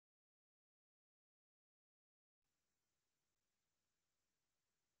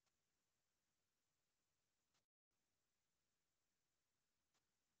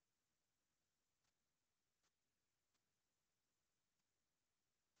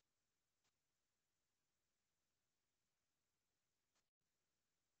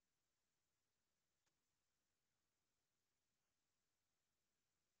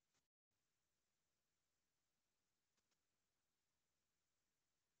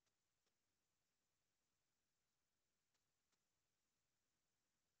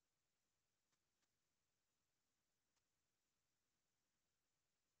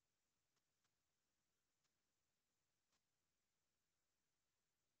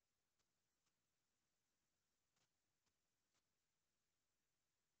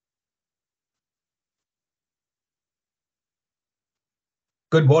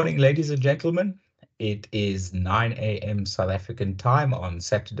Good morning, ladies and gentlemen. It is 9 a.m. South African time on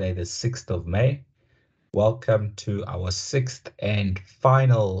Saturday, the 6th of May. Welcome to our sixth and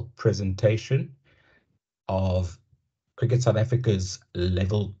final presentation of Cricket South Africa's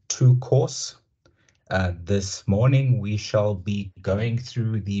Level 2 course. This morning, we shall be going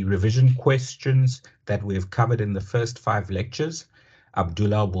through the revision questions that we've covered in the first 5 lectures.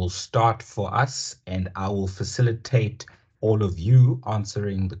 Abdullah will start for us and I will facilitate all of you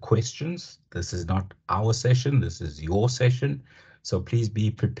answering the questions. This is not our session, this is your session. So please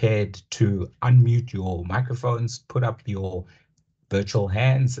be prepared to unmute your microphones, put up your virtual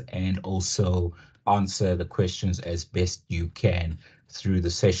hands, and also answer the questions as best you can through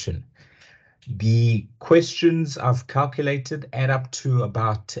the session. The questions I've calculated add up to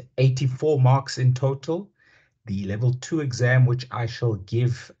about 84 marks in total. The level 2 exam, which I shall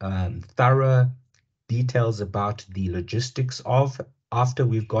give thorough details about the logistics of after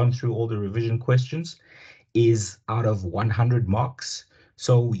we've gone through all the revision questions, is out of 100 marks.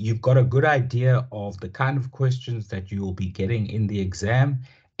 So you've got a good idea of the kind of questions that you will be getting in the exam,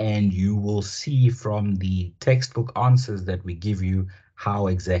 and you will see from the textbook answers that we give you how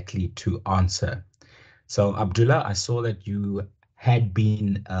exactly to answer. So Abdullah, I saw that you had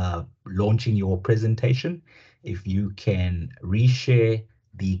been launching your presentation. If you can reshare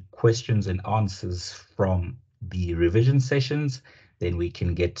the questions and answers from the revision sessions, then we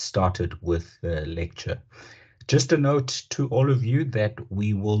can get started with the lecture. Just a note to all of you that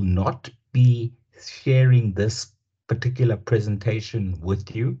we will not be sharing this particular presentation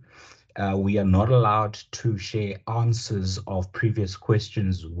with you. We are not allowed to share answers of previous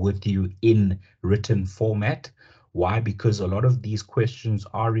questions with you in written format. Why? Because a lot of these questions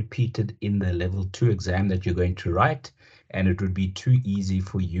are repeated in the level 2 exam that you're going to write, and it would be too easy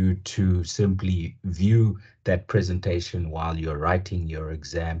for you to simply view that presentation while you're writing your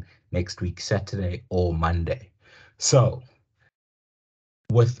exam next week, Saturday or Monday. So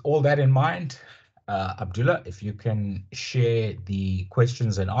with all that in mind, Abdullah, if you can share the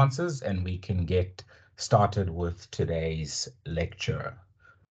questions and answers, and we can get started with today's lecture.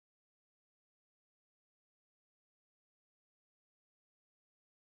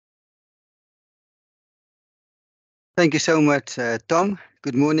 Thank you so much, Tom.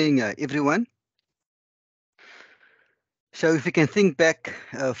 Good morning, everyone. So if we can think back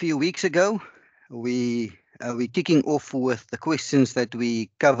a few weeks ago, we're kicking off with the questions that we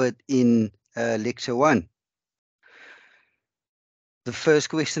covered in lecture 1. The first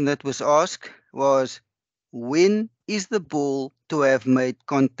question that was asked was, when is the ball to have made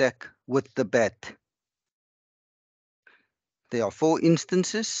contact with the bat? There are 4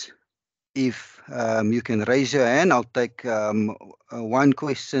 instances. If you can raise your hand, I'll take one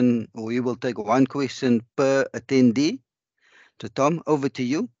question, or we will take one question per attendee. So Tom, over to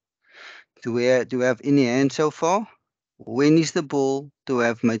you. Do we have any hands so far? When is the ball to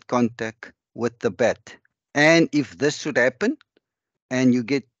have made contact with the bat? And if this should happen, and you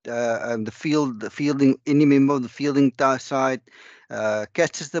get the fielding, any member of the fielding side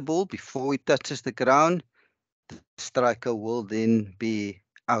catches the ball before it touches the ground, the striker will then be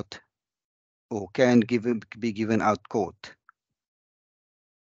out, or can be given out court.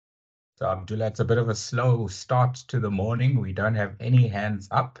 So Abdullah, it's a bit of a slow start to the morning. We don't have any hands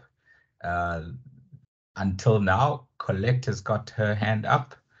up. Until now, Colette has got her hand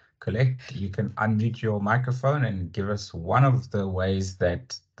up. Colette, you can unmute your microphone and give us one of the ways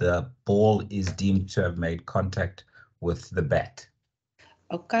that the ball is deemed to have made contact with the bat.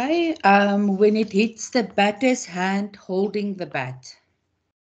 Okay, when it hits the batter's hand holding the bat.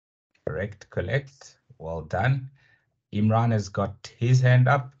 Correct, Colette. Well done. Imran has got his hand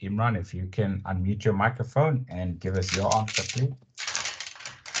up. Imran, if you can unmute your microphone and give us your answer, please.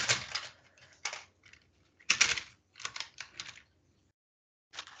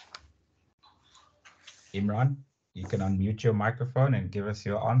 Imran, you can unmute your microphone and give us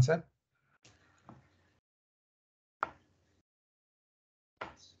your answer.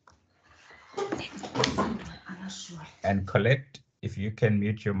 And Colette, if you can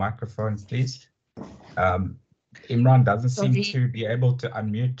mute your microphone, please. Imran doesn't seem to be able to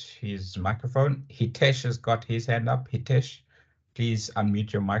unmute his microphone. Hitesh has got his hand up. Hitesh, please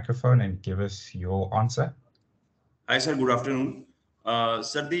unmute your microphone and give us your answer. Hi, sir. Good afternoon.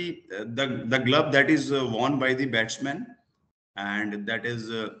 Sir, the glove that is worn by the batsman and that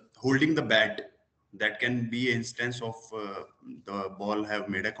is holding the bat, that can be an instance of the ball have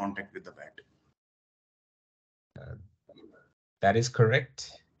made a contact with the bat. That is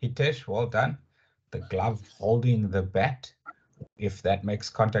correct, Hitesh. Well done. The glove holding the bat If that makes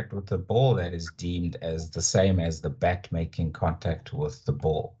contact with the ball, that is deemed as the same as the bat making contact with the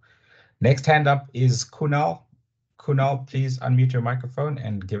ball. Next hand up is Kunal. Kunal, please unmute your microphone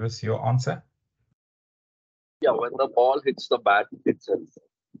and give us your answer. Yeah, when the ball hits the bat itself.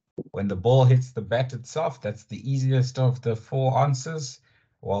 When the ball hits the bat itself, that's the easiest of the four answers.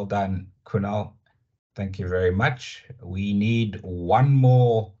 Well done, Kunal. Thank you very much. We need one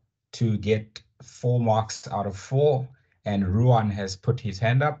more to get 4 marks out of 4. And Ruan has put his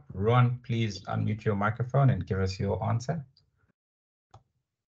hand up. Ruan, please unmute your microphone and give us your answer.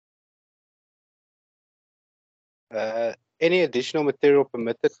 Any additional material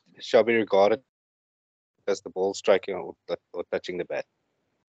permitted shall be regarded as the ball striking or touching the bat.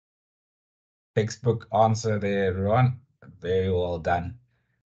 Textbook answer there, Ruan. Very well done.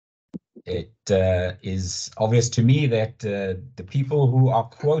 It is obvious to me that the people who are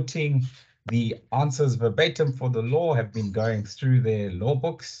quoting the answers verbatim for the law have been going through their law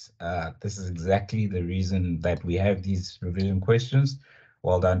books. This is exactly the reason that we have these revision questions.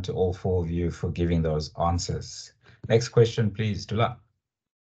 Well done to all 4 of you for giving those answers. Next question, please, Dula.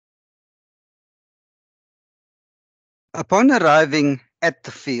 Upon arriving at the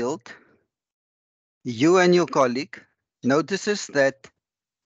field, you and your colleague notices that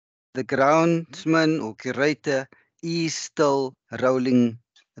the groundsman or curator is still rolling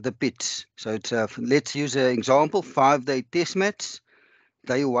the pitch. So it's let's use an example, 5-day test match.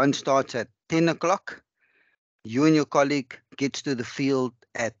 Day 1 starts at 10 o'clock. You and your colleague gets to the field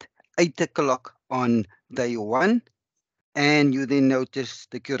at 8 o'clock on day 1. And you then notice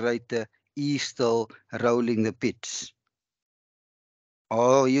the curator is still rolling the pitch.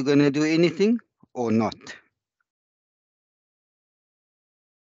 Are you going to do anything or not?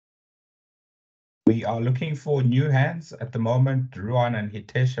 We are looking for new hands. At the moment, Ruan and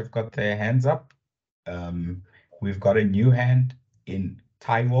Hitesh have got their hands up. We've got a new hand in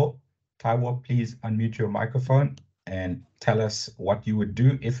Taiwo. Taiwo, please unmute your microphone and tell us what you would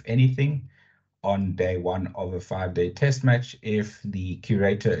do, if anything, on day 1 of a 5-day test match if the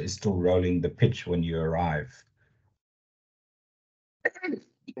curator is still rolling the pitch when you arrive.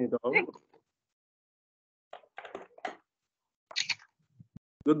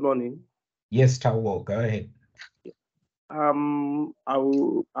 Good morning. Yes, Taiwo, go ahead. I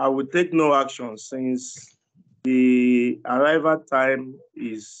will take no action since the arrival time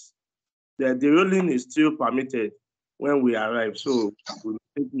is the rolling is still permitted when we arrive, so we will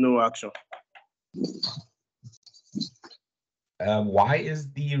take no action. Why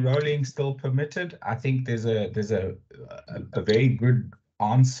is the rolling still permitted? I think there's a very good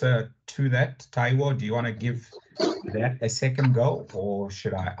answer to that. Taiwo, do you want to give that a second go, or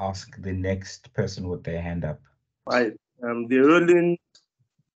should I ask the next person with their hand up? Right. The rolling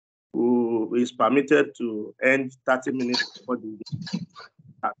is permitted to end 30 minutes before the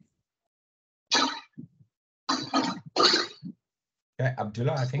Okay,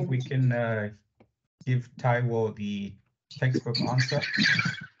 Abdullah, I think we can give Taiwo the textbook answer.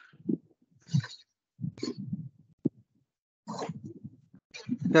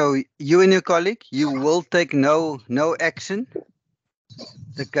 So you and your colleague, you will take no action.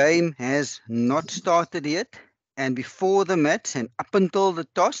 The game has not started yet, and before the match and up until the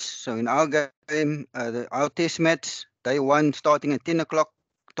toss. So in our game, our test match, day 1 starting at 10 o'clock,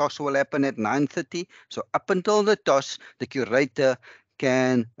 toss will happen at 9:30. So up until the toss, the curator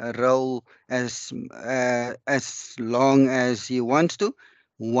can roll as long as he wants to.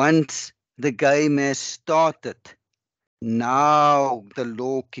 Once the game has started, now the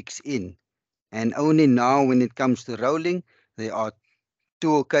law kicks in, and only now when it comes to rolling, there are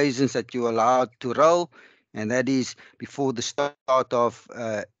 2 occasions that you're allowed to roll, and that is before the start of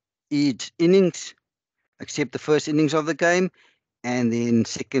each innings, except the first innings of the game, and then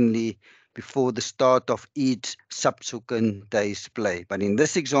secondly, before the start of each subsequent day's play. But in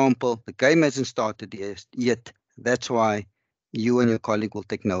this example, the game hasn't started yet. That's why you and your colleague will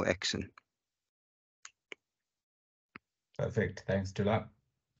take no action. Perfect. Thanks, Dula.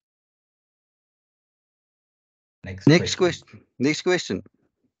 Next question.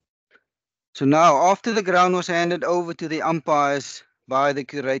 So now, after the ground was handed over to the umpires by the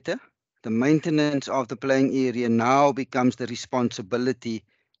curator, the maintenance of the playing area now becomes the responsibility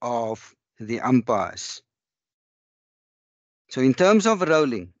of the umpires. So in terms of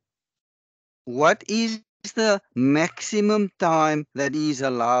rolling, what is the maximum time that is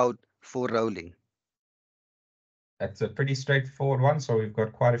allowed for rolling? That's a pretty straightforward one. So we've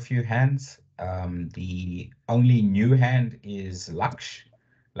got quite a few hands. The only new hand is Laksh.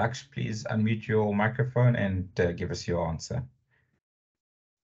 Laksh, please unmute your microphone and give us your answer.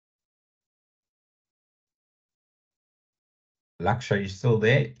 Laksh, are you still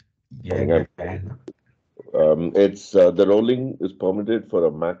there? Yeah, Morning, your hand. It's the rolling is permitted for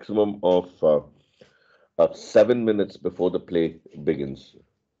a maximum of 7 minutes before the play begins,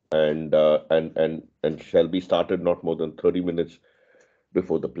 and shall be started not more than 30 minutes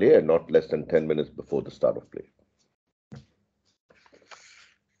before the play, and not less than 10 minutes before the start of play.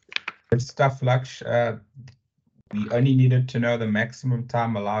 Good stuff, Laksh. We only needed to know the maximum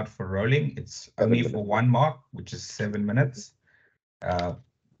time allowed for rolling. It's only for 1 mark, which is 7 minutes.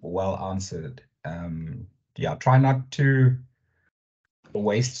 Well answered. Yeah, try not to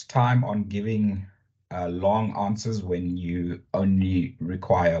waste time on giving long answers when you only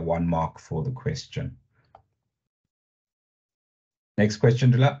require 1 mark for the question. Next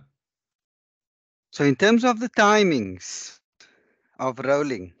question, Dula. So in terms of the timings of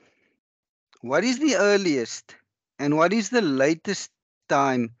rolling, what is the earliest and what is the latest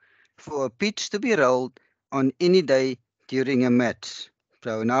time for a pitch to be rolled on any day during a match?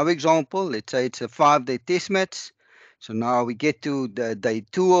 So in our example, let's say it's a 5-day test match. So now we get to the day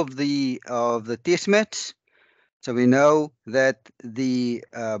 2 of the test match. So we know that the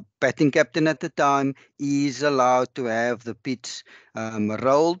batting captain at the time is allowed to have the pitch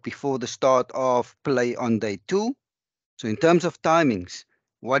rolled before the start of play on day 2. So in terms of timings,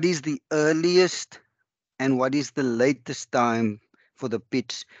 what is the earliest and what is the latest time for the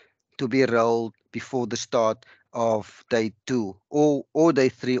pitch to be rolled before the start of day 2 or day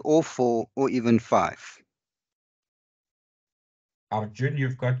 3 or 4 or even 5? Arjun,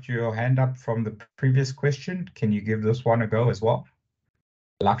 you've got your hand up from the previous question. Can you give this one a go as well?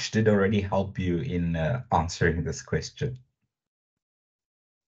 Laksh did already help you in answering this question.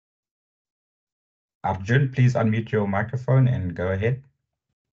 Arjun, please unmute your microphone and go ahead.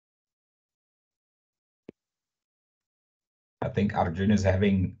 I think Arjun is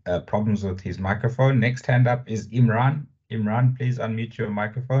having problems with his microphone. Next hand up is Imran. Imran, please unmute your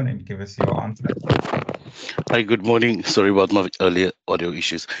microphone and give us your answer. Hi, good morning. Sorry about my earlier audio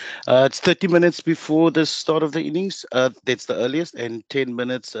issues. It's 30 minutes before the start of the innings. That's the earliest, and 10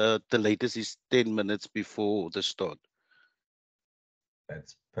 minutes, the latest is 10 minutes before the start.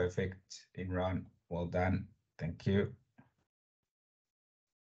 That's perfect, Imran. Well done. Thank you.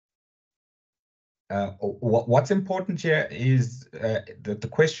 What's important here is that the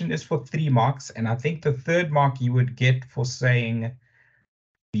question is for 3 marks, and I think the 3rd mark you would get for saying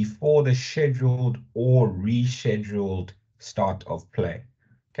before the scheduled or rescheduled start of play.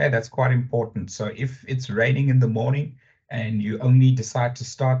 Okay, that's quite important. So if it's raining in the morning and you only decide to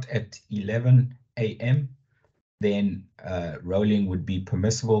start at 11 a.m., then rolling would be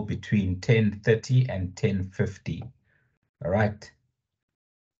permissible between 10:30 and 10:50. All right.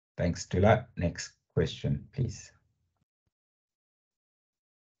 Thanks, Dula. Next question, please.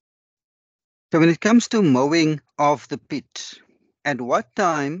 So when it comes to mowing of the pitch, at what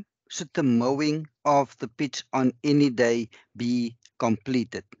time should the mowing of the pitch on any day be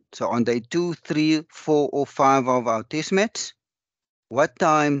completed? So on day 2, 3, 4 or 5 of our test match, what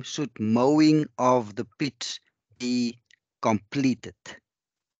time should mowing of the pitch be completed?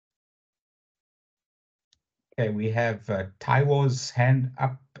 Okay, we have Taiwo's hand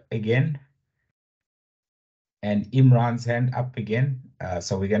up again and Imran's hand up again.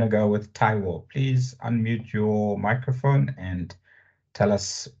 So we're going to go with Taiwo. Please unmute your microphone and tell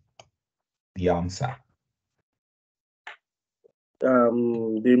us the answer.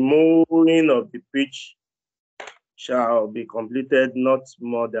 The mowing of the pitch shall be completed not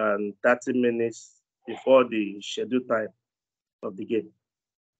more than 30 minutes before the scheduled time of the game.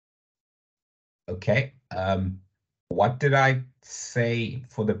 Okay. What did I say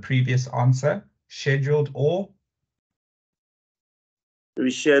for the previous answer? Scheduled or?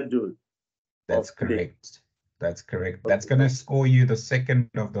 Rescheduled. That's correct. That's correct. That's going to score you the second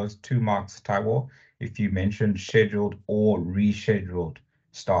of those 2 marks, Taiwo, if you mentioned scheduled or rescheduled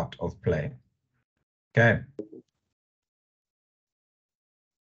start of play. Okay.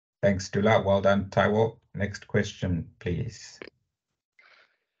 Thanks, Dula. Well done, Taiwo. Next question, please.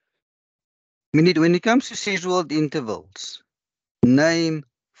 When it comes to scheduled intervals, name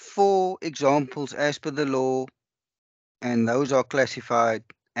 4 examples as per the law, and those are classified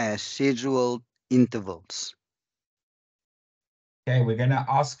as scheduled intervals. Okay, we're going to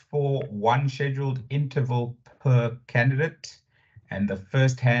ask for 1 scheduled interval per candidate. And the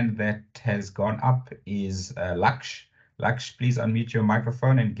first hand that has gone up is Laksh. Laksh, please unmute your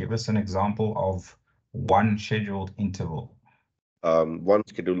microphone and give us an example of 1 scheduled interval. 1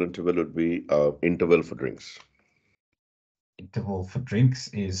 scheduled interval would be interval for drinks. Interval for drinks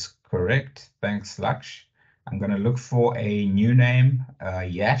is correct. Thanks, Laksh. I'm going to look for a new name,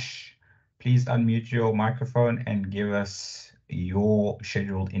 Yash. Please unmute your microphone and give us your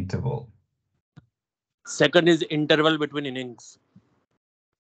scheduled interval? Second is interval between innings.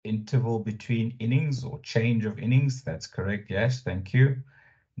 Interval between innings or change of innings. That's correct. Yes, thank you.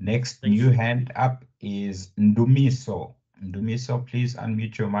 Next new hand up is Ndumiso. Ndumiso, please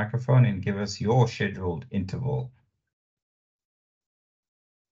unmute your microphone and give us your scheduled interval.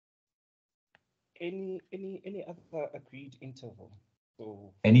 Any other agreed interval?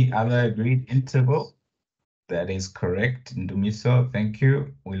 So Any other agreed interval? That is correct, Ndumiso. Thank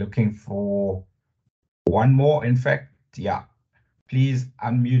you. We're looking for one more. In fact, yeah. Please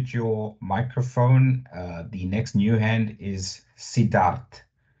unmute your microphone. The next new hand is Siddharth.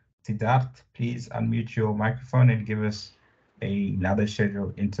 Siddharth, please unmute your microphone and give us another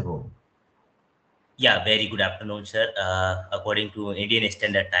scheduled interval. Yeah, very good afternoon, sir. According to Indian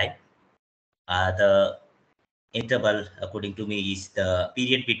Standard Time, the interval, according to me, is the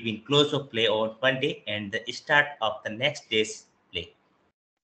period between close of play on one day and the start of the next day's play.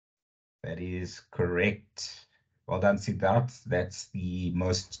 That is correct. Well done, Siddharth. That's the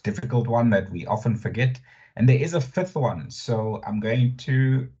most difficult one that we often forget. And there is a fifth one. So I'm going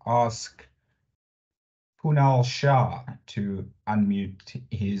to ask Kunal Shah to unmute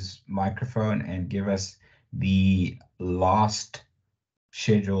his microphone and give us the last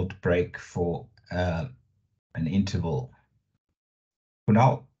scheduled break for an interval.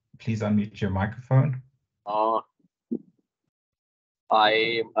 Kunal, please unmute your microphone.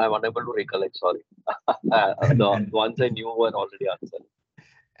 I'm unable to recollect. Sorry. The ones I knew were already answered.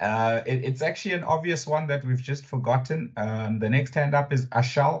 It's actually an obvious one that we've just forgotten. The next hand up is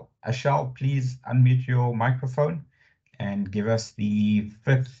Ashal. Ashal, please unmute your microphone and give us the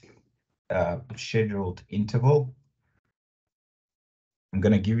fifth scheduled interval. I'm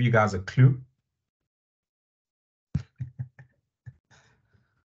going to give you guys a clue.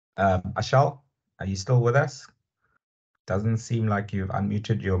 Ashal, are you still with us? Doesn't seem like you've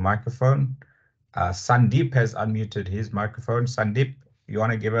unmuted your microphone. Sandeep has unmuted his microphone. Sandeep, you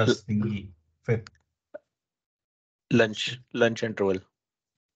want to give us the fifth? lunch interval.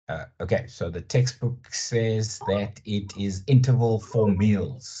 Okay, so the textbook says that it is interval for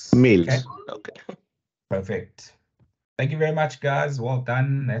meals. Meals. Okay. Perfect. Thank you very much, guys. Well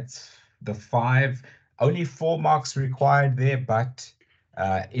done. That's the 5. Only 4 marks required there, but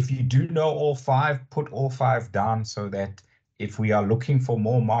if you do know all 5, put all 5 down so that if we are looking for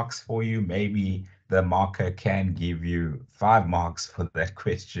more marks for you, maybe the marker can give you 5 marks for that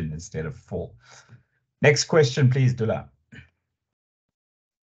question instead of 4. Next question, please, Dula.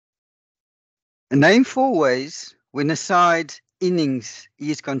 Name 4 ways when a side's innings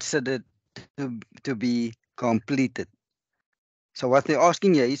is considered to be completed. So what they're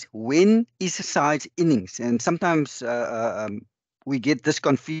asking here is, when is a side's innings? And sometimes we get this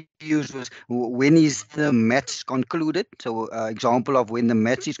confused with when is the match concluded. So example of when the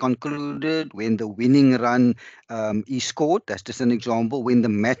match is concluded, when the winning run is scored. That's just an example when the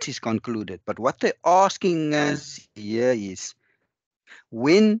match is concluded. But what they're asking us here is,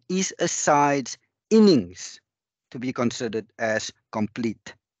 when is a side's innings to be considered as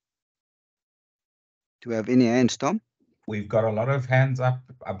complete? Do we have any hands, Tom? We've got a lot of hands up,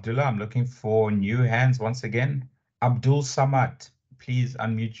 Abdullah. I'm looking for new hands once again. Abdul Samad, please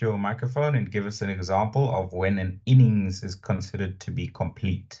unmute your microphone and give us an example of when an innings is considered to be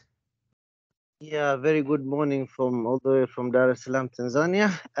complete. Yeah, very good morning from all the way from Dar es Salaam,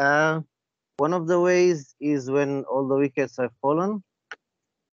 Tanzania. One of the ways is when all the wickets have fallen.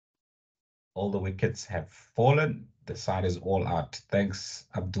 All the wickets have fallen. The side is all out. Thanks,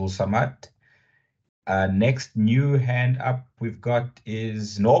 Abdul Samad. Next new hand up we've got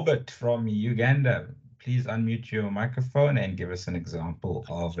is Norbert from Uganda. Please unmute your microphone and give us an example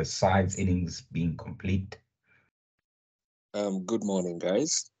of a side's innings being complete. Good morning,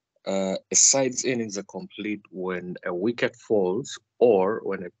 guys. A side's innings are complete when a wicket falls or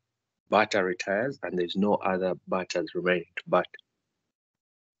when a batter retires and there's no other batters remaining to bat.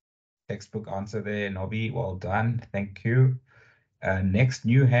 Textbook answer there, Nobby. Well done. Thank you. Next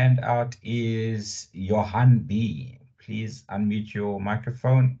new handout is Johan B. Please unmute your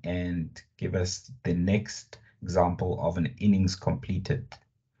microphone and give us the next example of an innings completed.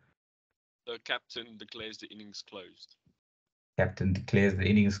 The captain declares the innings closed. Captain declares the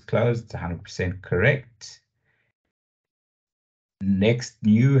innings closed. 100% correct. Next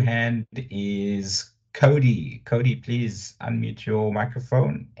new hand is Cody. Cody, please unmute your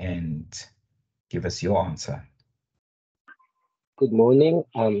microphone and give us your answer. Good morning.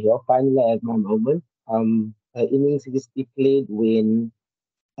 You're finally at my moment. Innings is declared when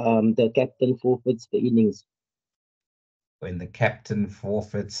the captain forfeits the innings. When the captain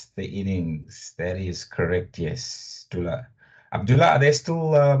forfeits the innings, that is correct. Yes, Dula. Abdullah, are there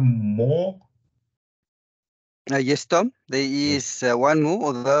still more? Yes, Tom. There is one more,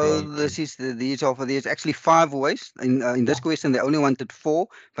 although there's actually 5 ways. In this question, they only wanted 4,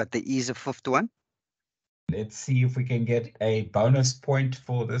 but there is a 5th one. Let's see if we can get a bonus point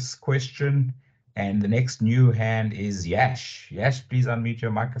for this question. And the next new hand is Yash. Yash, please unmute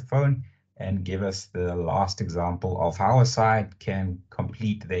your microphone and give us the last example of how a side can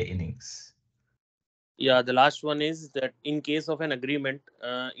complete their innings. Yeah, the last one is that in case of an agreement,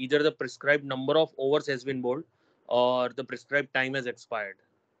 either the prescribed number of overs has been bowled or the prescribed time has expired.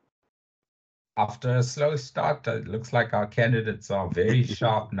 After a slow start, it looks like our candidates are very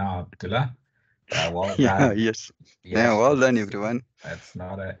sharp now, Abdullah. Well done. Yes. Yeah, well done, everyone. That's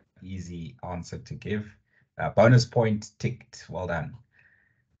not an easy answer to give. Bonus point ticked. Well done.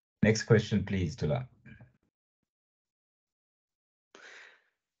 Next question, please, Tula.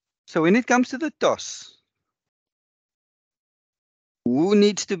 So when it comes to the toss, who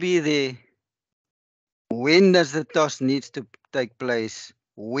needs to be there? When does the toss need to take place?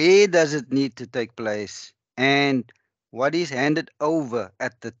 Where does it need to take place? And what is handed over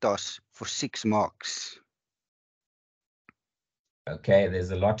at the toss for 6 marks? Okay,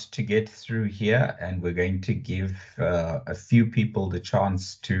 there's a lot to get through here, and we're going to give a few people the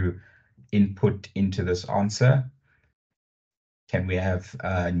chance to input into this answer. Can we have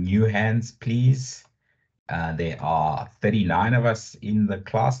new hands, please? There are 39 of us in the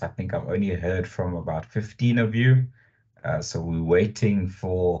class. I think I've only heard from about 15 of you. So we're waiting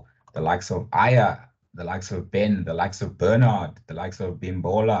for the likes of Aya, the likes of Ben, the likes of Bernard, the likes of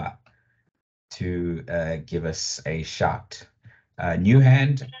Bimbola to give us a shout. New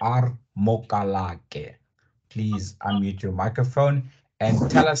hand, Ar Mokalake. Please unmute your microphone and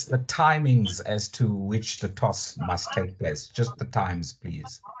tell us the timings as to which the toss must take place. Just the times,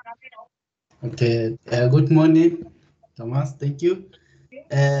 please. Okay, good morning, Thomas. Thank you.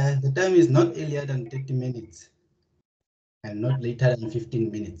 The time is not earlier than 30 minutes and not later than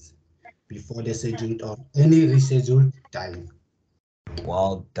 15 minutes before the scheduled or any rescheduled time.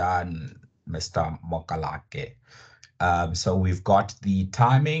 Well done, Mr. Mokalake. So we've got the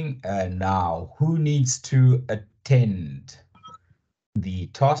timing. Now, who needs to attend the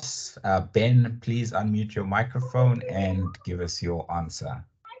toss? Ben, please unmute your microphone and give us your answer.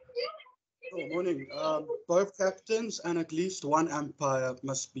 Good morning. Both captains and at least one umpire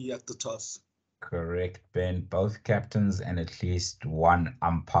must be at the toss. Correct, Ben. Both captains and at least one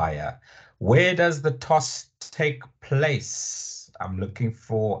umpire. Where does the toss take place? I'm looking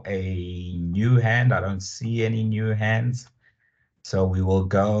for a new hand. I don't see any new hands. So we will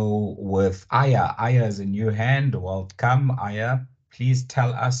go with Aya. Aya is a new hand. Welcome, Aya. Please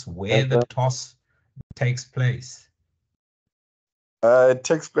tell us where the toss takes place. It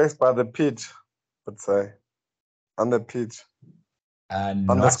takes place by the pitch, let's say, on the pitch. On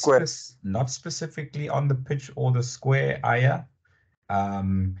the square. Not specifically on the pitch or the square, Aya.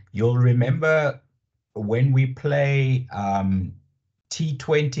 You'll remember when we play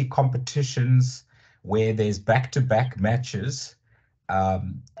T20 competitions where there's back-to-back matches,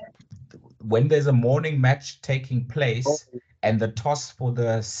 when there's a morning match taking place and the toss for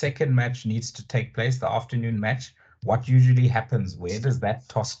the second match needs to take place, the afternoon match, what usually happens? Where does that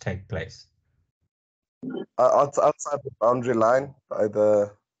toss take place? Outside the boundary line by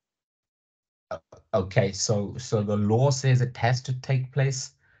the... Okay, so the law says it has to take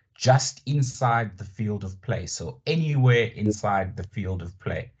place just inside the field of play. So anywhere inside the field of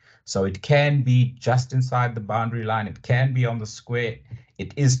play. So it can be just inside the boundary line. It can be on the square.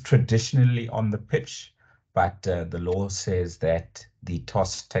 It is traditionally on the pitch, but the law says that the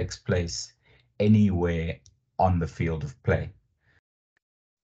toss takes place anywhere on the field of play.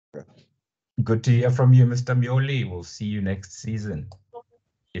 Good to hear from you, Mr. Mioli. We'll see you next season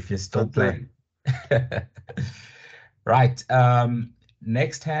if you're still playing. Right.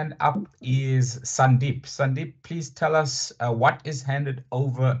 Next hand up is Sandeep. Sandeep, please tell us what is handed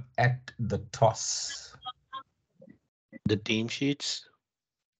over at the toss. The team sheets,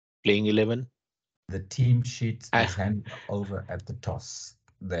 playing 11. The team sheet is handed over at the toss.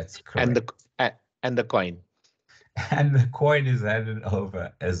 That's correct. And the coin. And the coin is handed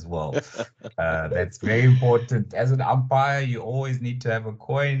over as well. That's very important. As an umpire, you always need to have a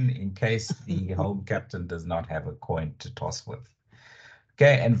coin in case the home captain does not have a coin to toss with.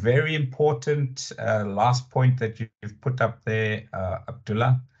 Okay, and very important last point that you've put up there,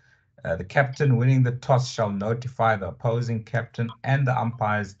 Abdullah. The captain winning the toss shall notify the opposing captain and the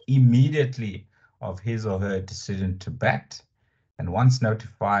umpires immediately of his or her decision to bat. And once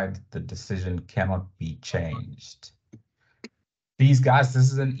notified, the decision cannot be changed. Please, guys,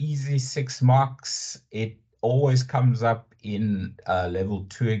 this is an easy 6 marks. It always comes up in level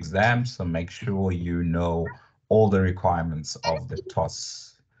 2 exams, so make sure you know all the requirements of the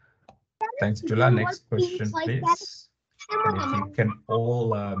toss. Thanks, Jula. Next question, please. And if you can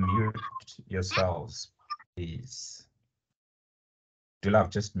all mute yourselves, please. Jula,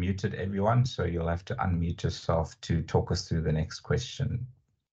 I've just muted everyone, so you'll have to unmute yourself to talk us through the next question.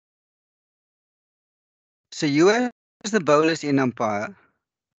 So you as the bowlers in umpire,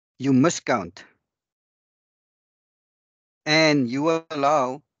 you miscount. And you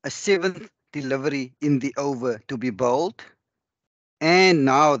allow a 7th delivery in the over to be bowled. And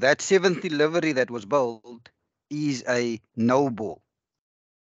now that 7th delivery that was bowled is a no ball.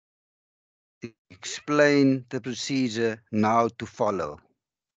 Explain the procedure now to follow.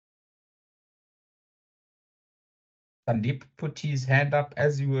 Sandeep put his hand up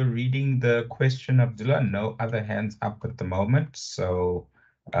as you were reading the question, Abdullah. No other hands up at the moment. So,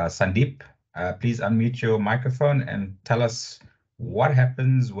 Sandeep, please unmute your microphone and tell us what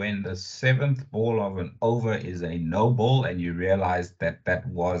happens when the 7th ball of an over is a no ball and you realize that that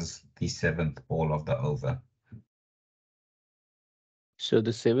was the 7th ball of the over. So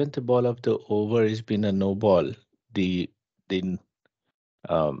the 7th ball of the over has been a no ball. The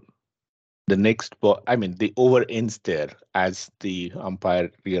um, next ball, I mean, the over ends there as the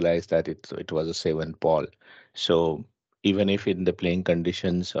umpire realized that it was a 7th ball. So even if in the playing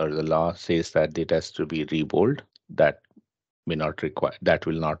conditions or the law says that it has to be rebowled, that will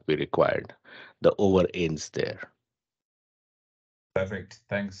not be required. The over ends there. Perfect.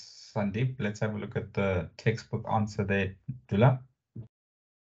 Thanks, Sandeep. Let's have a look at the textbook answer there, Dula.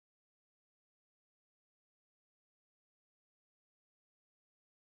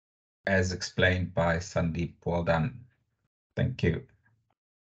 As explained by Sandeep. Well done. Thank you.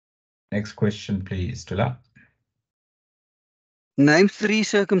 Next question, please, Dula. Name 3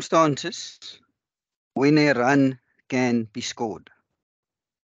 circumstances when a run can be scored.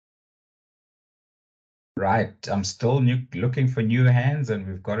 Right, I'm still looking for new hands, and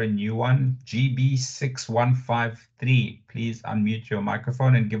we've got a new one. GB6153. Please unmute your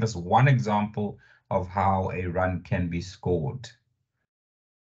microphone and give us one example of how a run can be scored.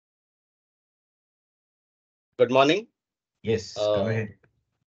 Good morning. Yes, go ahead.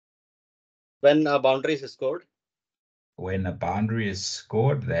 When a boundary is scored. When a boundary is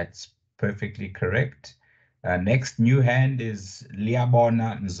scored, that's perfectly correct. Next new hand is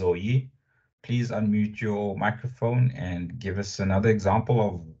Liabona Nzoyi. Please unmute your microphone and give us another example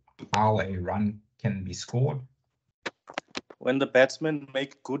of how a run can be scored. When the batsmen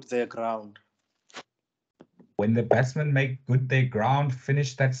make good their ground. When the batsmen make good their ground,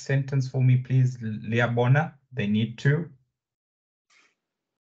 finish that sentence for me, please, Liabona. They need to.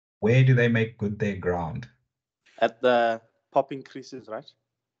 Where do they make good their ground? At the popping creases, right?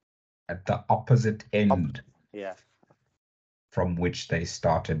 At the opposite end. Yeah. From which they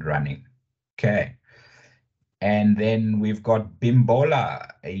started running. Okay. And then we've got Bimbola,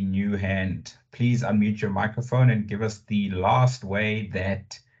 a new hand. Please unmute your microphone and give us the last way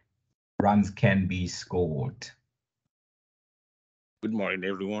that runs can be scored. Good morning,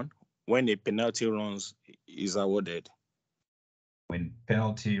 everyone. When a penalty runs is awarded. When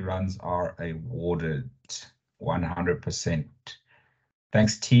penalty runs are awarded, 100%.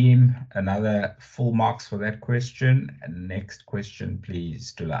 Thanks, team. Another full marks for that question. And next question,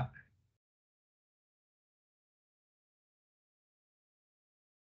 please, Dula.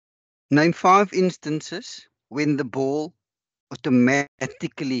 Name 5 instances when the ball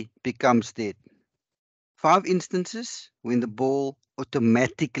automatically becomes dead. 5 instances when the ball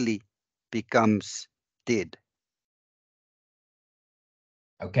automatically becomes dead.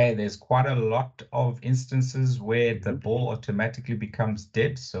 Okay, there's quite a lot of instances where the ball automatically becomes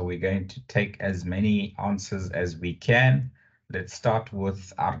dead, so we're going to take as many answers as we can. Let's start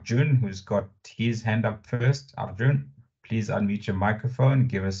with Arjun, who's got his hand up first. Arjun, please unmute your microphone.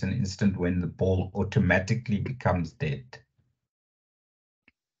 Give us an instant when the ball automatically becomes dead.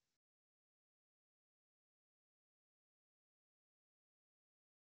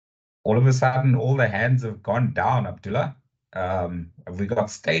 All of a sudden, all the hands have gone down, Abdullah. Have we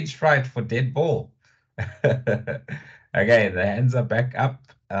got stage fright for dead ball? Okay, the hands are back up.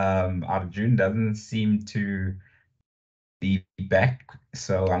 Arjun doesn't seem to be back,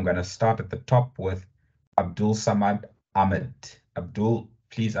 so I'm going to start at the top with Abdul Samad Ahmed. Abdul,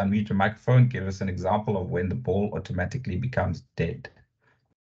 please unmute your microphone. Give us an example of when the ball automatically becomes dead.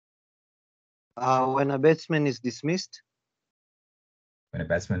 When a batsman is dismissed. When a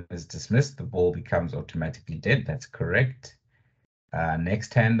batsman is dismissed, the ball becomes automatically dead. That's correct.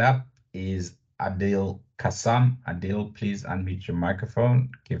 Next hand up is Adil Kassam. Adil, please unmute your microphone.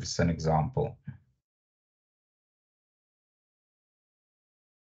 Give us an example.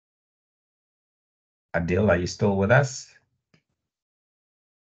 Adil, are you still with us?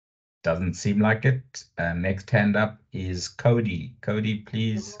 Doesn't seem like it. Next hand up is Cody. Cody,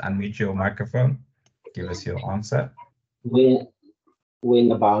 please unmute your microphone. Give us your answer. When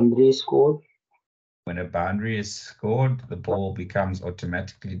a boundary is scored. When a boundary is scored, the ball becomes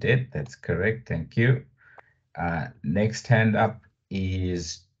automatically dead. That's correct. Thank you. Next hand up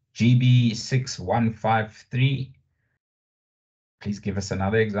is GB6153. Please give us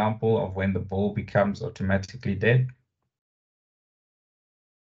another example of when the ball becomes automatically dead.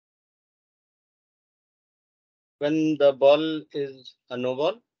 When the ball is a no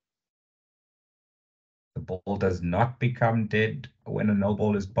ball. The ball does not become dead when a no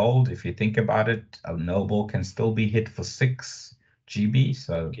ball is bowled. If you think about it, a no ball can still be hit for 6 GB,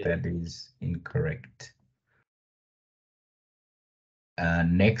 so that is incorrect.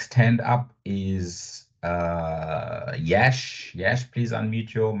 Next hand up is Yash. Yash, please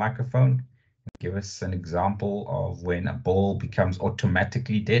unmute your microphone. Give us an example of when a ball becomes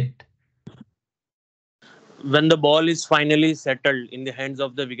automatically dead. When the ball is finally settled in the hands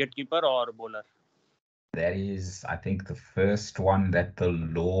of the wicketkeeper or bowler. That is, I think, the first one that the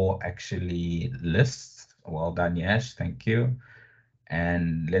law actually lists. Well done, Yash. Thank you.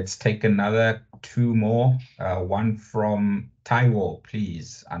 And let's take another 2 more. One from Taiwo.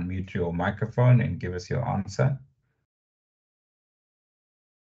 Please unmute your microphone and give us your answer.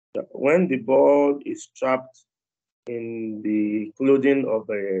 When the ball is trapped in the clothing of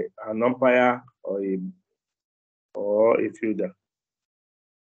an umpire or a fielder.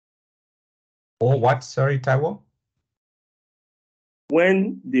 Or what? Sorry, Taiwo?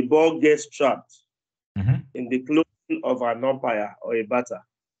 When the ball gets trapped in the clothing of an umpire or a batter.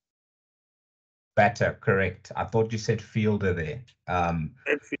 Batter, correct. I thought you said fielder there.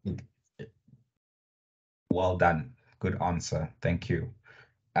 Well done. Good answer. Thank you.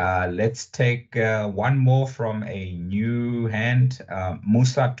 Let's take one more from a new hand.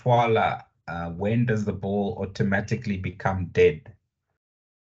 Musa Twala, when does the ball automatically become dead?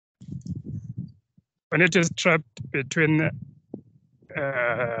 When it is trapped between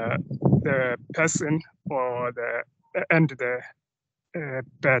the person or the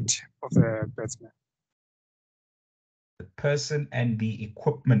bat of the batsman. The person and the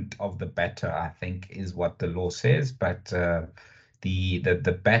equipment of the batter, I think, is what the law says. But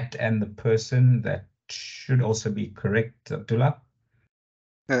the bat and the person, that should also be correct, Abdullah.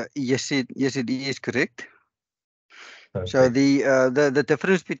 Yes, it is correct. Perfect. So the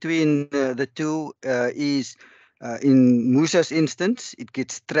difference between the two is in Musa's instance, it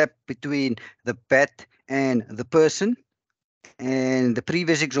gets trapped between the bat and the person. And the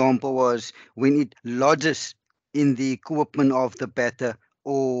previous example was when it lodges in the equipment of the batter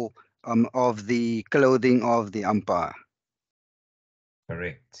or of the clothing of the umpire.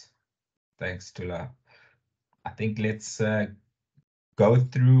 Correct. Thanks, Tula. I think let's go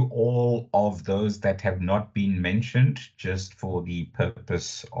through all of those that have not been mentioned, just for the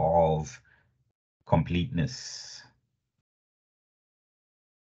purpose of completeness.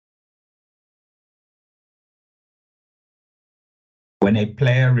 When a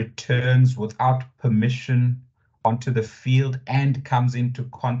player returns without permission onto the field and comes into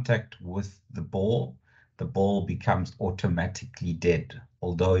contact with the ball becomes automatically dead.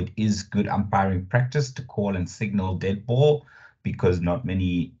 Although it is good umpiring practice to call and signal dead ball, because not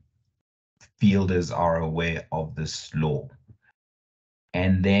many fielders are aware of this law.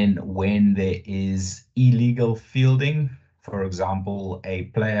 And then when there is illegal fielding, for example, a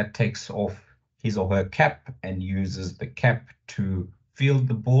player takes off his or her cap and uses the cap to field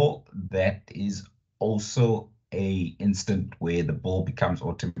the ball, that is also a instant where the ball becomes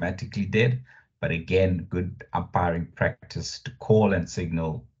automatically dead. But again, good umpiring practice to call and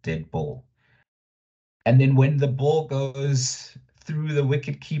signal dead ball. And then when the ball goes through the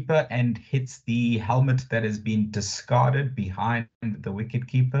wicketkeeper and hits the helmet that has been discarded behind the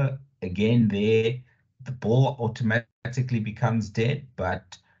wicketkeeper, again there, the ball automatically becomes dead,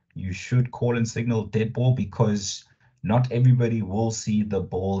 but you should call and signal dead ball because not everybody will see the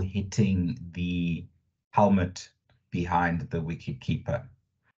ball hitting the helmet behind the wicketkeeper.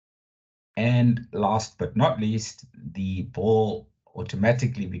 And last but not least, the ball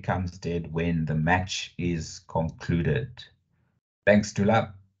automatically becomes dead when the match is concluded. Thanks,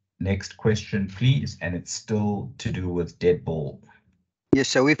 Dulab. Next question, please, and it's still to do with dead ball. Yes,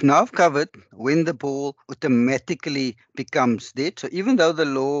 so we've now covered when the ball automatically becomes dead. So even though the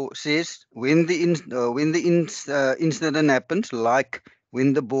law says when the incident happens, like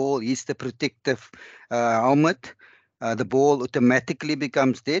when the ball hits the protective helmet, the ball automatically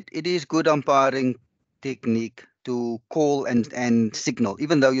becomes dead. It is good umpiring technique to call and signal.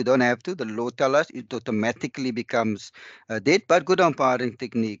 Even though you don't have to, the law tells us it automatically becomes dead. But good umpiring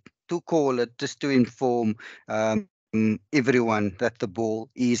technique to call it just to inform everyone that the ball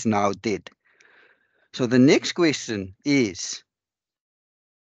is now dead. So the next question is,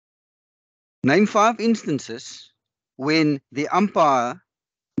 name 5 instances when the umpire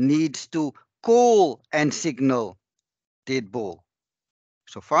needs to call and signal dead ball.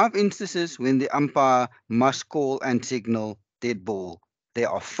 So 5 instances when the umpire must call and signal dead ball. There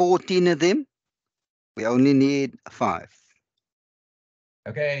are 14 of them. We only need 5.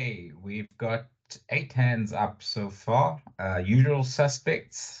 Okay, we've got 8 hands up so far. Usual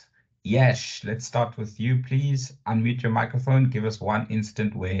suspects. Yash, let's start with you, please. Unmute your microphone. Give us one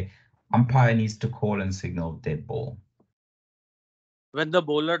instant where umpire needs to call and signal dead ball. When the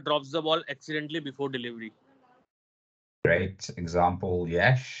bowler drops the ball accidentally before delivery. Great example,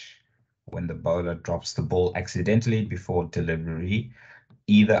 Yash. When the bowler drops the ball accidentally before delivery,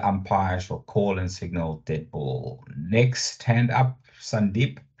 either umpire shall call and signal dead ball. Next hand up,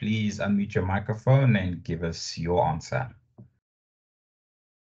 Sandeep. Please unmute your microphone and give us your answer.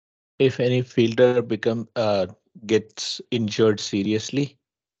 If any fielder gets injured seriously.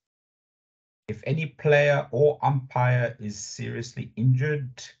 If any player or umpire is seriously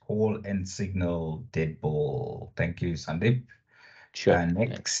injured, call and signal dead ball. Thank you, Sandeep. Sure.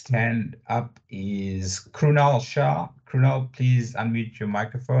 Next hand up is Krunal Shah. Krunal, please unmute your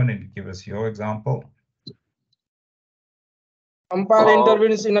microphone and give us your example. Umpire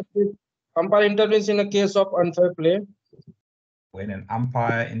intervenes in a case of unfair play. When an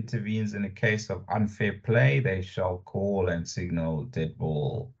umpire intervenes in a case of unfair play, they shall call and signal dead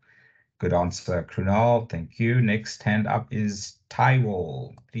ball. Good answer, Krunal. Thank you. Next hand up is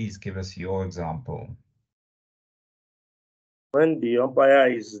Taiwo. Please give us your example. When the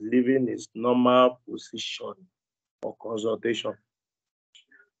umpire is leaving his normal position for consultation.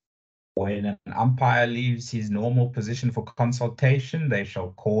 When an umpire leaves his normal position for consultation, they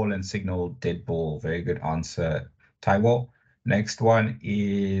shall call and signal dead ball. Very good answer, Taiwo. Next one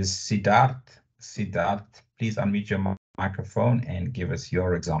is Siddharth. Siddharth, please unmute your microphone and give us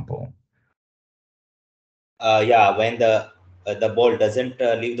your example. Yeah, when the ball doesn't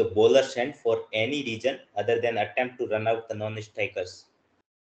leave the bowler's hand for any reason other than attempt to run out the non-strikers.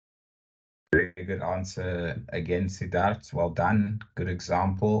 Very good answer again, Siddharth. Well done. Good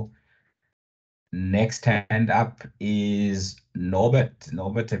example. Next hand up is Norbert.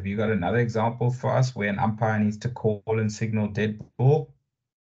 Norbert, have you got another example for us where an umpire needs to call and signal dead ball?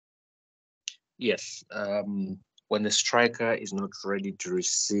 Yes. When the striker is not ready to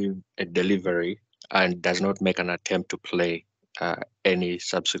receive a delivery and does not make an attempt to play any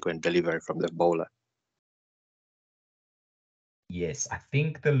subsequent delivery from the bowler. Yes, I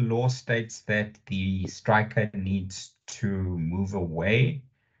think the law states that the striker needs to move away,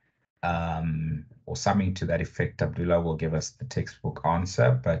 or something to that effect. Abdullah will give us the textbook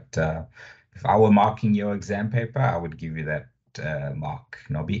answer, but if I were marking your exam paper, I would give you that mark,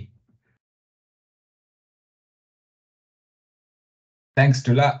 Nobby. Thanks,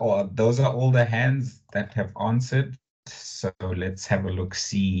 Dula. Those are all the hands that have answered. So let's have a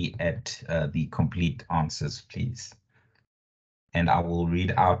look-see at the complete answers, please. And I will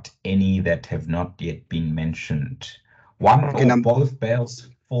read out any that have not yet been mentioned. One or both bails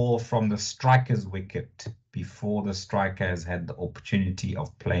fall from the striker's wicket before the striker has had the opportunity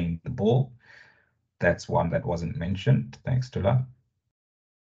of playing the ball. That's one that wasn't mentioned. Thanks, Dula.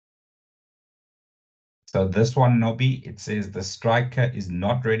 So this one, Nobby, it says the striker is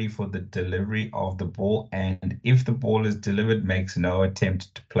not ready for the delivery of the ball, and if the ball is delivered, makes no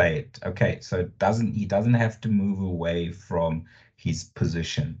attempt to play it. Okay, so he doesn't have to move away from his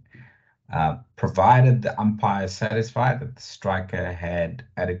position, provided the umpire is satisfied that the striker had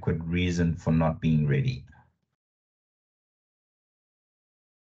adequate reason for not being ready.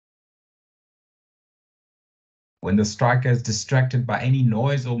 When the striker is distracted by any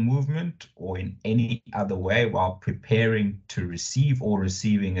noise or movement or in any other way while preparing to receive or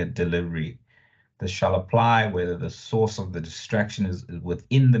receiving a delivery, this shall apply whether the source of the distraction is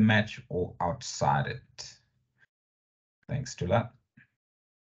within the match or outside it. Thanks, Tula.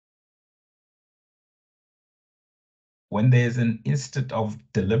 When there's an instant of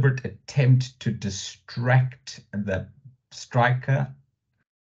deliberate attempt to distract the striker,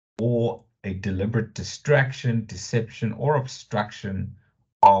 or a deliberate distraction, deception, or obstruction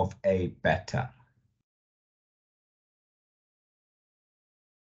of a batter.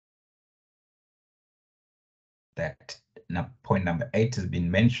 That point number 8 has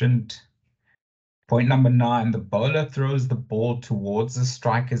been mentioned. Point number 9, the bowler throws the ball towards the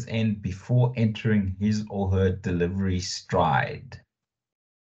striker's end before entering his or her delivery stride.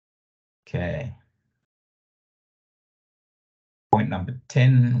 Okay. Point number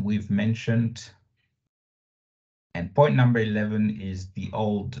 10, we've mentioned. And point number 11 is the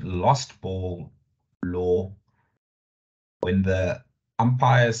old lost ball law. When the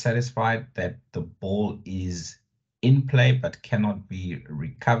umpire is satisfied that the ball is in play but cannot be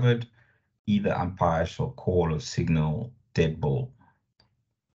recovered, either umpire shall call or signal dead ball.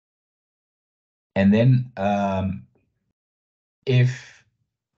 And then if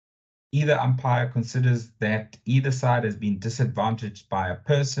either umpire considers that either side has been disadvantaged by a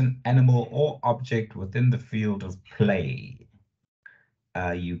person, animal, or object within the field of play,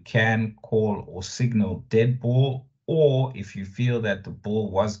 you can call or signal dead ball, or if you feel that the ball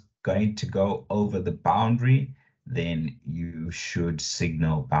was going to go over the boundary, then you should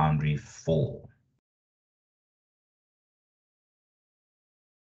signal boundary 4.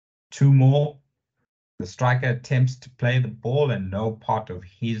 2 more. The striker attempts to play the ball and no part of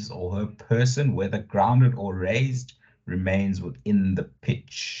his or her person, whether grounded or raised, remains within the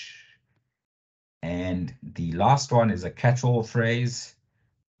pitch. And the last one is a catch-all phrase.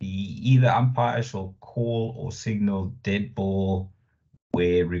 Either umpire shall call or signal dead ball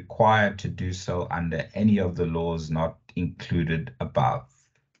where required to do so under any of the laws not included above.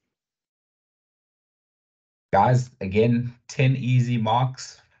 Guys, again, 10 easy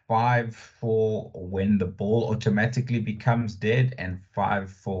marks, 5 for when the ball automatically becomes dead, and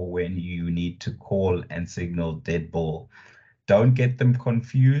 5 for when you need to call and signal dead ball. Don't get them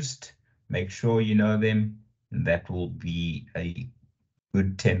confused. Make sure you know them, and that will be a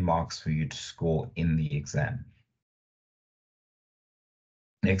good 10 marks for you to score in the exam.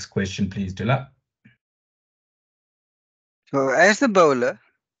 Next question, please, Dula. So as the bowler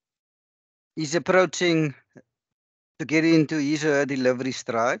is approaching to get into his or her delivery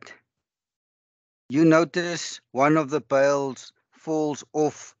stride, you notice one of the bails falls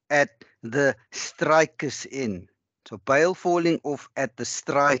off at the striker's end. So bail falling off at the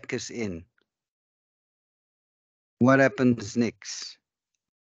striker's end. What happens next?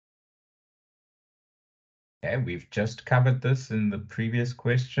 Okay, we've just covered this in the previous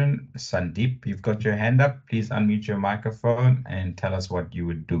question. Sandeep, you've got your hand up. Please unmute your microphone and tell us what you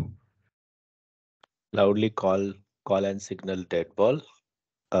would do. Loudly call and signal dead ball.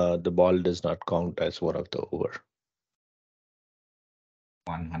 The ball does not count as one of the over.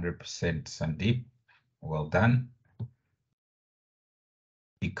 100% Sandeep. Well done.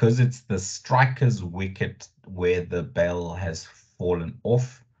 Because it's the striker's wicket where the bail has fallen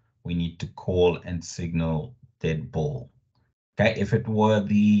off, we need to call and signal dead ball. Okay, if it were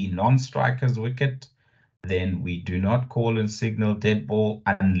the non-striker's wicket, then we do not call and signal dead ball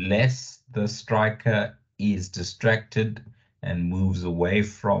unless the striker is distracted and moves away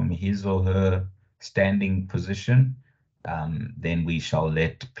from his or her standing position. Then we shall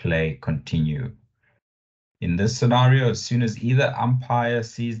let play continue. In this scenario, as soon as either umpire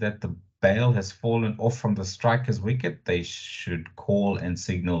sees that the bail has fallen off from the striker's wicket, they should call and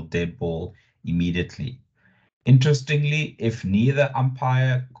signal dead ball immediately. Interestingly, if neither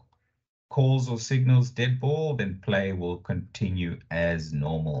umpire calls or signals dead ball, then play will continue as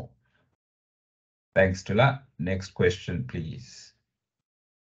normal. Thanks, Tula. Next question, please.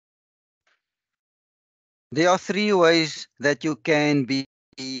 There are 3 ways that you can be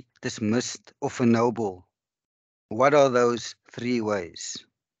dismissed of a no ball. What are those 3 ways?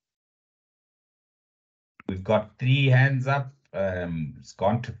 We've got 3 hands up. It's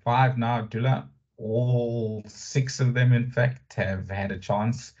gone to 5 now, Tula. All 6 of them, in fact, have had a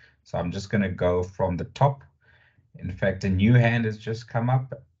chance. So I'm just going to go from the top. In fact, a new hand has just come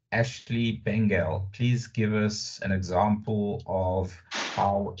up. Ashley Bengal, please give us an example of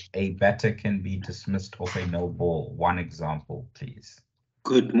how a batter can be dismissed off a no ball. One example, please.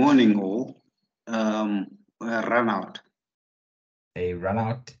 Good morning, all. A run out. A run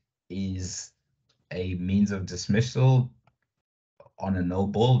out is a means of dismissal on a no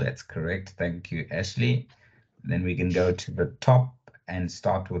ball. That's correct. Thank you, Ashley. Then we can go to the top and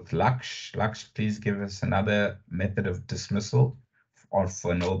start with Laksh. Laksh, please give us another method of dismissal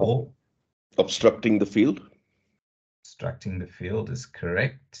for no ball. Obstructing the field. Obstructing the field is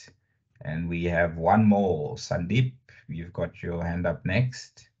correct. And we have one more. Sandeep, you've got your hand up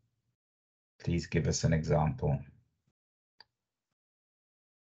next. Please give us an example.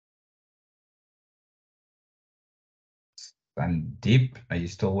 Sandeep, are you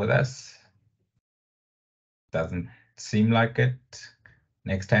still with us? Doesn't seem like it.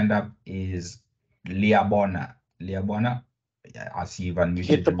 Next hand up is Liabona. Liabona, I see you've unmuted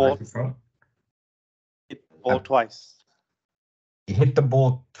Hit the your ball. microphone. ball twice. He hit the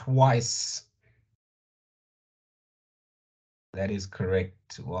ball twice. That is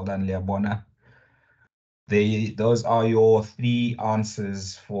correct. Well done, Leabona. Those are your 3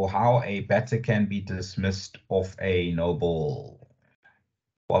 answers for how a batter can be dismissed off a no ball.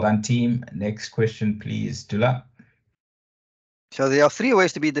 Well done, team. Next question, please, Dula. So there are 3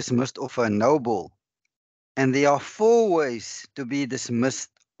 ways to be dismissed off a no ball. And there are 4 ways to be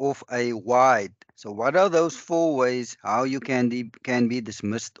dismissed off a wide. So what are those 4 ways how you can be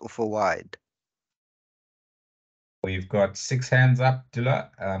dismissed off a wide? We've got 6 hands up,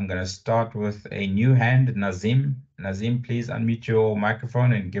 Dula. I'm going to start with a new hand, Nazim. Nazim, please unmute your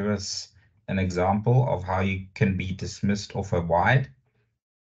microphone and give us an example of how you can be dismissed off a wide.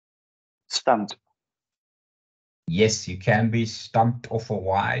 Stumped. Yes, you can be stumped off a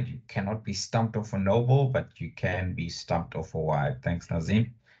wide. You cannot be stumped off a no ball, but you can be stumped off a wide. Thanks,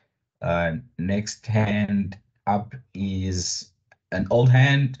 Nazim. Next hand up is an old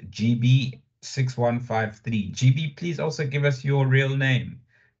hand, GB6153. GB, please also give us your real name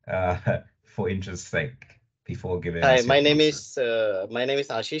for interest's sake before giving Hi, us your my name answer. is my name is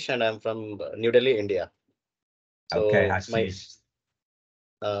Ashish, and I'm from New Delhi, India. So Okay, Ashish.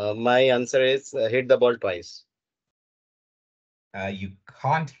 my answer is hit the ball twice. You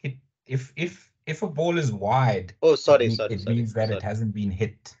can't hit if a ball is wide. Oh, sorry, it means that it hasn't been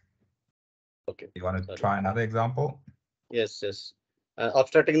hit. Okay. You want to try another example? Yes.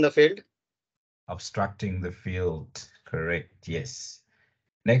 Obstructing the field. Obstructing the field. Correct. Yes.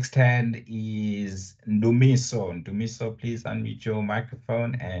 Next hand is Ndumiso. Ndumiso, please unmute your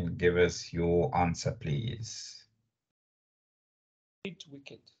microphone and give us your answer, please. Hit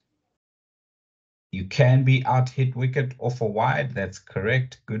wicket. You can be out hit wicket off a wide. That's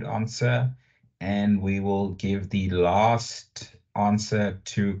correct. Good answer. And we will give the last answer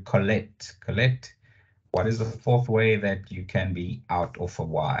to Colette. Colette, what is the 4th way that you can be out off a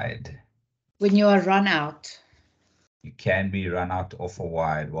wide? When you are run out. You can be run out off a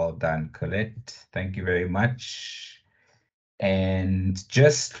wide. Well done, Colette. Thank you very much. And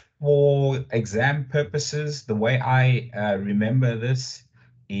just for exam purposes, the way I remember this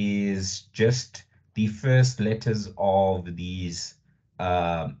is just the first letters of these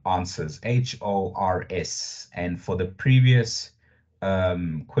answers, HORS. And for the previous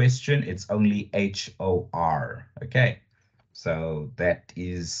question, it's only HOR. Okay, so that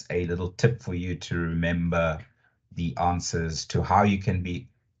is a little tip for you to remember the answers to how you can be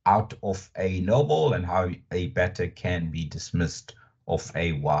out of a no ball and how a batter can be dismissed off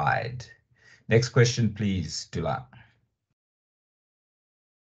a wide. Next question, please, Dula.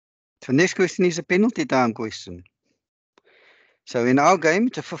 So next question is a penalty time question. So in our game,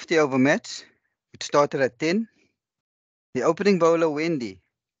 it's a 50-over match. It started at 10. The opening bowler, Wendy,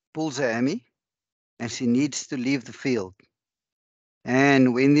 pulls a hammy and she needs to leave the field.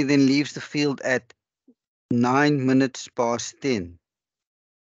 And Wendy then leaves the field at 9 minutes past 10.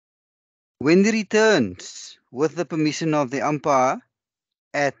 Wendy returns with the permission of the umpire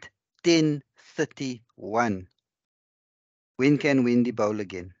at 10:31. When can Wendy bowl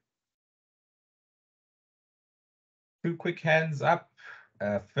again? 2 quick hands up.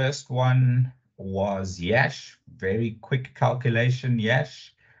 First one was Yash. Very quick calculation,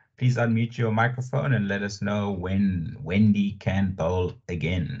 Yash. Please unmute your microphone and let us know when Wendy can bowl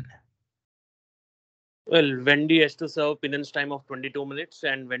again. Well, Wendy has to serve Pinan's time of 22 minutes,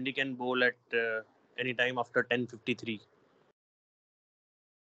 and Wendy can bowl at any time after 10:53.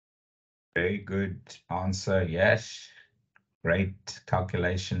 Very good answer, Yash. Great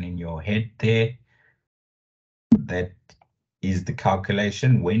calculation in your head there. That is the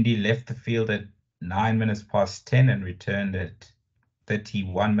calculation. Wendy left the field at 9 minutes past 10 and returned at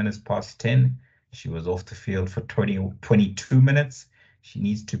 31 minutes past 10. She was off the field for 22 minutes. She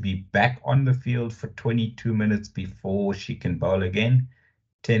needs to be back on the field for 22 minutes before she can bowl again.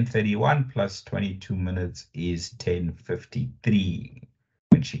 10:31 plus 22 minutes is 10:53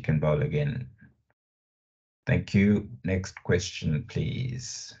 when she can bowl again. Thank you. Next question,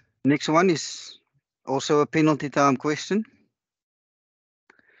 please. Next one is also a penalty time question.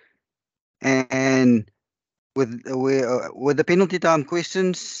 And with the penalty time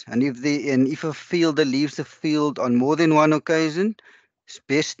questions, and if a fielder leaves the field on more than one occasion, it's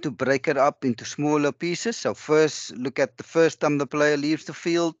best to break it up into smaller pieces. So first, look at the first time the player leaves the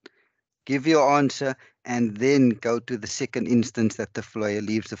field, give your answer, and then go to the second instance that the player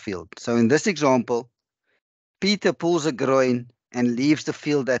leaves the field. So in this example, Peter pulls a groin and leaves the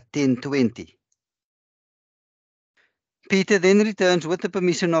field at 10:20. Peter then returns with the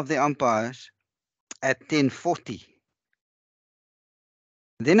permission of the umpires at 10:40.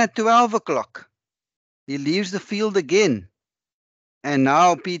 Then at 12 o'clock, he leaves the field again. And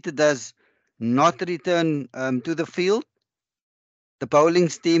now Peter does not return to the field. The bowling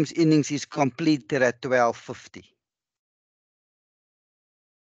team's innings is completed at 12:50.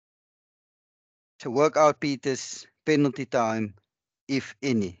 So work out Peter's penalty time, if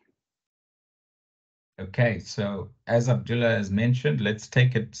any. Okay, so as Abdullah has mentioned, let's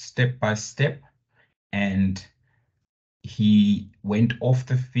take it step by step. And he went off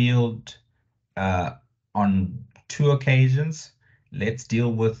the field on 2 occasions. Let's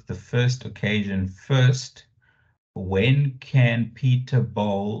deal with the first occasion first. When can Peter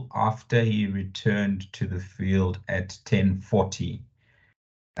bowl after he returned to the field at 10:40?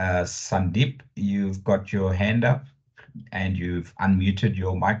 Sandeep, you've got your hand up and you've unmuted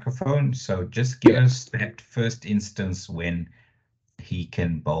your microphone. So just give us that first instance when he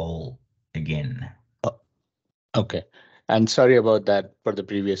can bowl again. Okay. And sorry about that for the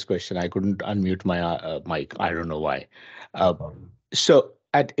previous question. I couldn't unmute my mic. I don't know why. So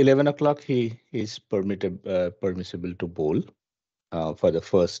at 11 o'clock, he is permissible to bowl for the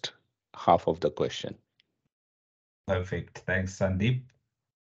first half of the question. Perfect. Thanks, Sandeep.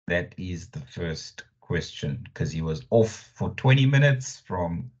 That is the first question because he was off for 20 minutes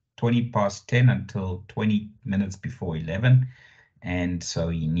from 20 past 10 until 20 minutes before 11. And so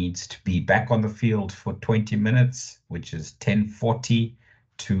he needs to be back on the field for 20 minutes, which is 10:40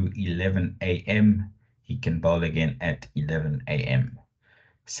 to 11 a.m. He can bowl again at 11 a.m.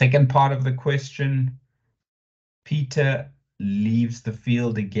 Second part of the question, Peter leaves the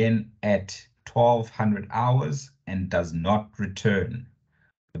field again at 1200 hours and does not return.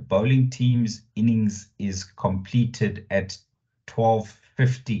 The bowling team's innings is completed at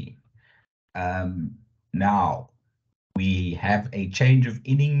 12:50. Now, we have a change of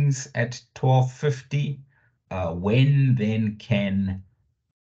innings at 12:50. When then can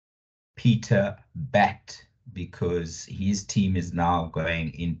Peter bat? Because his team is now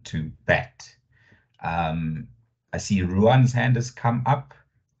going into bat. I see Ruan's hand has come up.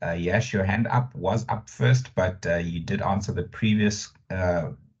 Yes, your hand up was up first, but you did answer the previous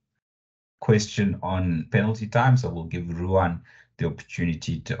question on penalty time. So we'll give Ruan the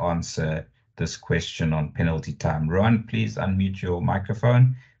opportunity to answer this question on penalty time. Ruan, please unmute your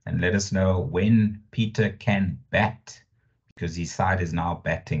microphone and let us know when Peter can bat, because his side is now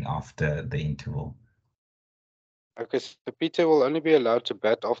batting after the interval. Okay, so Peter will only be allowed to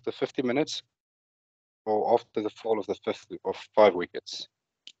bat after 50 minutes or after the fall of the 5 wickets.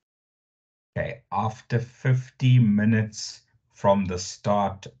 Okay, after 50 minutes from the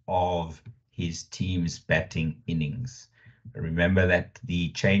start of his team's batting innings. Remember that the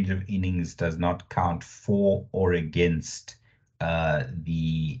change of innings does not count for or against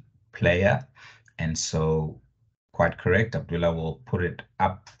the player. And so, quite correct, Abdullah will put it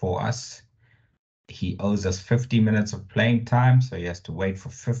up for us. He owes us 50 minutes of playing time, so he has to wait for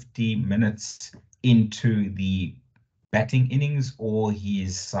 50 minutes into the batting innings, or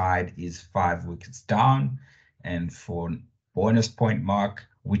his side is 5 wickets down. And for bonus point mark,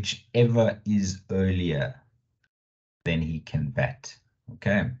 whichever is earlier, then he can bat.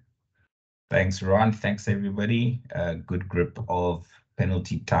 Okay. Thanks, Ron. Thanks, everybody. A good grip of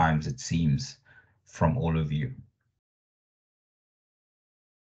penalty times, it seems, from all of you.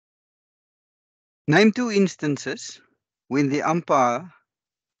 Name 2 instances when the umpire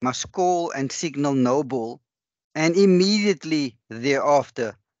must call and signal no ball and immediately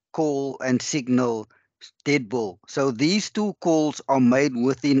thereafter call and signal dead ball. So these 2 calls are made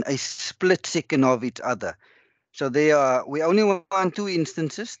within a split second of each other. So we only want 2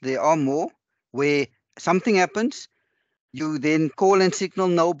 instances. There are more where something happens, you then call and signal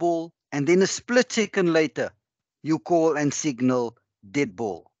no ball, and then a split second later, you call and signal dead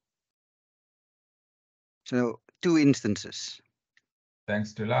ball. So 2 instances.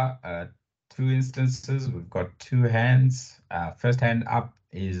 Thanks, Dula. 2 instances. We've got 2 hands. First hand up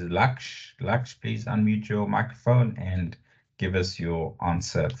is Laksh. Laksh, please unmute your microphone and give us your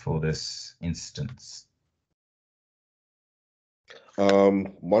answer for this instance.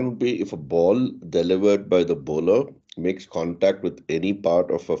 One would be if a ball delivered by the bowler makes contact with any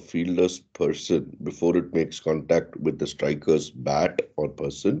part of a fielder's person before it makes contact with the striker's bat or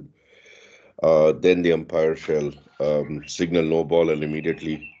person, then the umpire shall signal no ball and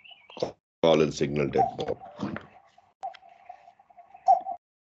immediately call and signal dead ball.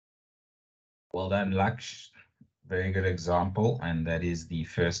 Well done, Laksh. Very good example, and that is the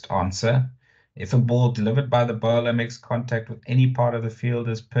first answer. If a ball delivered by the bowler makes contact with any part of the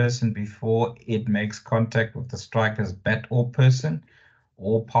fielder's person before it makes contact with the striker's bat or person,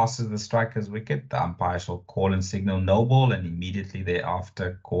 or passes the striker's wicket, the umpire shall call and signal no ball and immediately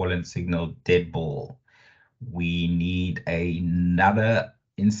thereafter call and signal dead ball. We need another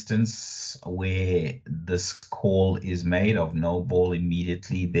instance where this call is made of no ball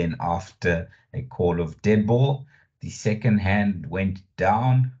immediately, then after a call of dead ball. The second hand went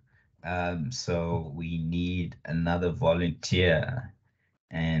down, so we need another volunteer.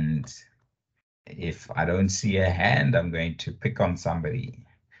 And if I don't see a hand, I'm going to pick on somebody.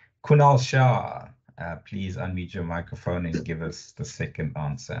 Kunal Shah, please unmute your microphone and give us the second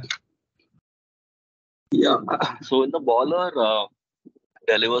answer. Yeah, so in the bowler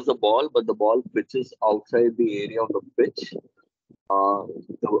delivers the ball, but the ball pitches outside the area of the pitch.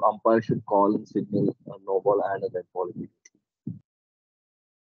 The umpire should call and signal a no ball and a dead ball.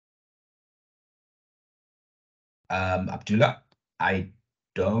 Abdullah, I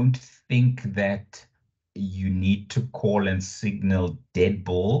don't think that you need to call and signal dead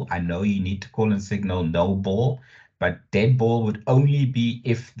ball. I know you need to call and signal no ball, but dead ball would only be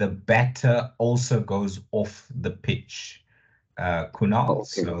if the batter also goes off the pitch, Kunal.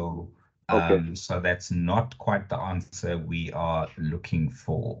 Okay. So that's not quite the answer we are looking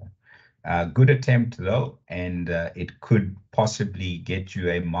for. Good attempt though, and it could possibly get you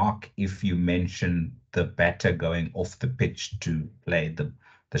a mark if you mention the batter going off the pitch to play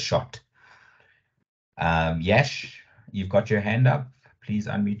the shot. Yash, you've got your hand up. Please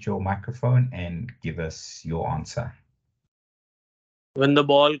unmute your microphone and give us your answer. When the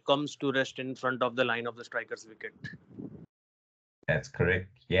ball comes to rest in front of the line of the striker's wicket. That's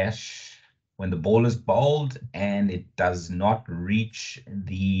correct. Yes. When the ball is bowled and it does not reach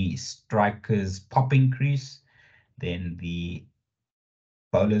the striker's popping crease, then the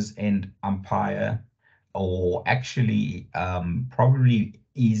bowler's end umpire, or actually probably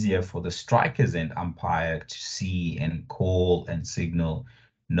easier for the striker's end umpire to see and call and signal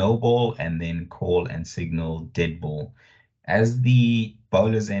no ball and then call and signal dead ball. As the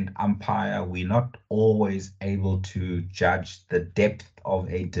bowler's end umpire, we're not always able to judge the depth of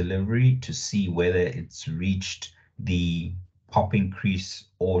a delivery to see whether it's reached the popping crease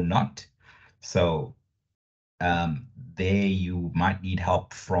or not. So there you might need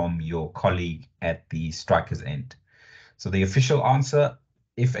help from your colleague at the striker's end. So the official answer,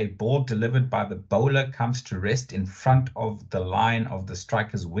 if a ball delivered by the bowler comes to rest in front of the line of the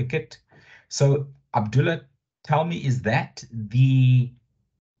striker's wicket. So Abdullah, tell me, is that the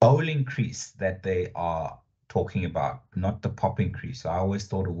bowling crease that they are talking about, not the popping crease? I always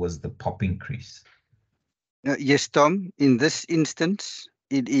thought it was the popping crease. Yes, Tom. In this instance,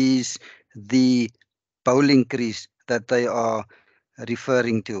 it is the bowling crease that they are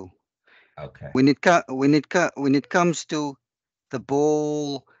referring to. Okay. When it comes to the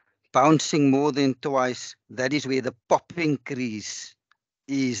ball bouncing more than twice, that is where the popping crease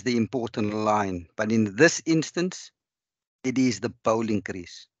is the important line. But in this instance, it is the bowling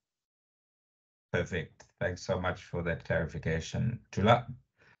crease. Perfect. Thanks so much for that clarification, Tula.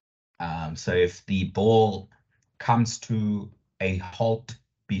 So if the ball comes to a halt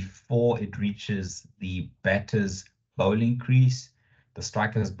before it reaches the batter's bowling crease, the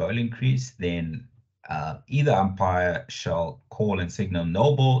striker's bowling crease, then either umpire shall call and signal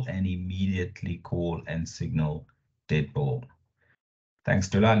no ball and immediately call and signal dead ball. Thanks,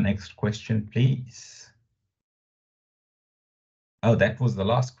 Tula. Next question, please. Oh, that was the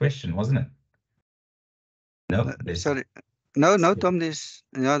last question, wasn't it? No, sorry. No, Tom, there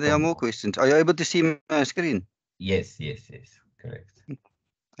are more questions. Are you able to see my screen? Yes, correct.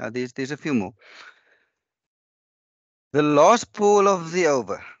 There's a few more. The last ball of the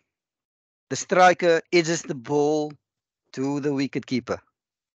over. The striker edges the ball to the wicketkeeper.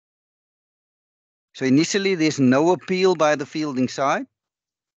 So initially, there's no appeal by the fielding side.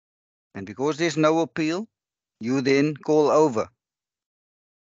 And because there's no appeal, you then call over.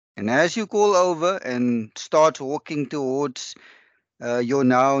 And as you call over and start walking towards your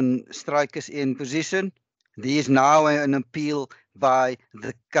now striker's end position, there is now an appeal by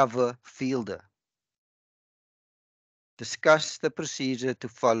the cover fielder. Discuss the procedure to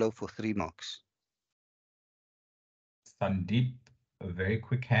follow for 3 marks. Sandeep, a very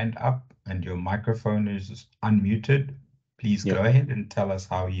quick hand up and your microphone is unmuted. Please go ahead and tell us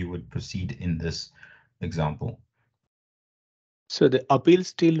how you would proceed in this example. So the appeal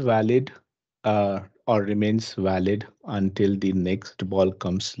still valid or remains valid until the next ball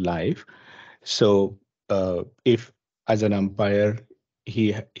comes live. So if as an umpire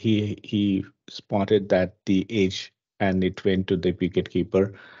he spotted that the edge and it went to the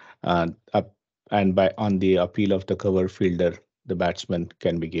wicketkeeper, up and by on the appeal of the cover fielder, the batsman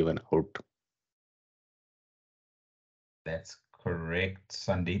can be given out. That's correct,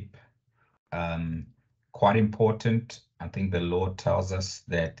 Sandeep. Quite important. I think the law tells us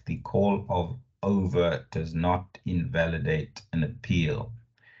that the call of over does not invalidate an appeal.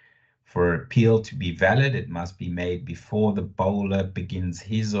 For appeal to be valid, it must be made before the bowler begins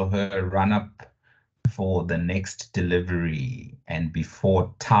his or her run-up for the next delivery and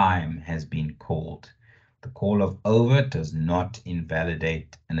before time has been called. The call of over does not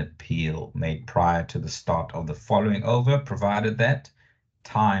invalidate an appeal made prior to the start of the following over, provided that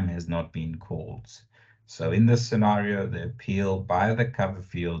time has not been called. So in this scenario, the appeal by the cover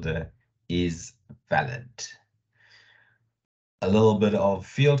fielder is valid. A little bit of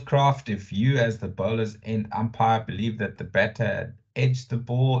fieldcraft. If you as the bowler's end umpire believe that the batter had edged the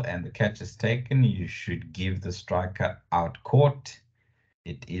ball and the catch is taken, you should give the striker out court.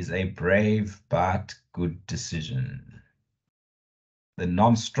 It is a brave but good decision. The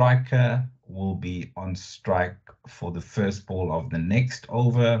non-striker will be on strike for the first ball of the next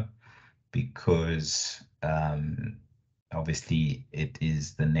over because obviously it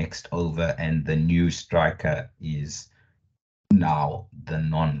is the next over and the new striker is now the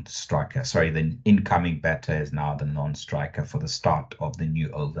non-striker. Sorry, the incoming batter is now the non-striker for the start of the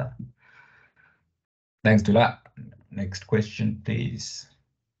new over. Thanks, Dula. Next question, please.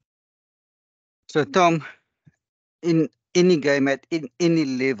 So, Tom, in any game at any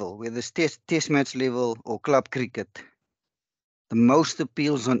level, whether it's test match level or club cricket, the most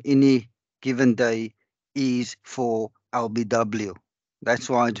appeals on any given day is for LBW. That's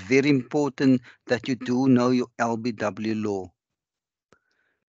why it's very important that you do know your LBW law.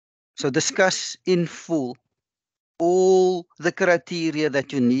 So discuss in full all the criteria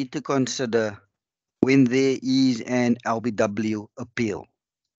that you need to consider when there is an LBW appeal.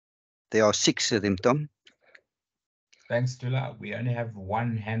 There are 6 of them, Tom. Thanks, Dula. We only have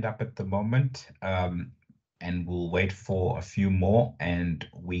one hand up at the moment, and we'll wait for a few more. And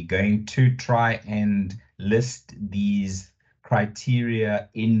we're going to try and list these criteria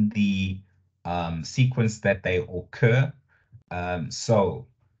in the sequence that they occur. So,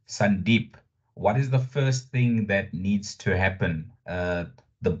 Sandeep, what is the first thing that needs to happen? The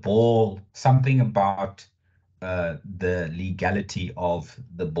ball, something about the legality of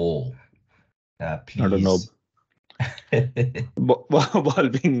the ball. Please. I don't know. Ball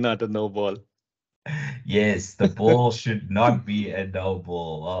being not a no ball. Yes, the ball should not be a no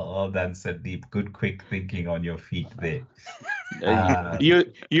ball. Well done, Sandeep. Good quick thinking on your feet there.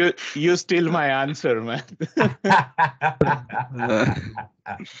 You steal my answer, man.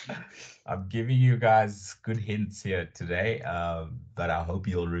 I'm giving you guys good hints here today, but I hope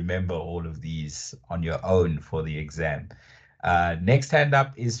you'll remember all of these on your own for the exam. Next hand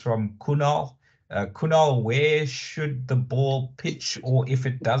up is from Kunal. Kunal, where should the ball pitch, or if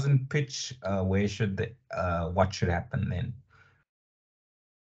it doesn't pitch, where should what should happen then?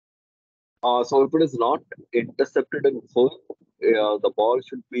 So if it is not intercepted in full, the ball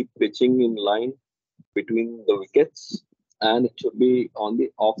should be pitching in line between the wickets, and it should be on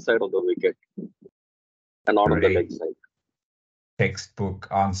the offside of the wicket and not on the leg side. Textbook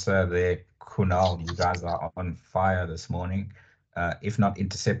answer there, Kunal. You guys are on fire this morning. If not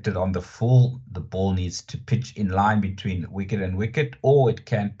intercepted on the full, the ball needs to pitch in line between wicket and wicket, or it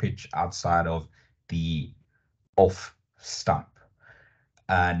can pitch outside of the off stump.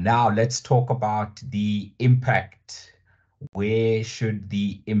 Now let's talk about the impact. Where should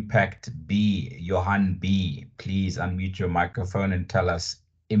the impact be? Johan B, please unmute your microphone and tell us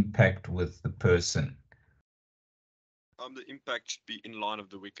impact with the person. The impact should be in line of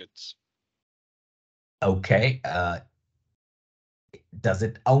the wickets. Okay. Does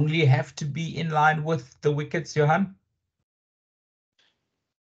it only have to be in line with the wickets, Johan?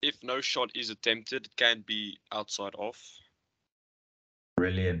 If no shot is attempted, it can be outside off.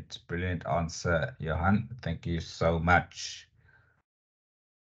 Brilliant, brilliant answer, Johan. Thank you so much.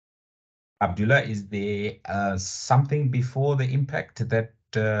 Abdullah, is there something before the impact that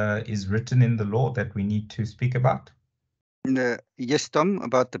is written in the law that we need to speak about? Yes, Tom,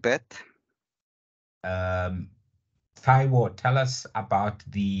 about the bat. Taiwo, tell us about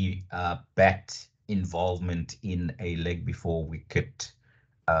the bat involvement in a leg before wicket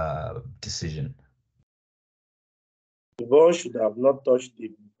decision. The ball should have not touched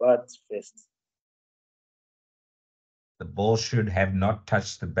the bat first. The ball should have not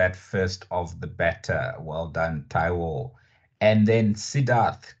touched the bat first of the batter. Well done, Taiwo. And then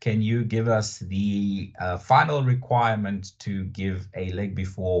Siddharth, can you give us the final requirement to give a leg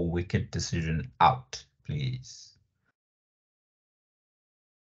before wicket decision out, please?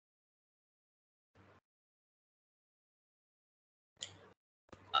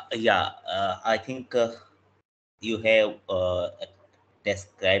 I think you have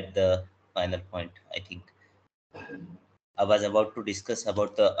described the final point. I think I was about to discuss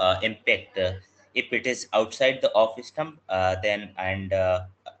about the impact. if it is outside the off stump, then and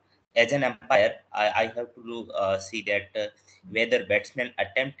as an umpire, I have to see that whether batsman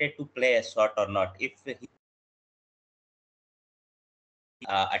attempted to play a shot or not. If he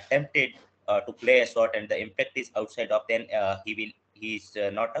attempted to play a shot and the impact is outside of, then he's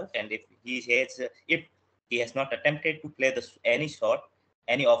not out. And if he has not attempted to play any shot,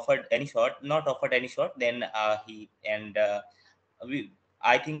 not offered any shot, then I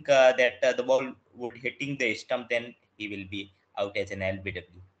think that the ball would hitting the stump, then he will be out as an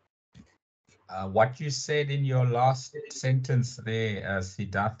LBW. What you said in your last sentence there,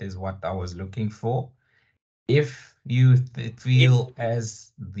 Siddharth, is what I was looking for. If you feel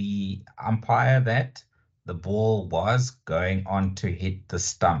as the umpire that the ball was going on to hit the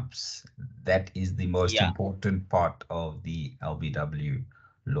stumps, that is the most important part of the LBW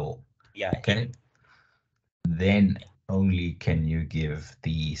law. Yeah. Okay. Then only can you give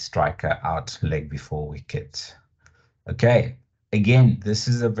the striker out leg before wicket. Okay. Again, this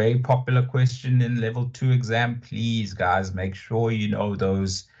is a very popular question in level 2 exam. Please, guys, make sure you know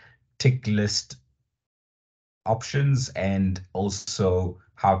those tick list options and also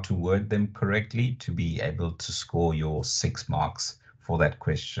how to word them correctly to be able to score your 6 marks for that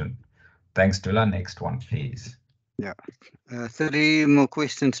question. Thanks, Dula. Next one, please. Yeah. 3 more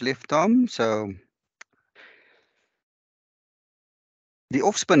questions left, Tom. So the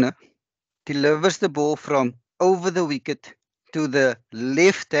off spinner delivers the ball from over the wicket to the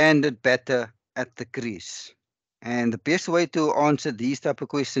left-handed batter at the crease. And the best way to answer these type of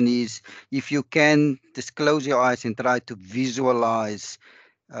questions is if you can just close your eyes and try to visualize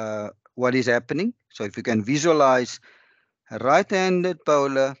what is happening. So if you can visualize a right-handed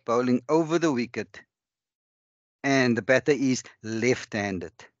bowler bowling over the wicket and the batter is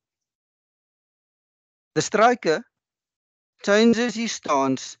left-handed. The striker changes his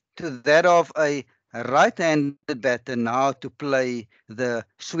stance to that of a right-handed batter now to play the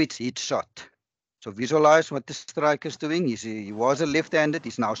switch hit shot. So visualize what the striker is doing. He was a left-handed,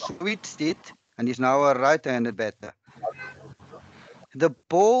 he's now switched it, and he's now a right-handed batter. The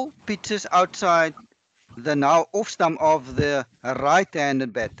ball pitches outside the now off stump of the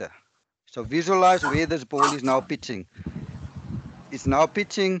right-handed batter. So visualize where this ball is now pitching. It's now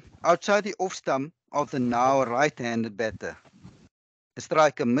pitching outside the off stump of the now right-handed batter. The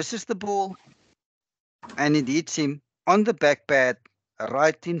striker misses the ball and it hits him on the back pad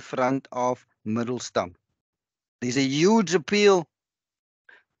right in front of middle stump. There's a huge appeal.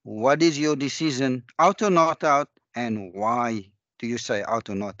 What is your decision, out or not out, and why do you say out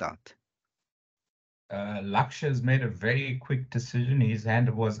or not out? Laksh has made a very quick decision. His hand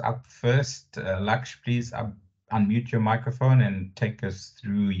was up first. Laksh, please unmute your microphone and take us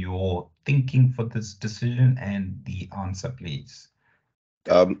through your thinking for this decision and the answer, please.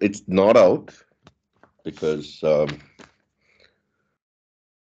 It's not out because over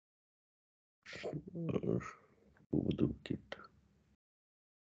the wicket.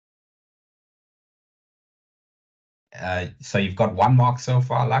 So you've got 1 mark so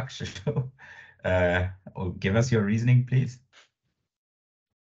far, Laksh. Give us your reasoning, please.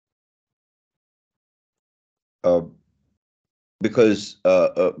 Because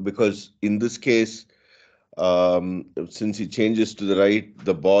in this case, since he changes to the right,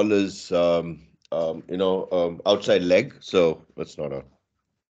 the ball is outside leg, so that's not out.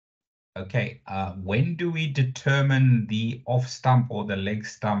 Okay. When do we determine the off stump or the leg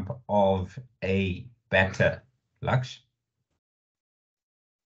stump of a batter, Laksh?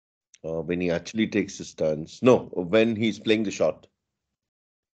 When he actually takes his stance. No, when he's playing the shot.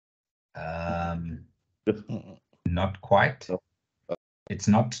 Not quite. No. It's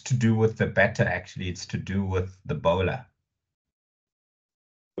not to do with the batter, actually. It's to do with the bowler.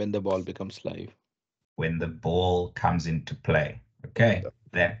 When the ball becomes live. When the ball comes into play. Okay.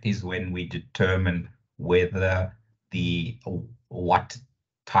 That is when we determine whether what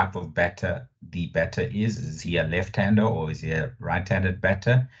type of batter the batter is. Is he a left-hander or is he a right-handed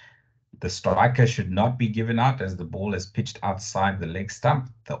batter? The striker should not be given out as the ball is pitched outside the leg stump.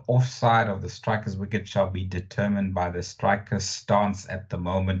 The offside of the striker's wicket shall be determined by the striker's stance at the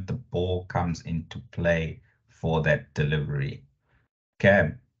moment the ball comes into play for that delivery.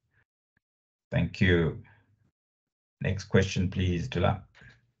 Okay. Thank you. Next question, please, Dula.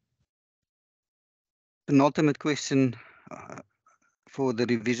 Penultimate question for the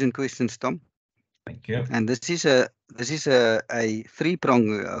revision questions, Tom. Thank you. And this is a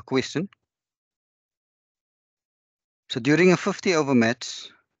 3-prong question. So during a 50-over match,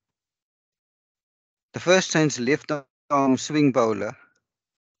 the first change left arm swing bowler,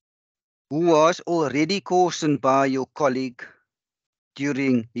 who was already cautioned by your colleague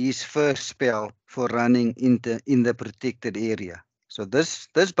during his first spell for running in the protected area. So this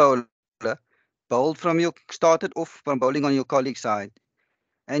bowler bowled from you, started off from bowling on your colleague's side,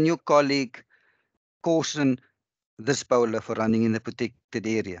 and your colleague cautioned this bowler for running in the protected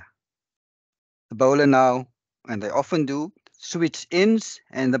area. The bowler now, and they often do, switch ends,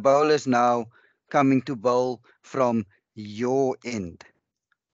 and the bowler is now coming to bowl from your end.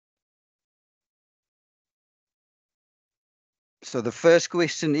 So the first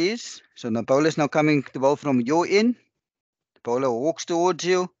question is, so the bowler is now coming to bowl from your end. The bowler walks towards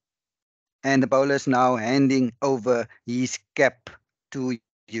you, and the bowler is now handing over his cap to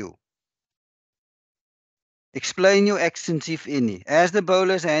you. Explain your actions, if any. As the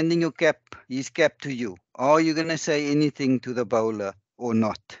bowler is handing his cap to you, are you going to say anything to the bowler or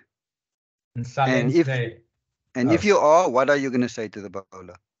not? And if you are, what are you going to say to the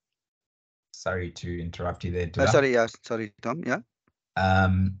bowler? Sorry to interrupt you there, Dula. Sorry, Tom. Yeah.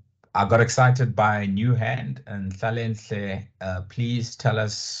 I got excited by a new hand, and Salenhle, please tell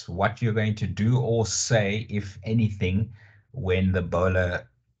us what you're going to do or say, if anything, when the bowler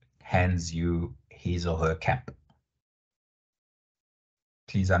hands you his or her cap.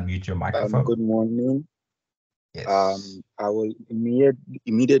 Please unmute your microphone. Good morning. Yes. I will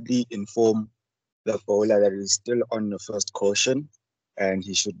immediately inform the bowler that he's still on the first caution and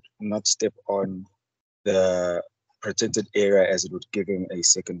he should not step on the protected area, as it would give him a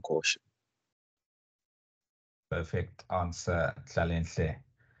second caution. Perfect answer, Salenhle.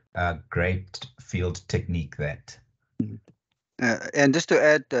 Great field technique that. And just to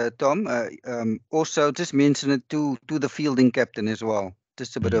add, Tom, also just mention it to the fielding captain as well.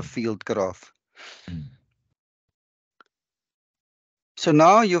 Just a bit of field craft. So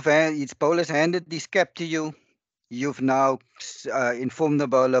now its bowler's handed this cap to you. You've now informed the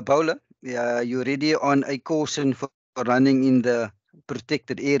bowler, you're ready on a caution for running in the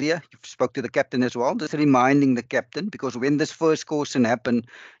protected area. You've spoke to the captain as well, just reminding the captain, because when this first caution happened,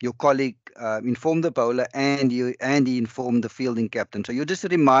 your colleague informed the bowler and he informed the fielding captain. So you're just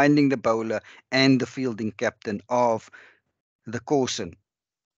reminding the bowler and the fielding captain of the caution.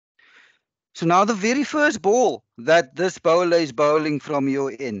 So now the very first ball that this bowler is bowling from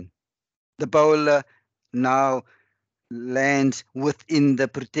your end, the bowler now lands within the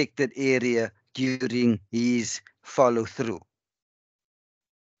protected area during his follow through.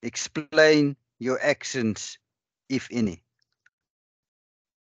 Explain your actions, if any.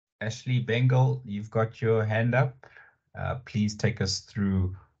 Ashley Bengal, you've got your hand up. Please take us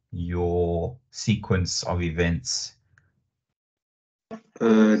through your sequence of events.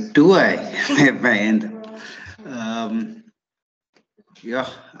 Do I have my hand? Yeah,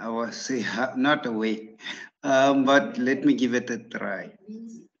 I was not away, but let me give it a try.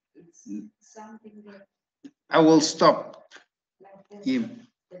 I will stop him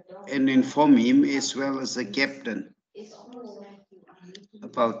and inform him, as well as the captain,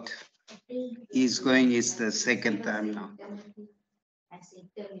 about he's going. It's the second time now.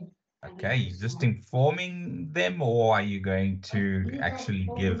 Okay, you just informing them, or are you going to actually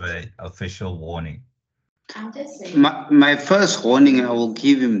give an official warning? My first warning I will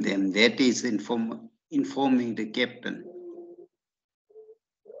give him then. That is informing the captain.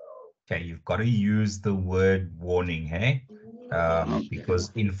 Okay, you've got to use the word warning, hey?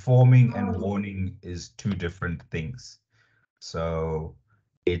 Because informing and warning is two different things. So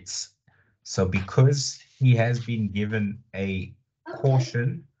because he has been given a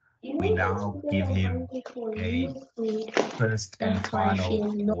caution, we now give him a first and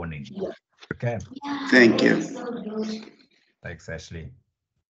final warning. Okay. Thank you. Thanks, Ashley.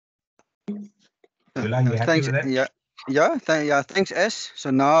 Dula, you happy with that? Thanks, Ash. So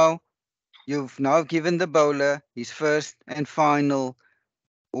now you've given the bowler his first and final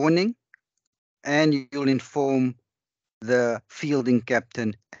warning, and you'll inform the fielding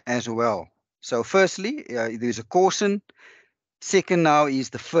captain as well. So firstly, there's a caution. Second now is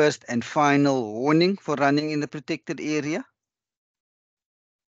the first and final warning for running in the protected area.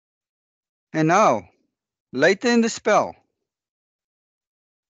 And now, later in the spell,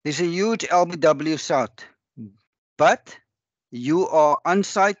 there's a huge LBW shot, but you are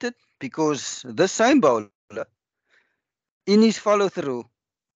unsighted because the same bowler, in his follow through,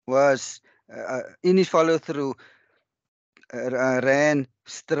 ran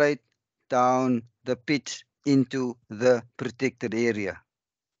straight down the pitch into the protected area.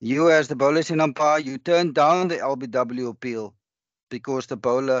 You, as the bowler in umpire, you turned down the LBW appeal because the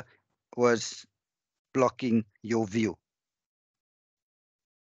bowler was blocking your view.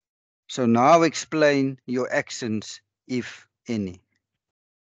 So now explain your actions, if any.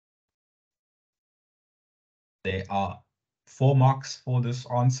 There are 4 marks for this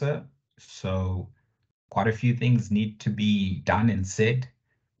answer. So quite a few things need to be done and said.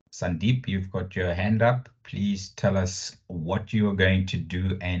 Sandeep, you've got your hand up. Please tell us what you are going to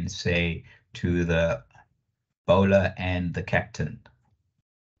do and say to the bowler and the captain.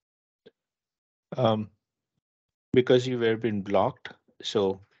 Because you were being blocked,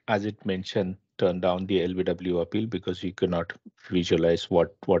 so as it mentioned, turn down the LBW appeal because you could not visualize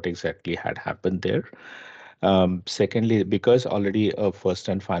what exactly had happened there. Secondly, because already a first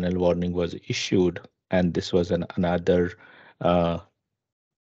and final warning was issued, and this was another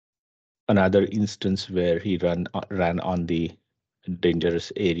instance where he ran on the danger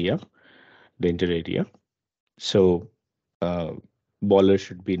area. So bowler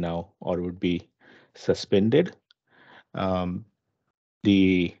should be now or would be suspended.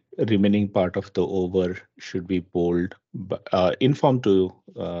 The remaining part of the over should be bowled, informed to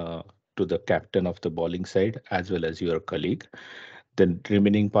the captain of the bowling side as well as your colleague. The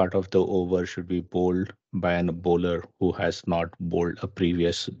remaining part of the over should be bowled by a bowler who has not bowled a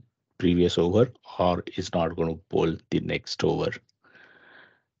previous over or is not going to bowl the next over.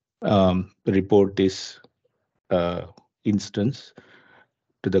 Report this instance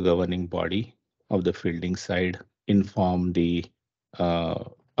to the governing body of the fielding side. Inform the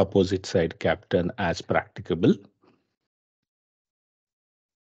opposite side captain as practicable.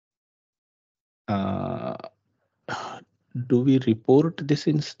 Do we report this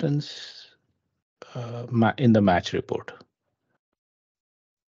instance in the match report?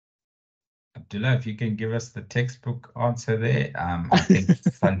 Abdullah, if you can give us the textbook answer there. I think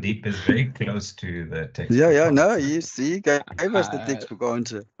Sandeep is very close to the textbook Yeah, answer. no, he gave us the textbook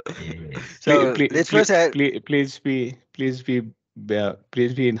answer. Yes. So let's first have... Please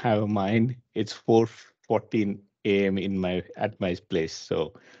have in mind it's 4:14 a.m. at my place.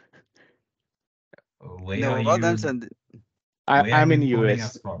 So where are you? I'm in calling US.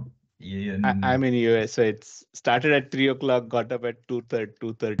 us from? I'm in US, so it's started at 3 o'clock, got up at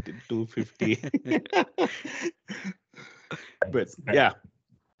 2:50. But yeah,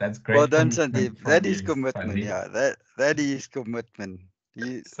 that's great. Well done, Sandeep. That is commitment. Sandeep. Yeah, that is commitment.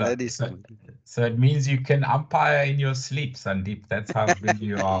 So it means you can umpire in your sleep, Sandeep. That's how good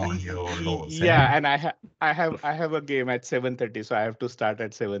you are on your laws. Yeah, and I have a game at 7:30, so I have to start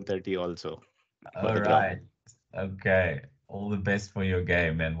at 7:30 also. All right. Okay. All the best for your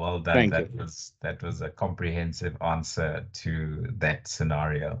game, and well done. That was a comprehensive answer to that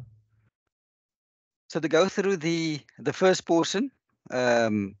scenario. So to go through the first portion,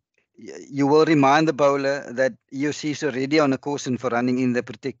 you will remind the bowler that he is already on a caution for running in the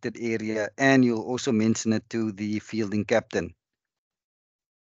protected area, and you'll also mention it to the fielding captain.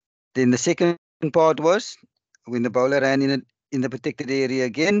 Then the second part was when the bowler ran in the protected area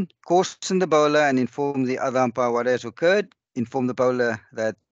again, caution the bowler and inform the other umpire what has occurred. Inform the bowler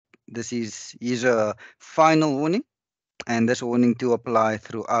that this is a final warning, and this warning to apply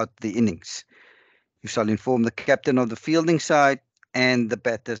throughout the innings. You shall inform the captain of the fielding side and the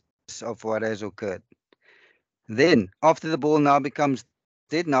batters of what has occurred. Then, after the ball now becomes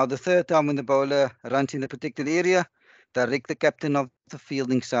dead, now the third time when the bowler runs in the protected area, direct the captain of the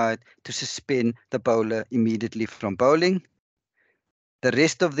fielding side to suspend the bowler immediately from bowling. The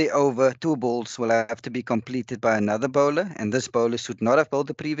rest of the over, 2 balls, will have to be completed by another bowler, and this bowler should not have bowled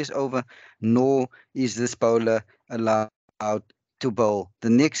the previous over, nor is this bowler allowed to bowl the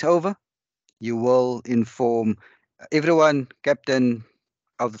next over. You will inform everyone, captain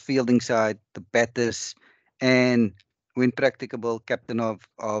of the fielding side, the batters, and when practicable, captain of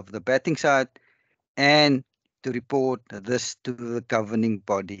the batting side, and to report this to the governing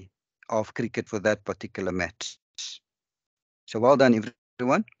body of cricket for that particular match. So well done,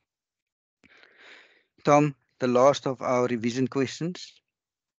 everyone. Tom, the last of our revision questions.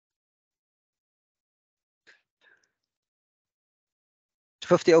 It's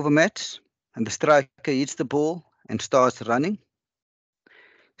 50 over match, and the striker hits the ball and starts running.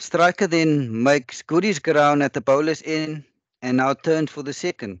 Striker then makes good his ground at the bowler's end and now turns for the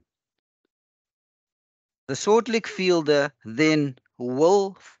second. The short leg fielder then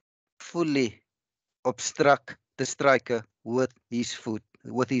will fully obstruct the striker with his foot,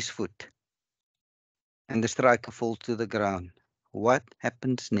 and the striker falls to the ground. What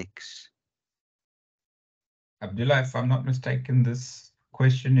happens next? Abdullah, if I'm not mistaken, this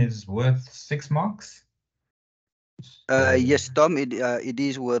question is worth 6 marks? Yes, Tom, it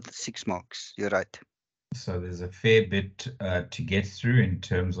is worth 6 marks. You're right. So there's a fair bit to get through in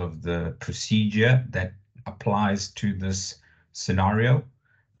terms of the procedure that applies to this scenario.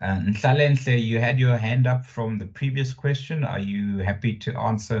 Nhlalendle, you had your hand up from the previous question. Are you happy to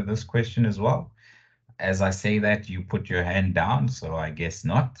answer this question as well? as I say that, you put your hand down, so I guess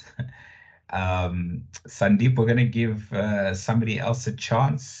not. Sandeep, we're going to give somebody else a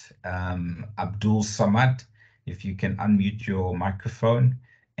chance. Abdul Samad, if you can unmute your microphone,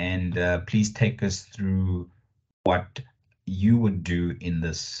 and please take us through what you would do in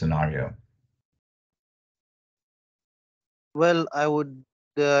this scenario. Well, I would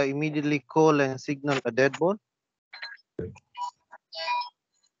immediately call and signal a dead ball.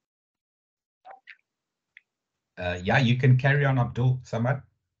 Yeah, you can carry on, Abdul Samad.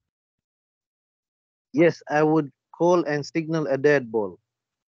 Yes, I would call and signal a dead ball.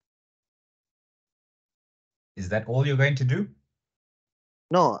 Is that all you're going to do?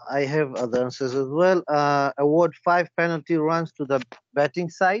 No, I have other answers as well. Award 5 penalty runs to the batting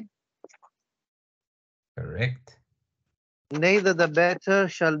side. Correct. Neither the batter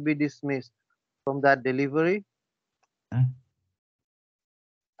shall be dismissed from that delivery.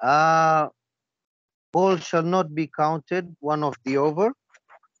 Ball shall not be counted one of the over.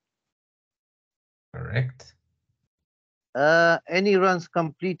 Correct. Any runs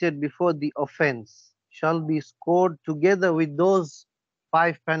completed before the offense shall be scored together with those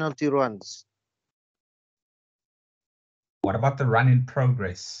 5 penalty runs. What about the run in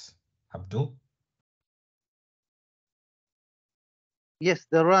progress, Abdul? Yes,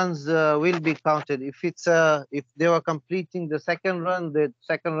 the runs will be counted. If they were completing the second run,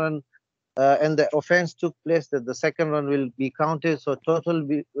 and the offense took place, that the second run will be counted. So total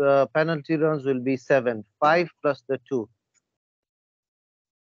penalty runs will be 7, 5 plus the 2.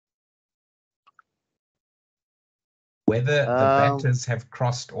 Whether the batters have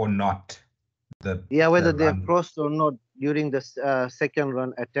crossed or not. Whether they have crossed or not during the second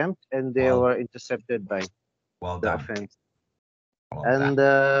run attempt, and they were intercepted by the offense. And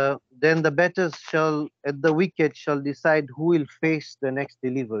then the batters shall, at the wicket, shall decide who will face the next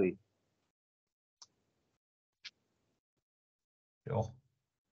delivery. Sure.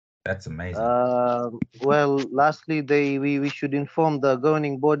 That's amazing. Well, lastly, we should inform the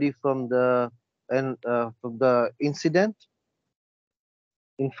governing body from the incident.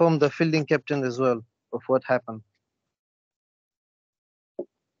 Inform the fielding captain as well of what happened.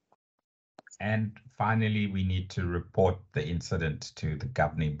 And finally, we need to report the incident to the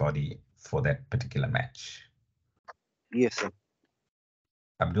governing body for that particular match. Yes, sir.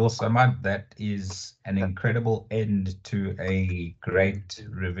 Abdul Samad, that is an incredible end to a great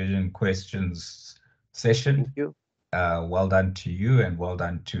revision questions session. Thank you. Well done to you, and well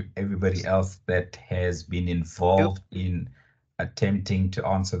done to everybody else that has been involved in attempting to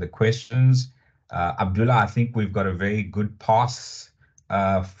answer the questions. Abdullah, I think we've got a very good pass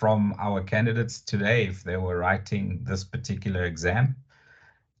from our candidates today if they were writing this particular exam.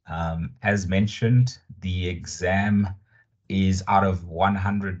 As mentioned, the exam is out of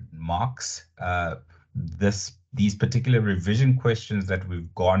 100 marks. These particular revision questions that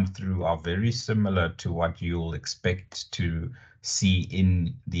we've gone through are very similar to what you'll expect to see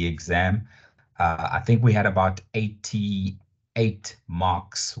in the exam. I think we had about 88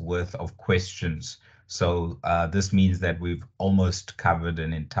 marks worth of questions. So this means that we've almost covered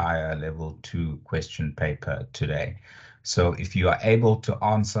an entire level 2 question paper today. So if you are able to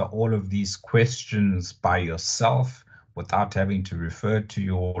answer all of these questions by yourself without having to refer to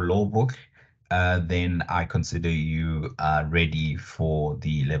your law book, then I consider you ready for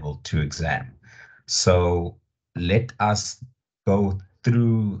the level 2 exam. So let us go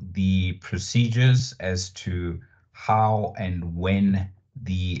through the procedures as to how and when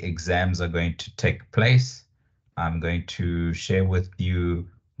the exams are going to take place. I'm going to share with you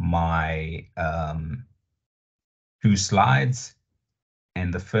my 2 slides.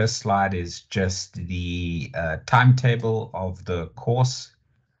 And the first slide is just the timetable of the course,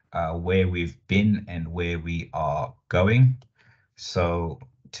 where we've been and where we are going. So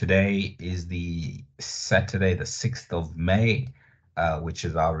today is the Saturday, the 6th of May, which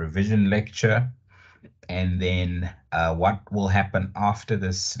is our revision lecture. And then what will happen after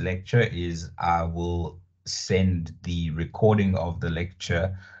this lecture is I will send the recording of the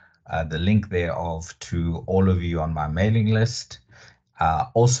lecture, the link thereof, to all of you on my mailing list.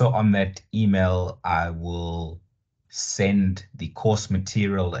 Also on that email, I will send the course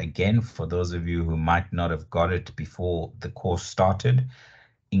material again for those of you who might not have got it before the course started.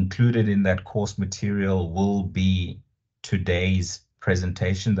 Included in that course material will be today's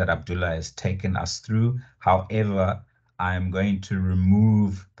presentation that Abdullah has taken us through. However, I am going to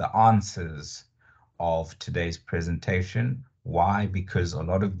remove the answers of today's presentation. Why? Because a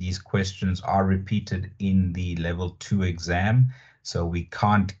lot of these questions are repeated in the level 2 exam, so we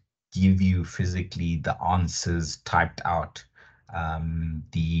can't give you physically the answers typed out.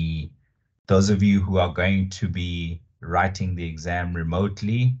 The Those of you who are going to be writing the exam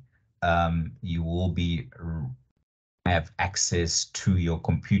remotely, you will be have access to your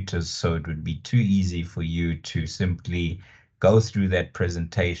computers, so it would be too easy for you to simply go through that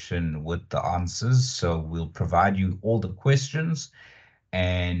presentation with the answers. So we'll provide you all the questions,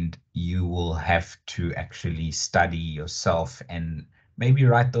 and you will have to actually study yourself and maybe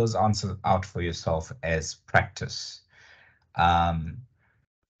write those answers out for yourself as practice.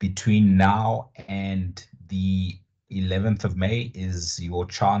 Between now and the 11th of May is your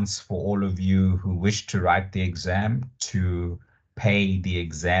chance for all of you who wish to write the exam to pay the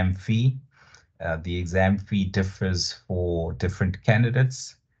exam fee. The exam fee differs for different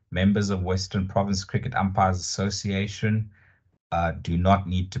candidates. Members of Western Province Cricket Umpires Association do not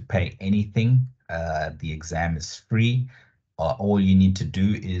need to pay anything. The exam is free. All you need to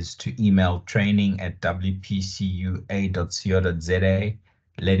do is to email training@wpcua.co.za,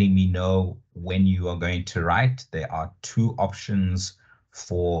 letting me know when you are going to write. There are 2 options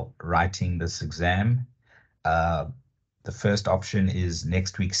for writing this exam. The first option is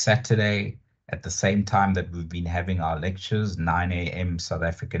next week, Saturday, at the same time that we've been having our lectures, 9 a.m. South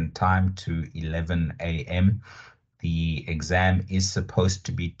African time to 11 a.m. The exam is supposed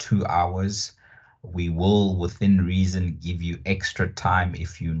to be 2 hours. We will, within reason, give you extra time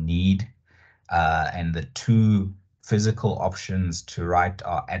if you need. And the 2 physical options to write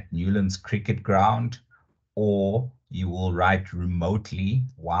are at Newlands Cricket Ground, or you will write remotely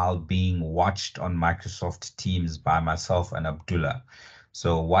while being watched on Microsoft Teams by myself and Abdullah.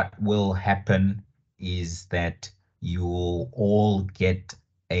 So what will happen is that you will all get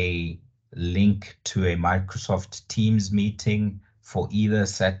a link to a Microsoft Teams meeting for either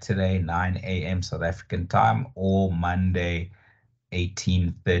Saturday 9 a.m. South African time or Monday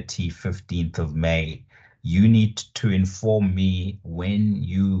 18:30, 15th of May. You need to inform me when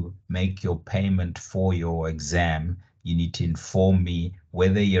you make your payment for your exam. You need to inform me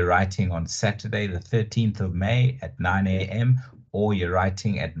whether you're writing on Saturday, the 13th of May at 9 a.m. or you're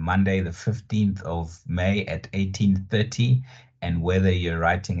writing at Monday, the 15th of May at 18:30, and whether you're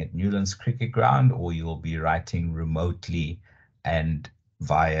writing at Newlands Cricket Ground or you'll be writing remotely and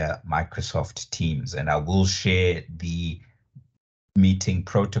via Microsoft Teams. And I will share the meeting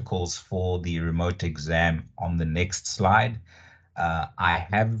protocols for the remote exam on the next slide. I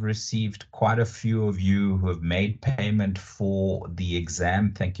have received quite a few of you who have made payment for the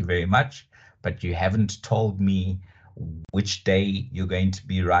exam. Thank you very much. But you haven't told me which day you're going to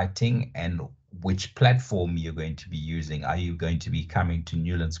be writing and which platform you're going to be using. Are you going to be coming to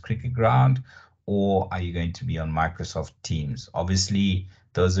Newlands Cricket Ground, or are you going to be on Microsoft Teams? Obviously,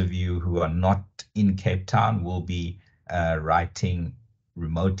 those of you who are not in Cape Town will be writing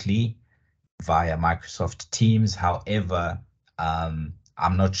remotely via Microsoft Teams. However, I'm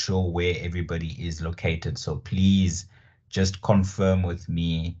not sure where everybody is located, so please just confirm with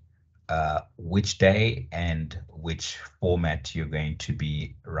me which day and which format you're going to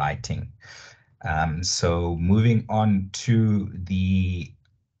be writing. So moving on to the,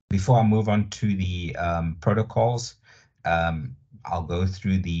 before I move on to the protocols, I'll go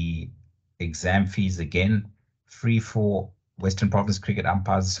through the exam fees again. Free for Western Province Cricket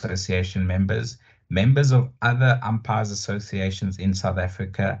Umpires Association members, members of other umpires associations in South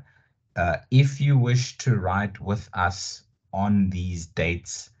Africa. If you wish to write with us on these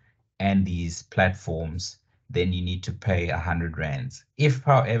dates and these platforms, then you need to pay 100 rands. If,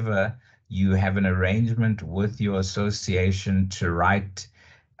 however, you have an arrangement with your association to write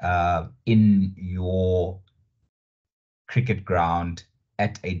in your cricket ground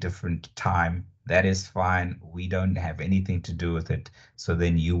at a different time, that is fine. We don't have anything to do with it. So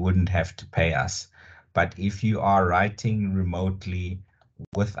then you wouldn't have to pay us. But if you are writing remotely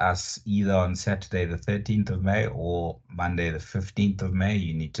with us either on Saturday the 13th of May or Monday the 15th of May,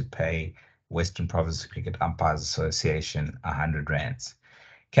 you need to pay Western Province Cricket Umpires Association 100 rands.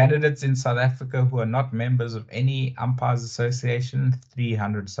 Candidates in South Africa who are not members of any umpires association,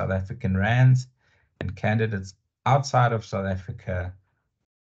 300 South African rands, and candidates outside of South Africa,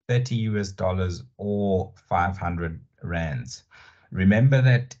 $30 or 500 rands. Remember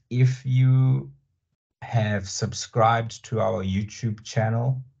that if you have subscribed to our YouTube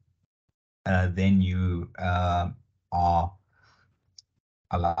channel, then you are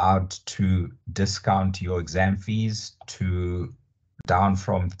allowed to discount your exam fees to down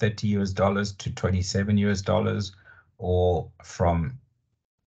from $30 to $27, or from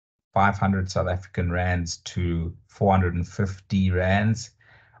 500 South African rands to 450 rands.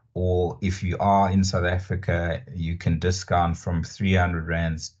 Or if you are in South Africa, you can discount from 300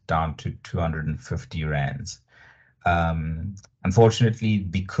 rands down to 250 rands. Unfortunately,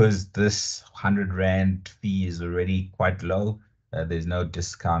 because this 100 Rand fee is already quite low, there's no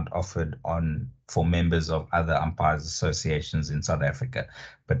discount offered for members of other umpires associations in South Africa.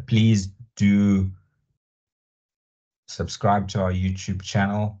 But please do subscribe to our YouTube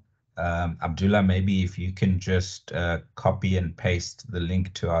channel. Abdullah, maybe if you can just copy and paste the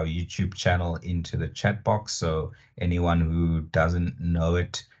link to our YouTube channel into the chat box, so anyone who doesn't know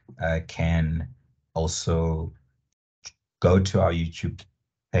it can also go to our YouTube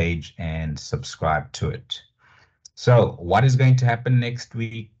page and subscribe to it. So what is going to happen next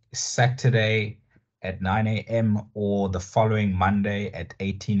week, Saturday at 9 a.m. or the following Monday at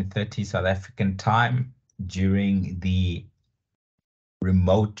 18:30 South African time during the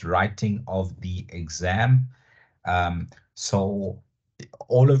remote writing of the exam. So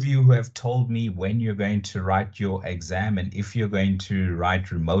all of you who have told me when you're going to write your exam and if you're going to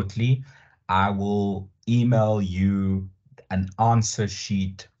write remotely, I will email you an answer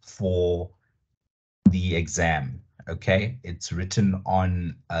sheet for the exam. Okay, it's written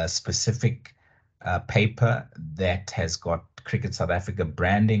on a specific paper that has got Cricket South Africa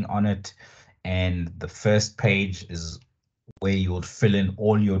branding on it, and the first page is where you'll fill in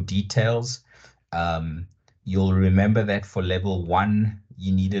all your details. You'll remember that for level 1,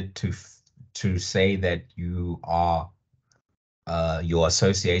 you needed to say that you are your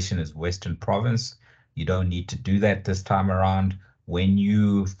association is Western Province. You don't need to do that this time around. When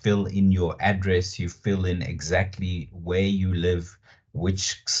you fill in your address, you fill in exactly where you live,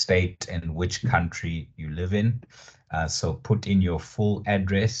 which state and which country you live in. So put in your full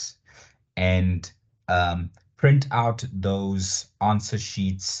address and print out those answer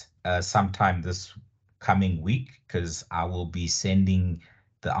sheets sometime this coming week, because I will be sending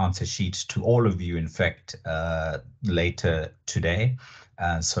the answer sheets to all of you, in fact, later today.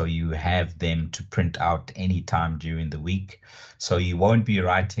 So you have them to print out anytime during the week. So you won't be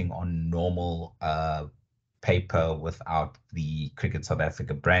writing on normal paper without the Cricket South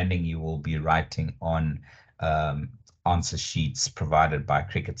Africa branding. You will be writing on answer sheets provided by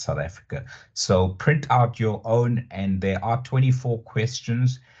Cricket South Africa. So print out your own, and there are 24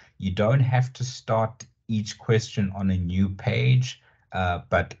 questions. You don't have to start each question on a new page,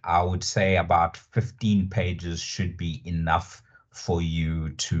 but I would say about 15 pages should be enough for you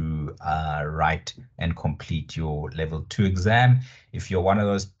to write and complete your level 2 exam. If you're one of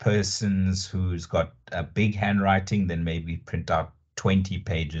those persons who's got a big handwriting, then maybe print out 20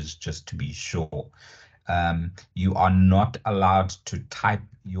 pages just to be sure. You are not allowed to type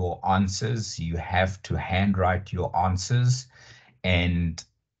your answers. You have to handwrite your answers. And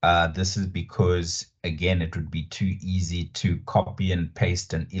this is because, again, it would be too easy to copy and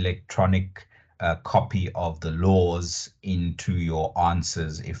paste an electronic copy of the laws into your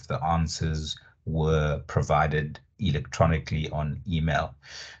answers if the answers were provided electronically on email.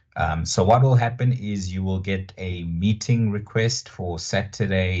 So what will happen is you will get a meeting request for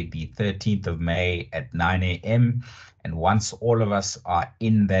Saturday, the 13th of May at 9 a.m. And once all of us are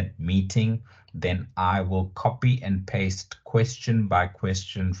in that meeting, then I will copy and paste question by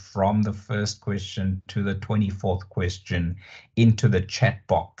question from the first question to the 24th question into the chat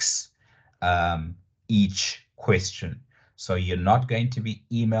box, each question. So you're not going to be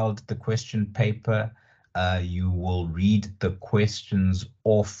emailed the question paper. You will read the questions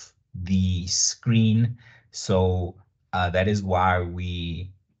off the screen. So that is why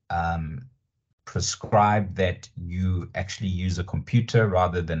we prescribe that you actually use a computer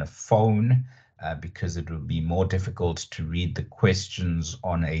rather than a phone, because it will be more difficult to read the questions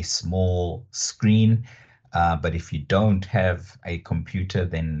on a small screen. But if you don't have a computer,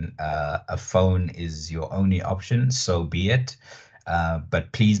 then a phone is your only option, so be it.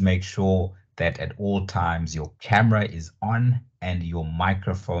 But please make sure that at all times your camera is on and your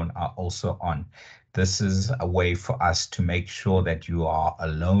microphone are also on. This is a way for us to make sure that you are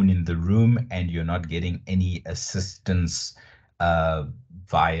alone in the room and you're not getting any assistance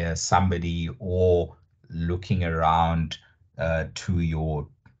via somebody or looking around to your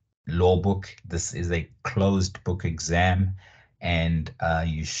law book. This is a closed book exam, and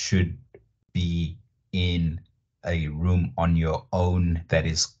you should be in a room on your own that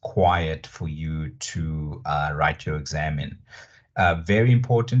is quiet for you to write your exam in. Very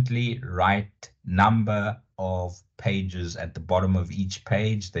importantly, write number of pages at the bottom of each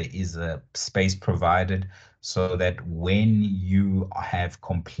page. There is a space provided so that when you have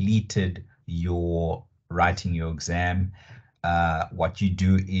completed your writing your exam, what you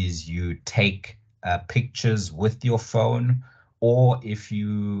do is you take pictures with your phone, or if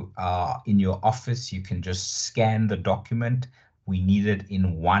you are in your office, you can just scan the document. We need it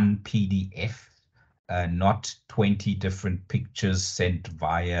in one PDF not 20 different pictures sent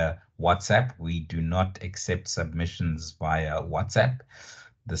via WhatsApp. We do not accept submissions via WhatsApp.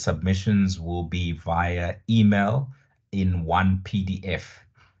 The submissions will be via email in one PDF.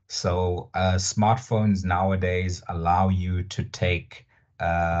 So smartphones nowadays allow you to take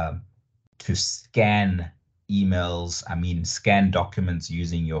to scan emails, scan documents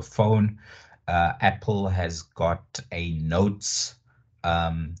using your phone. Apple has got a notes.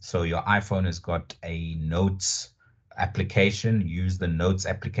 So your iPhone has got a notes application. Use the notes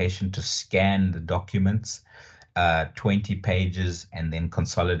application to scan the documents, 20 pages, and then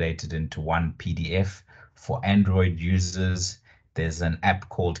consolidate it into one PDF. For Android users, there's an app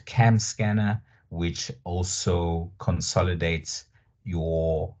called Cam Scanner, which also consolidates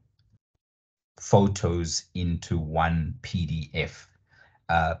your photos into one PDF.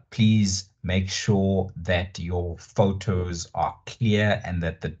 Please make sure that your photos are clear and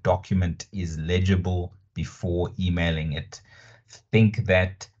that the document is legible before emailing it. Think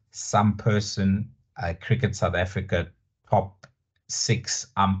that some person, Cricket South Africa top 6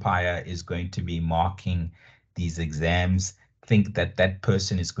 umpire, is going to be marking these exams. Think that that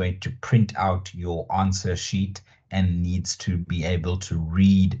person is going to print out your answer sheet and needs to be able to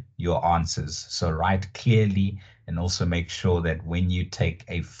read your answers. So write clearly, and also make sure that when you take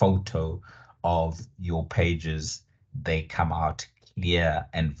a photo of your pages, they come out clear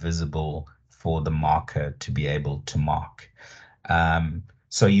and visible for the marker to be able to mark.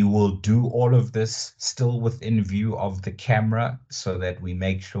 So you will do all of this still within view of the camera so that we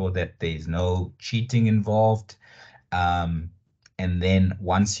make sure that there's no cheating involved. And then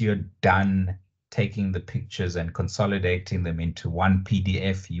once you're done taking the pictures and consolidating them into one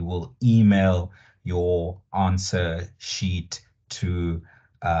PDF, you will email your answer sheet to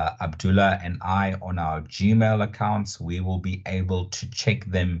Abdullah and I on our Gmail accounts. We will be able to check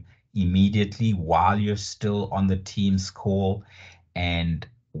them immediately while you're still on the Teams call. And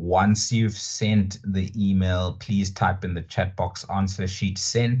once you've sent the email, please type in the chat box answer sheet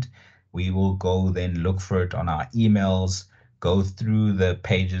sent. We will go then look for it on our emails, go through the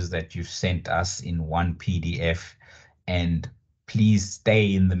pages that you've sent us in one PDF, and please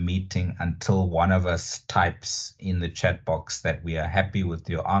stay in the meeting until one of us types in the chat box that we are happy with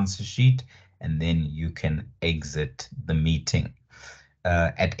your answer sheet, and then you can exit the meeting.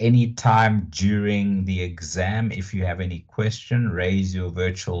 At any time during the exam, if you have any question, raise your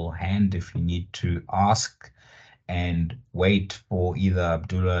virtual hand if you need to ask, and wait for either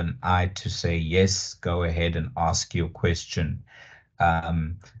Abdullah and I to say yes, go ahead and ask your question.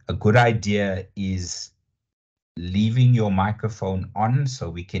 A good idea is leaving your microphone on so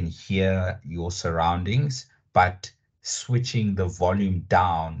we can hear your surroundings, but switching the volume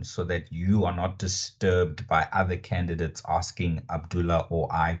down so that you are not disturbed by other candidates asking Abdullah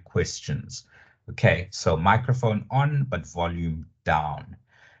or I questions. Okay, so microphone on, but volume down.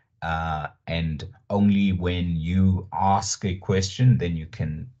 And only when you ask a question, then you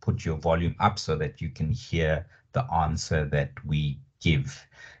can put your volume up so that you can hear the answer that we give.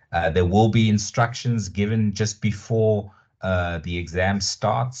 There will be instructions given just before the exam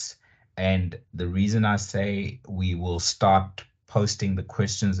starts. And the reason I say we will start posting the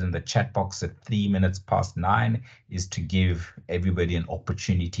questions in the chat box at 9:03 is to give everybody an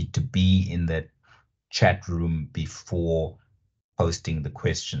opportunity to be in the chat room before posting the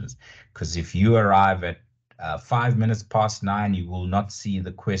questions. Because if you arrive at 9:05, you will not see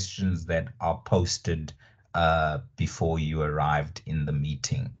the questions that are posted before you arrived in the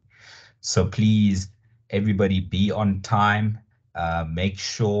meeting. So please, everybody, be on time. Make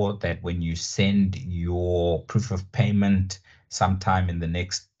sure that when you send your proof of payment sometime in the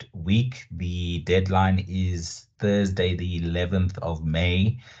next week, the deadline is Thursday, the 11th of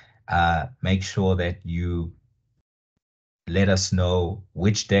May. Make sure that you let us know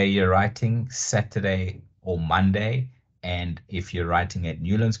which day you're writing, Saturday or Monday, and if you're writing at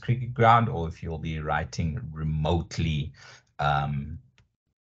Newlands Cricket Ground or if you'll be writing remotely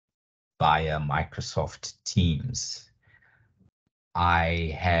via Microsoft Teams.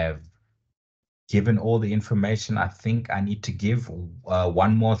 I have given all the information I think I need to give.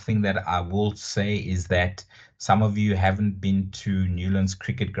 One more thing that I will say is that some of you haven't been to Newlands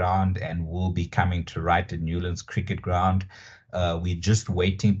Cricket Ground and will be coming to write at Newlands Cricket Ground. We're just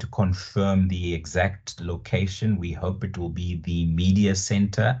waiting to confirm the exact location. We hope it will be the media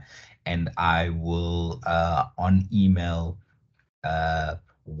center, and I will on email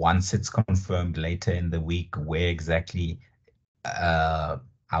once it's confirmed later in the week where exactly.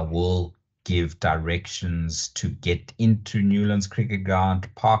 I will give directions to get into Newlands Cricket Ground,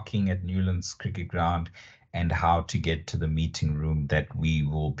 parking at Newlands Cricket Ground, and how to get to the meeting room that we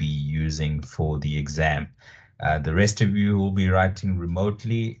will be using for the exam. The rest of you will be writing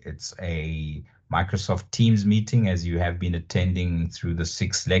remotely. It's a Microsoft Teams meeting, as you have been attending through the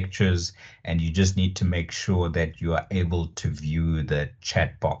 6 lectures, and you just need to make sure that you are able to view the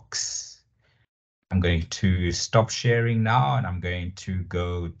chat box. I'm going to stop sharing now, and I'm going to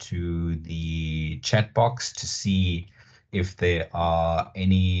go to the chat box to see if there are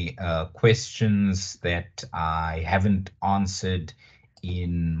any questions that I haven't answered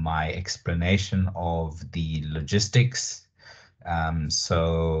in my explanation of the logistics.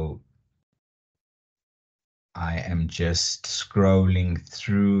 So I am just scrolling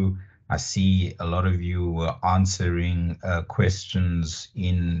through. I see a lot of you were answering questions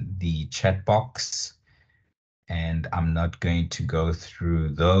in the chat box, and I'm not going to go through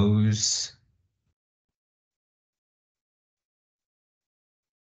those.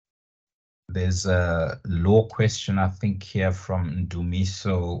 There's a law question, I think, here from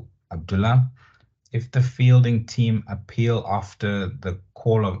Ndumiso Abdullah. If the fielding team appeal after the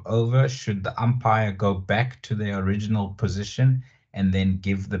call of over, should the umpire go back to their original position and then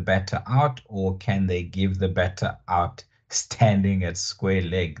give the batter out, or can they give the batter out standing at square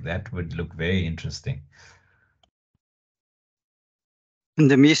leg? That would look very interesting. In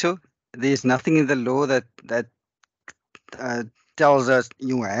the MISO, there's nothing in the law that tells us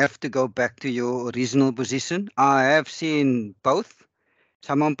you have to go back to your original position. I have seen both.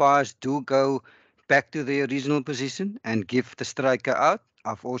 Some umpires do go back to their original position and give the striker out.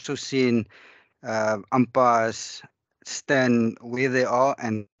 I've also seen umpires stand where they are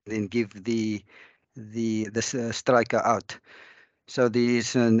and then give the striker out. So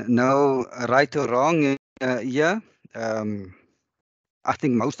there's no right or wrong here. I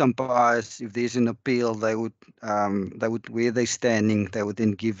think most umpires, if there's an appeal, they would where they're standing, they would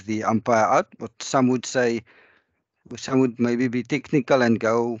then give the umpire out. But some would say, some would maybe be technical and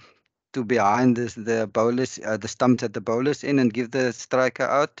go to behind the bowlers, the stumps at the bowlers in and give the striker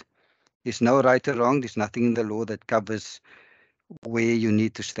out. There's no right or wrong. There's nothing in the law that covers where you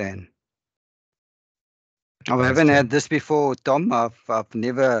need to stand. I haven't had this before, Tom. I've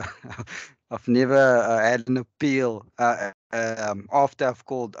never I've never had an appeal after I've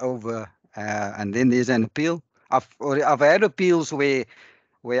called over, and then there's an appeal. I've had appeals where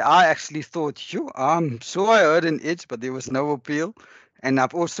I actually thought, sure, I'm sure I heard an edge, but there was no appeal. And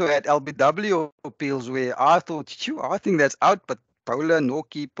I've also had LBW appeals where I thought, sure, I think that's out, but bowler, no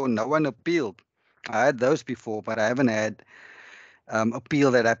keeper, no one appealed. I had those before, but I haven't had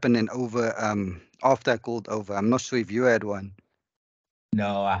appeal that happened in over after I called over. I'm not sure if you had one.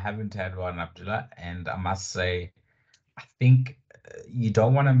 No, I haven't had one, Abdullah, and I must say, I think you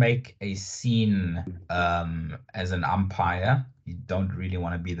don't want to make a scene as an umpire. You don't really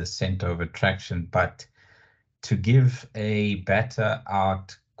want to be the center of attraction, but to give a batter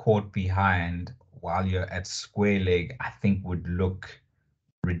out caught behind while you're at square leg, I think would look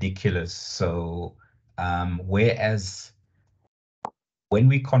ridiculous. So whereas when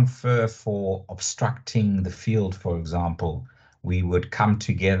we confer for obstructing the field, for example, we would come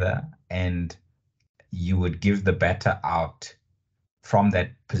together and you would give the batter out from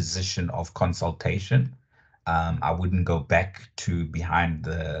that position of consultation. I wouldn't go back to behind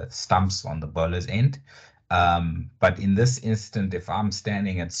the stumps on the bowler's end. But in this instant, if I'm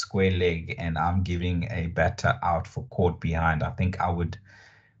standing at square leg and I'm giving a batter out for caught behind, I think I would,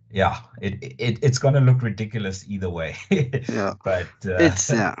 yeah, it's going to look ridiculous either way. Yeah, but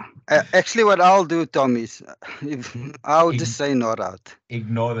it's actually what I'll do, Tom, is if I'll just say not out.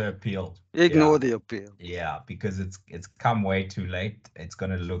 Ignore the appeal. Ignore the appeal. Yeah, because it's come way too late. It's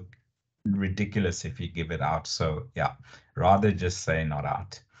going to look ridiculous if you give it out. So yeah, rather just say not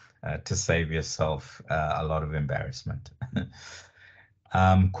out to save yourself a lot of embarrassment.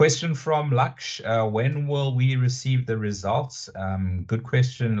 Question from Laksh. When will we receive the results? Good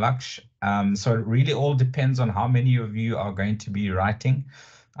question, Laksh. So it really all depends on how many of you are going to be writing.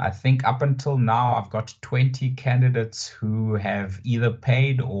 I think up until now, I've got 20 candidates who have either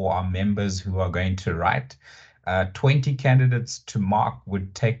paid or are members who are going to write. 20 candidates to mark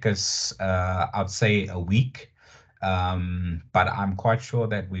would take us, I'd say, a week. But I'm quite sure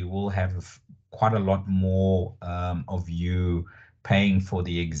that we will have quite a lot more of you paying for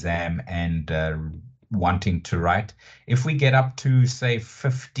the exam and wanting to write. If we get up to, say,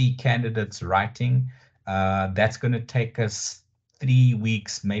 50 candidates writing, that's going to take us 3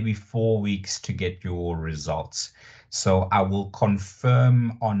 weeks, maybe 4 weeks to get your results. So I will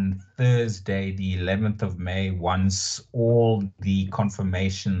confirm on Thursday, the 11th of May, once all the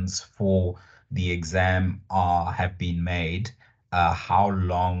confirmations for the exam have been made, how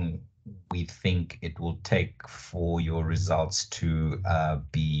long we think it will take for your results to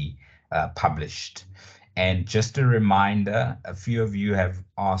be published. And just a reminder, a few of you have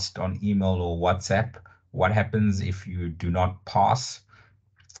asked on email or WhatsApp, what happens if you do not pass?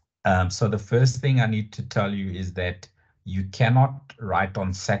 So the first thing I need to tell you is that you cannot write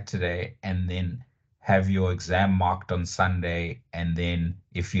on Saturday and then have your exam marked on Sunday, and then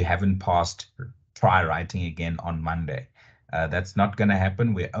if you haven't passed, try writing again on Monday. That's not going to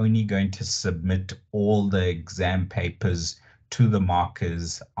happen. We're only going to submit all the exam papers to the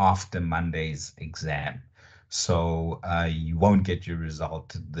markers after Monday's exam. So you won't get your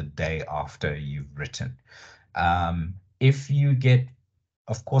result the day after you've written. If you get,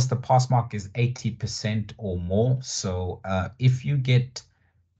 of course, the pass mark is 80% or more. So if you get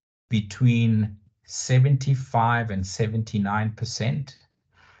between 75 and 79%,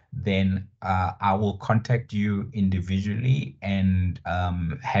 then I will contact you individually, and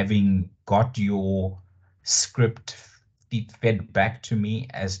having got your script fed back to me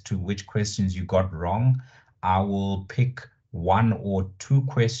as to which questions you got wrong, I will pick 1 or 2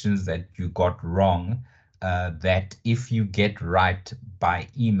 questions that you got wrong that if you get right by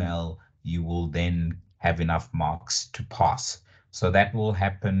email, you will then have enough marks to pass. So that will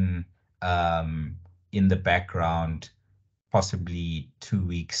happen in the background, possibly 2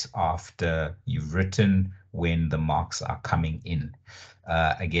 weeks after you've written, when the marks are coming in.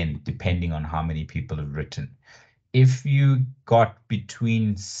 Again, depending on how many people have written. If you got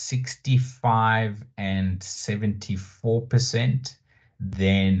between 65 and 74%,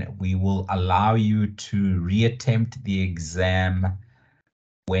 then we will allow you to reattempt the exam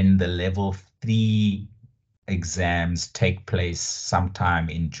when the level 3 exams take place sometime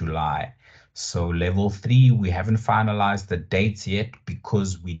in July. So level 3, we haven't finalized the dates yet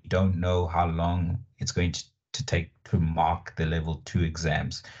because we don't know how long it's going to take to mark the level 2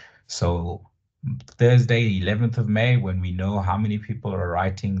 exams. So Thursday, 11th of May, when we know how many people are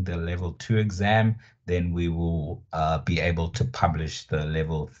writing the level 2 exam, then we will be able to publish the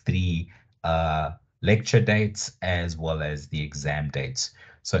level 3 lecture dates as well as the exam dates.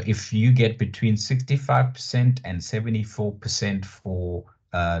 So if you get between 65% and 74% for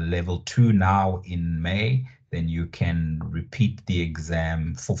level 2 now in May, then you can repeat the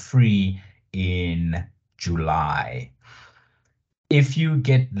exam for free in July. If you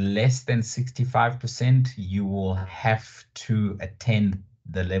get less than 65%, you will have to attend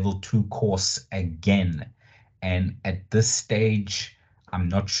the level 2 course again. And at this stage, I'm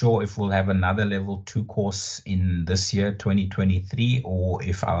not sure if we'll have another level 2 course in this year, 2023, or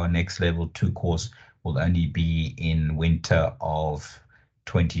if our next level 2 course will only be in winter of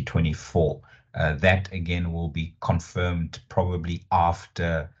 2024. That again will be confirmed probably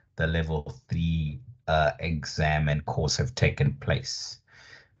after the level 3 exam and course have taken place.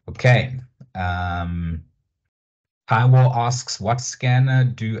 Okay. Taiwo asks, what scanner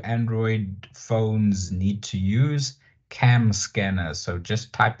do Android phones need to use? Cam scanner. So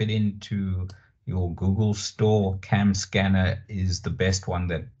just type it into your Google store. Cam scanner is the best one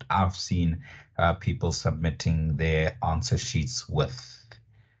that I've seen people submitting their answer sheets with.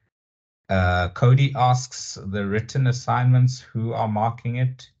 Cody asks, the written assignments, who are marking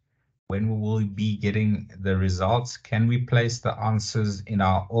it? When will we be getting the results? Can we place the answers in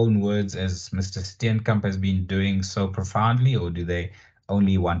our own words as Mr. Steenkamp has been doing so profoundly, or do they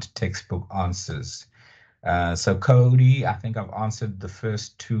only want textbook answers? So Cody, I think I've answered the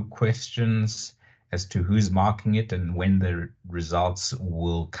first 2 questions as to who's marking it and when the results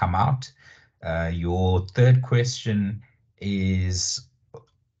will come out. Your third question is,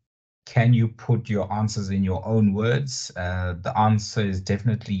 can you put your answers in your own words? The answer is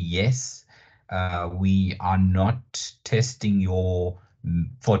definitely yes. We are not testing your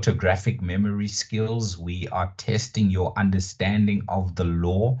photographic memory skills. We are testing your understanding of the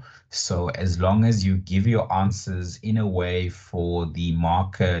law. So as long as you give your answers in a way for the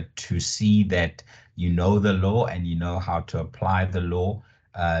marker to see that you know the law and you know how to apply the law,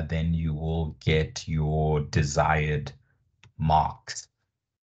 then you will get your desired marks.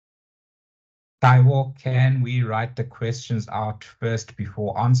 Taiwo, can we write the questions out first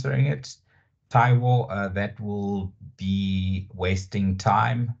before answering it? Taiwo, that will be wasting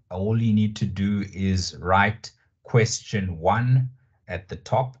time. All you need to do is write question 1 at the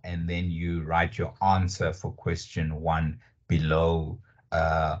top, and then you write your answer for question 1 below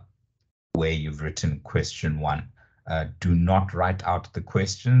where you've written question 1. Do not write out the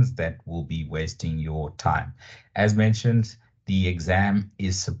questions. That will be wasting your time. As mentioned, the exam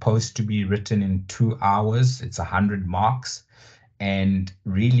is supposed to be written in 2 hours. It's 100 marks. And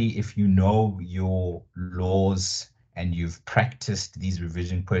really, if you know your laws and you've practiced these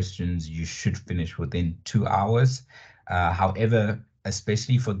revision questions, you should finish within 2 hours. However,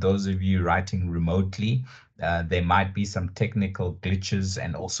 especially for those of you writing remotely, there might be some technical glitches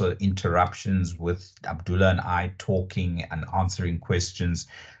and also interruptions with Abdullah and I talking and answering questions.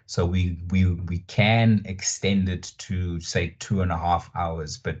 So we can extend it to say 2.5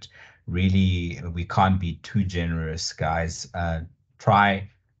 hours, but really we can't be too generous, guys. Try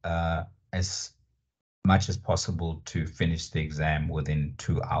as much as possible to finish the exam within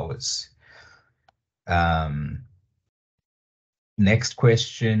 2 hours. Next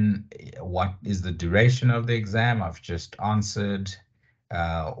question, what is the duration of the exam? I've just answered.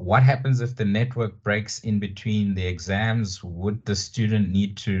 What happens if the network breaks in between the exams? Would the student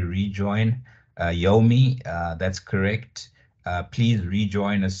need to rejoin? Yomi, that's correct. Please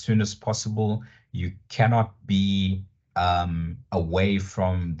rejoin as soon as possible. You cannot be away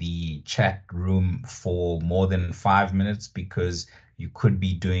from the chat room for more than 5 minutes because you could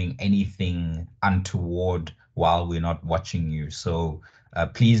be doing anything untoward while we're not watching you. So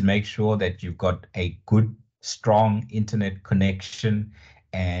please make sure that you've got a good, strong internet connection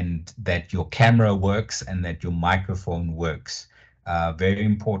and that your camera works and that your microphone works. Very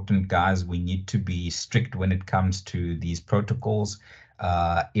important, guys. We need to be strict when it comes to these protocols.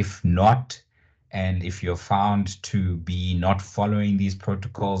 If not, and if you're found to be not following these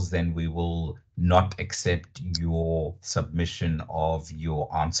protocols, then we will not accept your submission of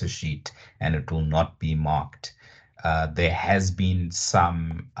your answer sheet and it will not be marked. There has been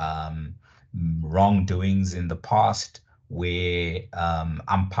some wrongdoings in the past where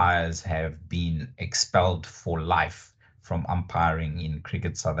umpires have been expelled for life from umpiring in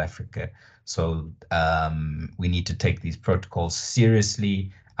Cricket South Africa. So we need to take these protocols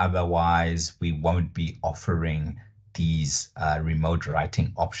seriously. Otherwise, we won't be offering these remote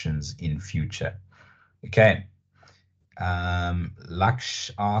writing options in future. Okay. Laksh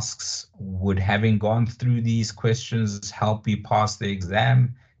asks, would having gone through these questions help you pass the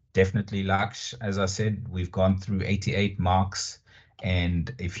exam? Definitely, Laksh. As I said, we've gone through 88 marks,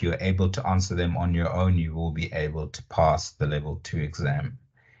 and if you're able to answer them on your own, you will be able to pass the level 2 exam.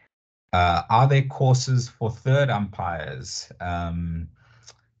 Are there courses for third umpires?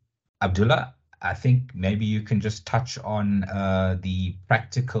 Abdullah, I think maybe you can just touch on the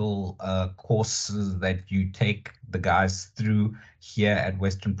practical courses that you take the guys through here at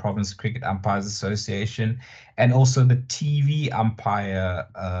Western Province Cricket Umpires Association, and also the TV umpire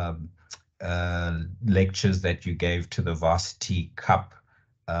lectures that you gave to the Varsity Cup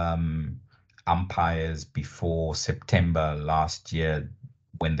umpires before September last year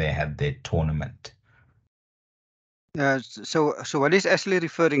when they had their tournament. So what is Ashley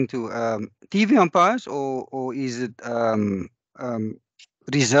referring to? TV umpires or is it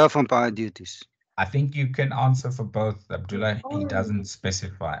reserve umpire duties? I think you can answer for both, Abdullah. He doesn't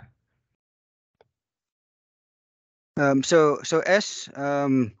specify. So as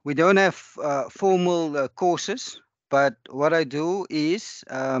we don't have formal courses, but what I do is,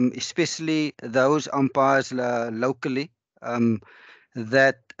 especially those umpires locally,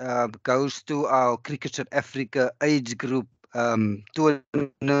 that goes to our Cricket South Africa age group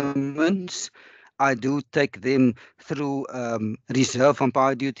tournaments. I do take them through reserve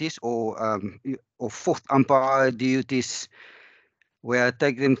umpire duties or fourth umpire duties, where I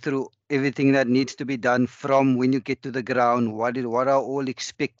take them through everything that needs to be done from when you get to the ground. What are all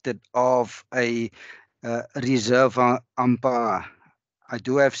expected of a reserve umpire? I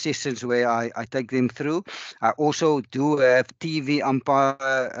do have sessions where I take them through. I also do have TV umpire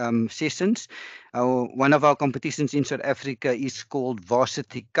sessions. One of our competitions in South Africa is called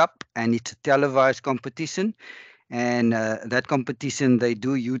Varsity Cup, and it's a televised competition. And that competition, they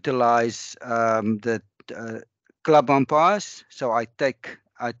do utilize the club umpires. So I take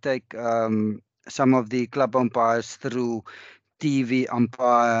some of the club umpires through TV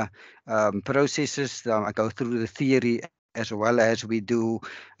umpire processes. I go through the theory as well as we do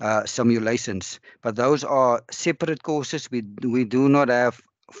simulations. But those are separate courses. We do not have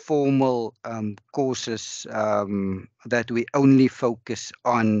formal courses that we only focus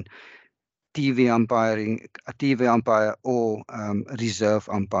on TV umpiring, a TV umpire or reserve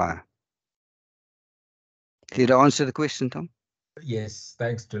umpire. Did I answer the question, Tom? Yes,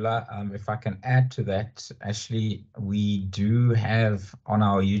 thanks, Dula. If I can add to that, actually, we do have on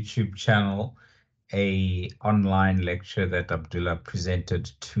our YouTube channel a online lecture that Abdullah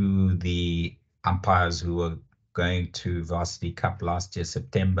presented to the umpires who were going to Varsity Cup last year,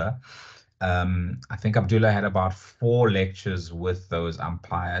 September. I think Abdullah had about 4 lectures with those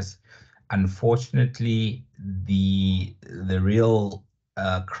umpires. Unfortunately, the real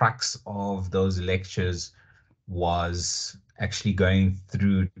crux of those lectures was actually going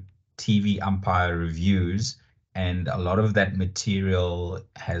through TV umpire reviews, and a lot of that material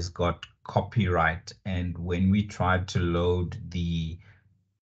has got copyright. And when we tried to load the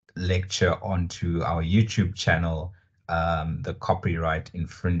lecture onto our YouTube channel, the copyright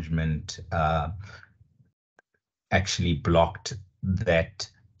infringement actually blocked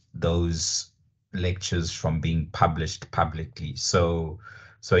those lectures from being published publicly. So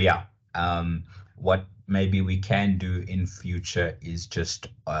yeah, what maybe we can do in future is just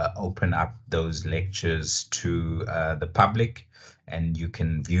open up those lectures to the public, and you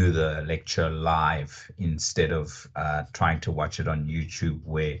can view the lecture live instead of trying to watch it on YouTube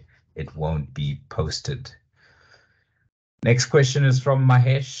where it won't be posted. Next question is from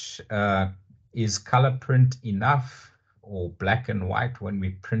Mahesh. Is color print enough, or black and white when we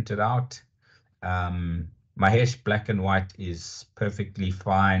print it out? Mahesh, black and white is perfectly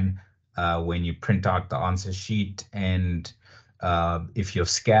fine when you print out the answer sheet, and if your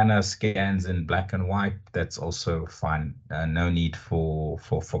scanner scans in black and white, that's also fine. No need for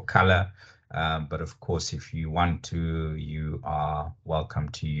color. But of course, if you want to, you are welcome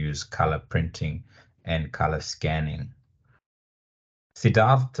to use color printing and color scanning.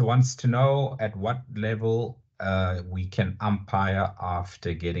 Siddharth wants to know at what level we can umpire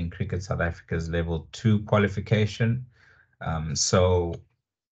after getting Cricket South Africa's level 2 qualification. So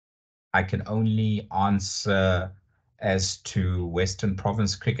I can only answer as to Western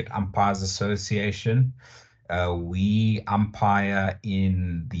Province Cricket Umpires Association. We umpire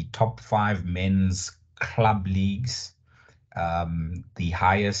in the top 5 men's club leagues. The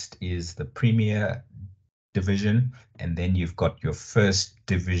highest is the Premier Division, and then you've got your First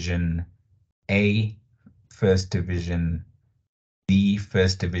Division A, First Division B,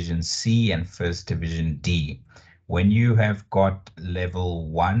 First Division C, and First Division D. When you have got level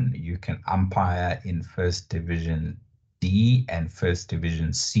 1, you can umpire in First Division D and First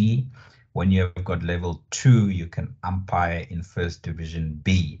Division C. When you have got level 2, you can umpire in First Division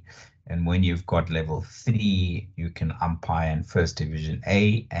B. And when you've got level 3, you can umpire in First Division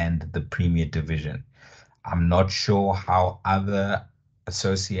A and the Premier Division. I'm not sure how other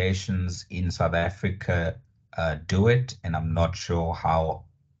associations in South Africa do it, and I'm not sure how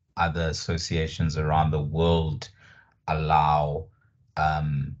other associations around the world allow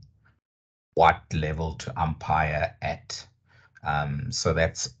what level to umpire at. So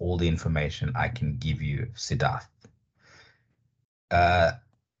that's all the information I can give you, Siddharth.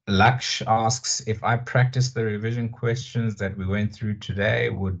 Laksh asks, if I practice the revision questions that we went through today,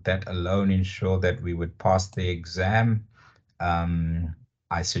 would that alone ensure that we would pass the exam?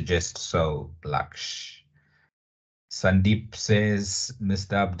 I suggest so, Laksh. Sandeep says,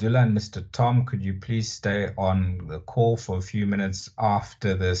 Mr. Abdullah and Mr. Tom, could you please stay on the call for a few minutes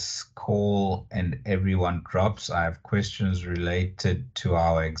after this call and everyone drops? I have questions related to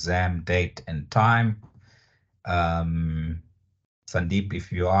our exam date and time. Sandeep,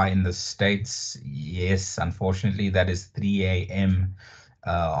 if you are in the States, yes, unfortunately, that is 3 a.m.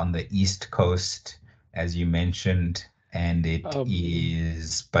 On the East Coast, as you mentioned, and it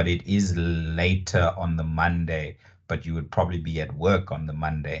is later on the Monday, but you would probably be at work on the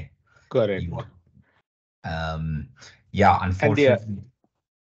Monday. Correct. Yeah, unfortunately.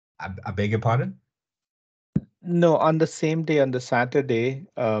 I beg your pardon? No, on the same day, on the Saturday,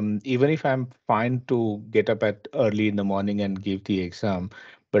 even if I'm fine to get up at early in the morning and give the exam,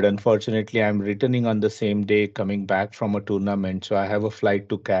 but unfortunately I'm returning on the same day, coming back from a tournament. So I have a flight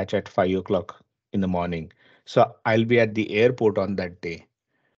to catch at 5 o'clock in the morning. So I'll be at the airport on that day.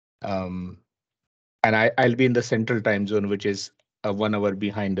 And I'll be in the central time zone, which is 1 hour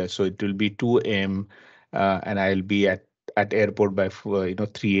behind us. So it will be 2 a.m. And I'll be at airport by 3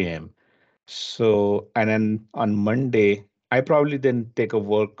 a.m. So, and then on Monday, I probably then take a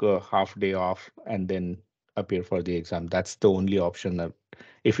work half day off and then appear for the exam. That's the only option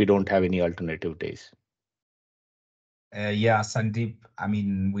if we don't have any alternative days. Yeah, Sandeep, I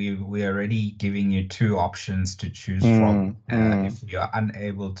mean, we're already giving you 2 options to choose from. If you're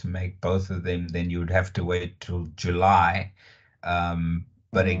unable to make both of them, then you would have to wait till July.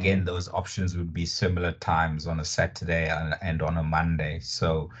 But again, those options would be similar times on a Saturday and on a Monday.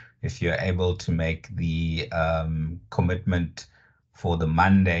 So if you're able to make the commitment for the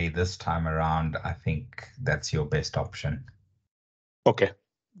Monday this time around, I think that's your best option. Okay,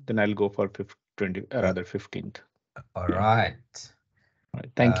 then I'll go for 15th. All right. All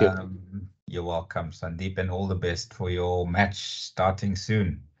right. Thank you. You're welcome, Sandeep, and all the best for your match starting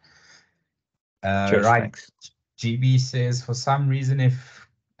soon. Cheers, Right. thanks. GB says, for some reason, if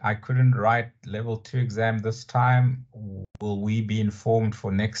I couldn't write level 2 exam this time. Will we be informed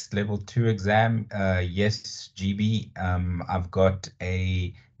for next level 2 exam? Yes, GB. I've got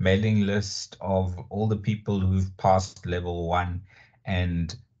a mailing list of all the people who've passed level 1,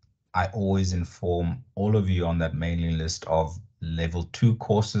 and I always inform all of you on that mailing list of level 2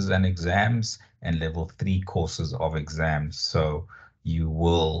 courses and exams and level 3 courses of exams. So you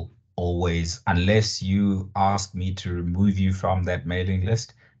will always, unless you ask me to remove you from that mailing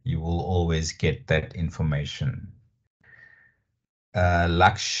list, you will always get that information.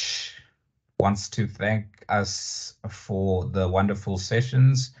 Laksh wants to thank us for the wonderful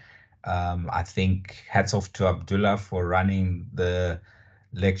sessions. I think hats off to Abdullah for running the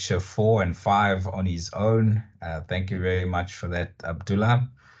lecture 4 and 5 on his own. Thank you very much for that, Abdullah.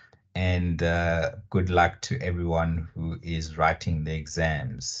 And good luck to everyone who is writing the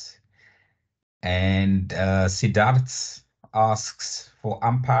exams. And Siddharth asks, for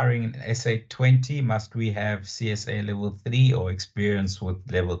umpiring in SA20, must we have CSA level 3 or experience with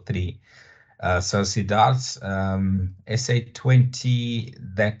level 3? So Siddharth, SA20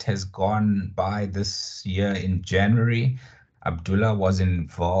 that has gone by this year in January, Abdullah was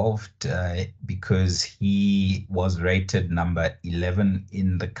involved because he was rated number 11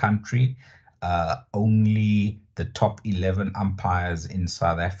 in the country. Only the top 11 umpires in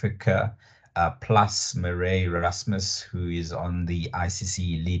South Africa, plus Murray Rasmus, who is on the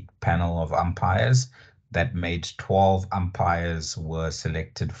ICC elite panel of umpires, that made 12 umpires were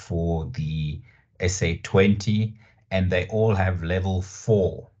selected for the SA20, and they all have level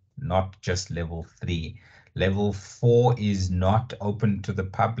 4, not just level 3. Level 4 is not open to the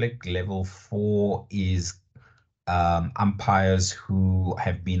public. Level 4 is umpires who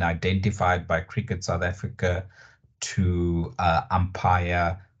have been identified by Cricket South Africa to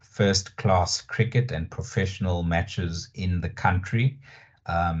umpire first-class cricket and professional matches in the country.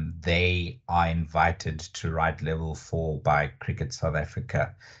 They are invited to write level 4 by Cricket South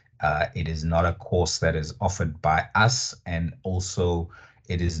Africa. It is not a course that is offered by us, and also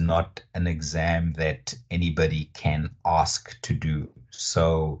it is not an exam that anybody can ask to do.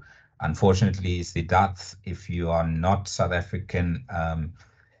 So unfortunately, Siddharth, if you are not South African,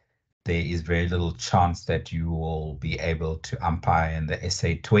 there is very little chance that you will be able to umpire in the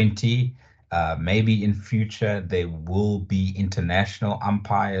SA20. Maybe in future there will be international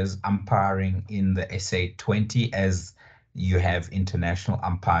umpires umpiring in the SA20, as you have international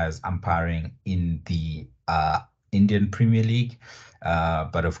umpires umpiring in the Indian Premier League.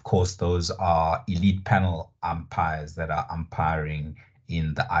 But of course, those are elite panel umpires that are umpiring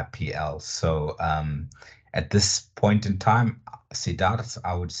in the IPL. So at this point in time, Siddharth,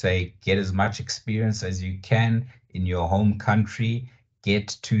 I would say get as much experience as you can in your home country,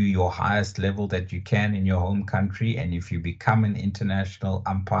 get to your highest level that you can in your home country, and if you become an international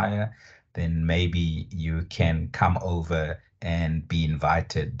umpire, then maybe you can come over and be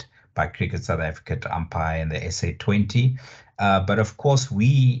invited by Cricket South Africa to umpire in the SA20. But of course,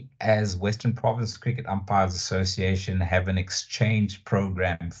 we as Western Province Cricket Umpires Association have an exchange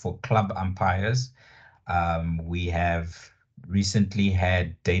program for club umpires. We have recently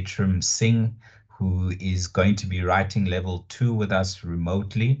had Daitram Singh, who is going to be writing level 2 with us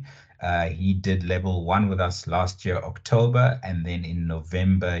remotely. He did level 1 with us last year, October, and then in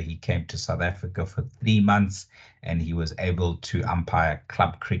November, he came to South Africa for 3 months, and he was able to umpire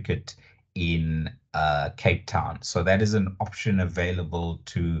club cricket in Cape Town. So that is an option available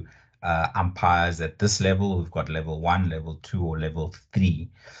to umpires at this level who've got level 1, level 2, or level 3.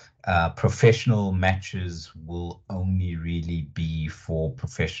 Professional matches will only really be for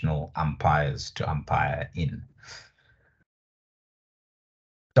professional umpires to umpire in.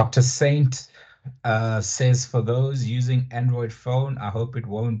 Dr. Saint says, for those using Android phone, I hope it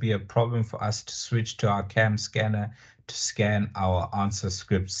won't be a problem for us to switch to our cam scanner to scan our answer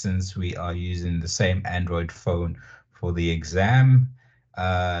script, since we are using the same Android phone for the exam.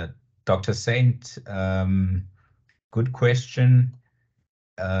 Dr. Saint, good question.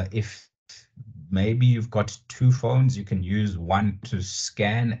 If maybe you've got 2 phones, you can use one to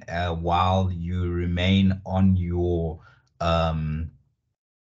scan while you remain on your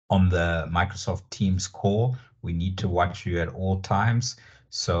on the Microsoft Teams call. We need to watch you at all times.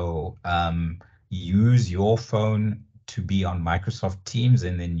 So use your phone to be on Microsoft Teams,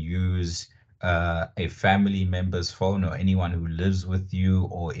 and then use a family member's phone, or anyone who lives with you,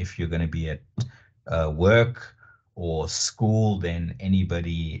 or if you're going to be at work or school, then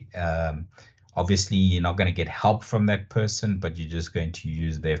anybody, obviously you're not going to get help from that person, but you're just going to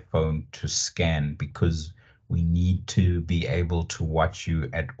use their phone to scan, because we need to be able to watch you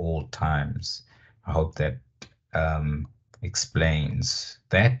at all times. I hope that explains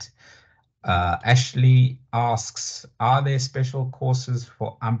that. Ashley asks, are there special courses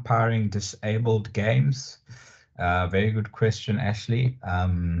for umpiring disabled games? Very good question, Ashley.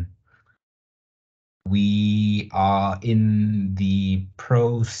 We are in the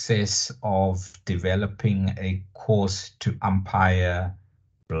process of developing a course to umpire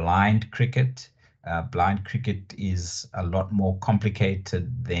blind cricket. Blind cricket is a lot more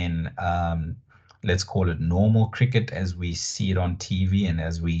complicated than, let's call it normal cricket as we see it on TV and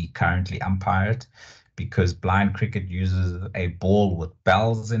as we currently umpire it, because blind cricket uses a ball with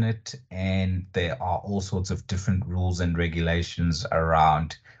bells in it, and there are all sorts of different rules and regulations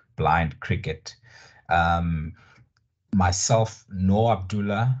around blind cricket. Myself, Noor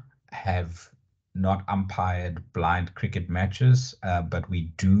Abdullah, have not umpired blind cricket matches, but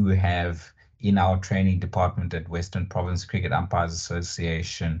we do have in our training department at Western Province Cricket Umpires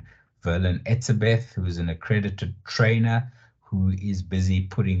Association, Verlin Etzebeth, who is an accredited trainer who is busy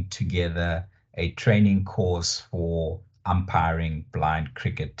putting together a training course for umpiring blind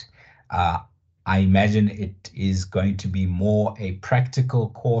cricket. I imagine it is going to be more a practical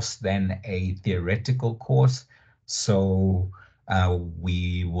course than a theoretical course. So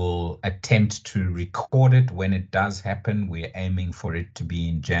we will attempt to record it when it does happen. We're aiming for it to be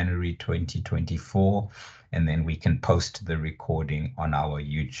in January 2024, and then we can post the recording on our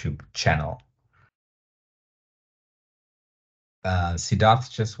YouTube channel.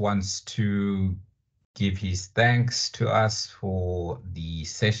 Siddharth just wants to give his thanks to us for the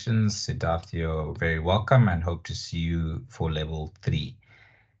sessions. Siddharth, you're very welcome and hope to see you for level 3.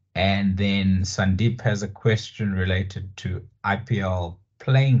 And then Sandeep has a question related to IPL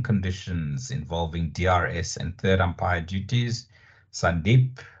playing conditions involving DRS and third umpire duties.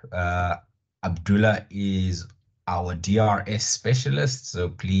 Sandeep, Abdullah is our DRS specialist, so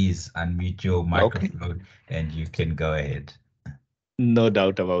please unmute your microphone and you can go ahead. No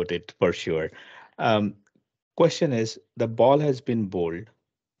doubt about it, for sure. Question is, the ball has been bowled.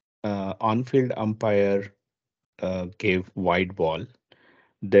 On-field umpire gave wide ball.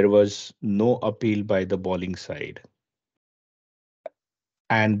 There was no appeal by the bowling side.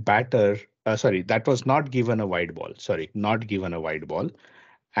 And batter, that was not given a wide ball. Not given a wide ball.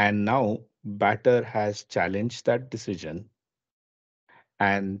 And now batter has challenged that decision.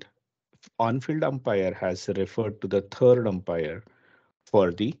 And on-field umpire has referred to the third umpire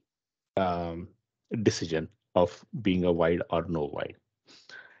for the decision of being a wide or no wide.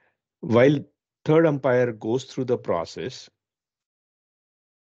 While third umpire goes through the process,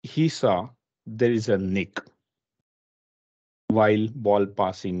 he saw there is a nick while ball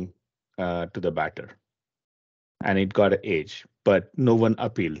passing to the batter, and it got an edge, but no one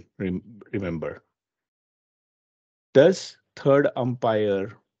appealed, remember. Does third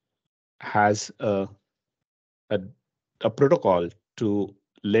umpire has a protocol to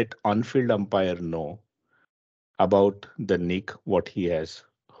let on-field umpire know about the nick, what he has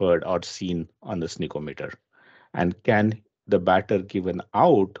heard or seen on the sneakometer? And can the batter give an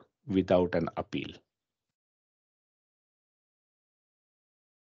out without an appeal?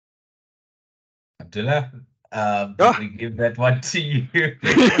 Abdullah, we give that one to you.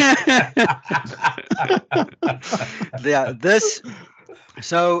 Yeah,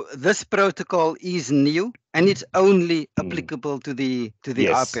 this protocol is new and it's only applicable to the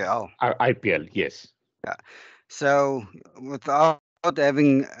Yes. IPL. IPL, yes. Yeah. So without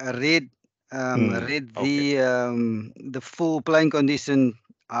having read the full playing condition,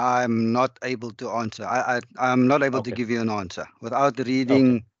 I'm not able to answer. I'm not able to give you an answer without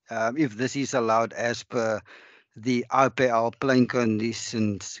reading if this is allowed as per the IPL playing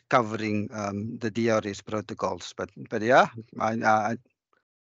conditions covering the DRS protocols. But yeah, I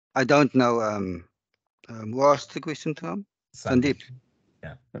don't know. Who asked the question, Tom? Sandeep.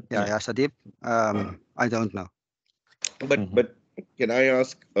 Yeah, Sandeep. I don't know. But can I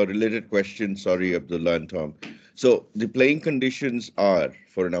ask a related question? Sorry, Abdullah and Tom. So the playing conditions are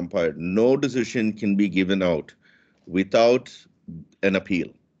for an umpire, no decision can be given out without an appeal,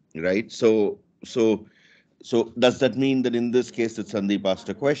 right? So does that mean that in this case that Sandeep asked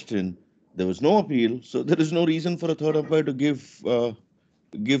a question, there was no appeal, so there is no reason for a third umpire to give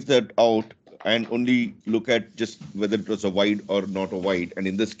that out and only look at just whether it was a wide or not a wide? And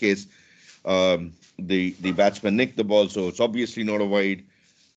in this case, the batsman nicked the ball, so it's obviously not a wide.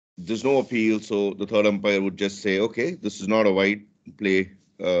 There's no appeal, so the third umpire would just say, okay, this is not a wide, play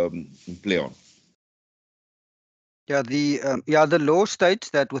on. Yeah, the law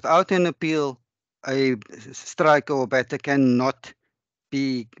states that without an appeal, a striker or batter cannot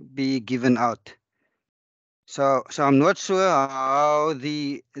be given out. So I'm not sure how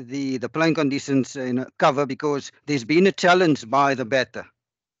the playing conditions cover, because there's been a challenge by the batter.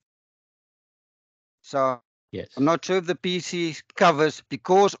 So Yes. I'm not sure if the PC covers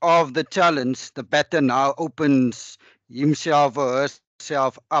because of the challenge. The batter now opens himself or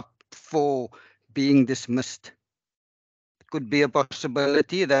herself up for being dismissed. It could be a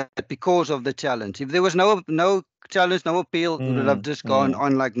possibility that because of the challenge, if there was no challenge, no appeal, it would have just gone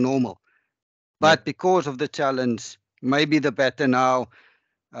on like normal. But because of the challenge, maybe the batter now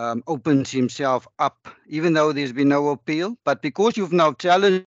opens himself up, even though there's been no appeal. But because you've now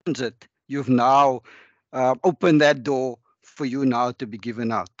challenged it, you've now opened that door for you now to be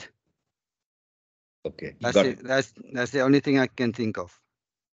given out. Okay, That's got it. That's the only thing I can think of.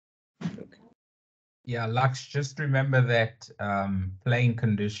 Yeah, Lux, just remember that playing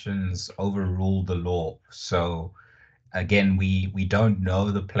conditions overrule the law. So again, we don't know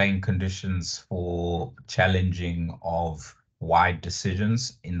the playing conditions for challenging of wide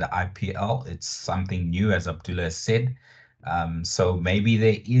decisions in the IPL. It's something new, as Abdullah said. So maybe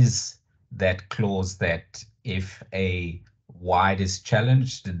there is that clause that if a wide is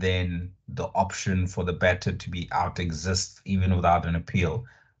challenged, then the option for the batter to be out exists even without an appeal.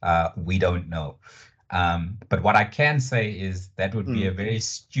 We don't know. But what I can say is that would be a very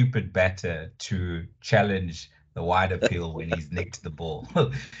stupid batter to challenge the wide appeal when he's nicked the ball.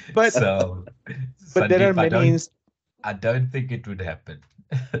 But there are Sandeep, I don't think it would happen.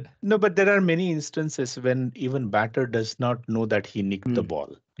 No, but there are many instances when even batter does not know that he nicked the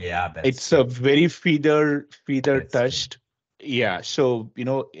ball. Yeah, that's It's true. a very feather touched. Yeah, so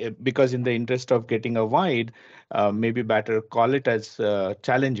because in the interest of getting a wide, maybe batter call it as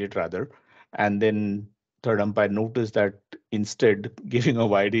challenge it rather, and then third umpire noticed that instead giving a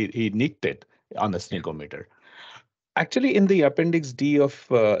wide, he nicked it on the sneakometer. Actually, in the Appendix D of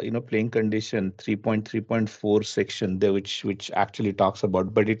playing condition 3.3.4 section, there which actually talks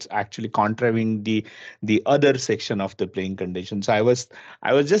about, but it's actually contravene the other section of the playing condition. So I was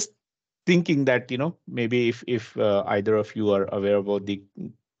just thinking that maybe if either of you are aware about the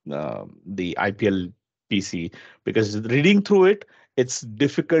IPL PC, because reading through it, it's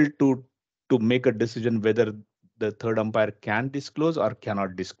difficult to make a decision whether the third umpire can disclose or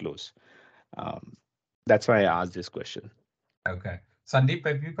cannot disclose. That's why I asked this question. Okay. Sandeep,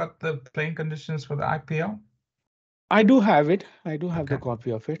 have you got the playing conditions for the IPL? I do have it. I do have the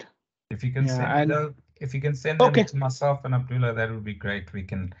copy of it. If you can send them to myself and Abdullah, that would be great. We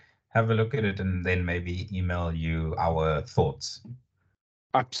can have a look at it and then maybe email you our thoughts.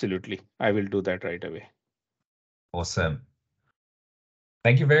 Absolutely. I will do that right away. Awesome.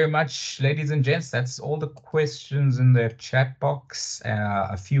 Thank you very much, ladies and gents. That's all the questions in the chat box.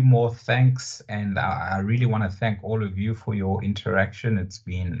 A few more thanks, and I really want to thank all of you for your interaction. It's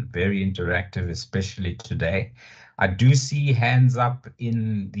been very interactive, especially today. I do see hands up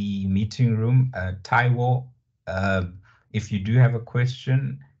in the meeting room. Taiwo, if you do have a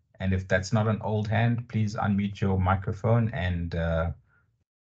question, and if that's not an old hand, please unmute your microphone and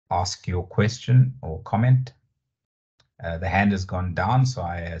ask your question or comment. The hand has gone down, so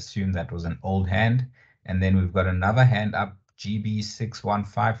I assume that was an old hand. And then we've got another hand up,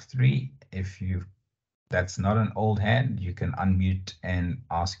 GB6153. If that's not an old hand, you can unmute and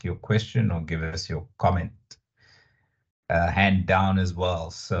ask your question or give us your comment. Hand down as well.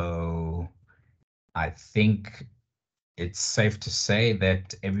 So I think it's safe to say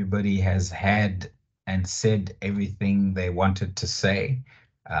that everybody has had and said everything they wanted to say.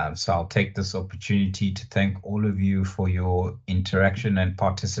 So I'll take this opportunity to thank all of you for your interaction and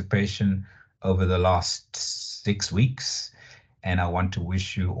participation over the last 6 weeks. And I want to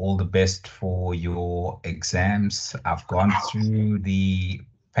wish you all the best for your exams. I've gone through the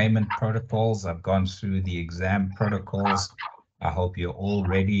payment protocols. I've gone through the exam protocols. I hope you're all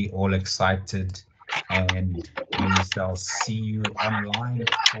ready, all excited, and we shall see you online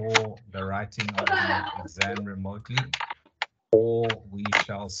for the writing of the exam remotely, or we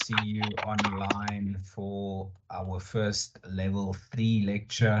shall see you online for our first level 3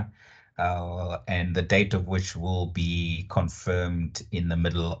 lecture, and the date of which will be confirmed in the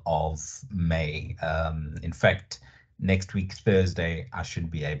middle of May. In fact, next week, Thursday, I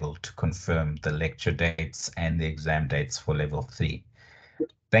should be able to confirm the lecture dates and the exam dates for level 3.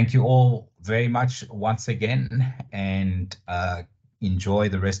 Thank you all very much once again, and enjoy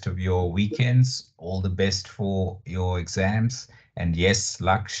the rest of your weekends. All the best for your exams. And yes,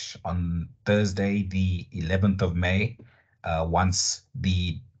 Laksh, on Thursday, the 11th of May, once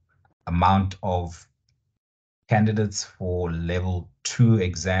the amount of candidates for level 2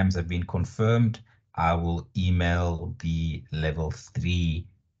 exams have been confirmed, I will email the level 3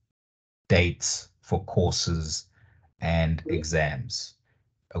 dates for courses and exams.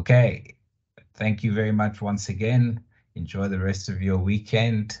 Okay, thank you very much once again. Enjoy the rest of your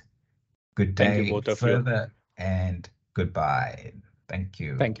weekend. Good Thank you, day both of you. further, and goodbye. Thank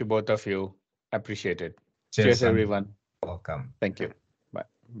you. Thank you, both of you. Appreciate it. Cheers, Cheers everyone. Welcome. Thank you. Bye.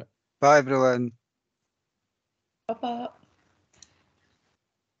 Bye, everyone. Bye-bye.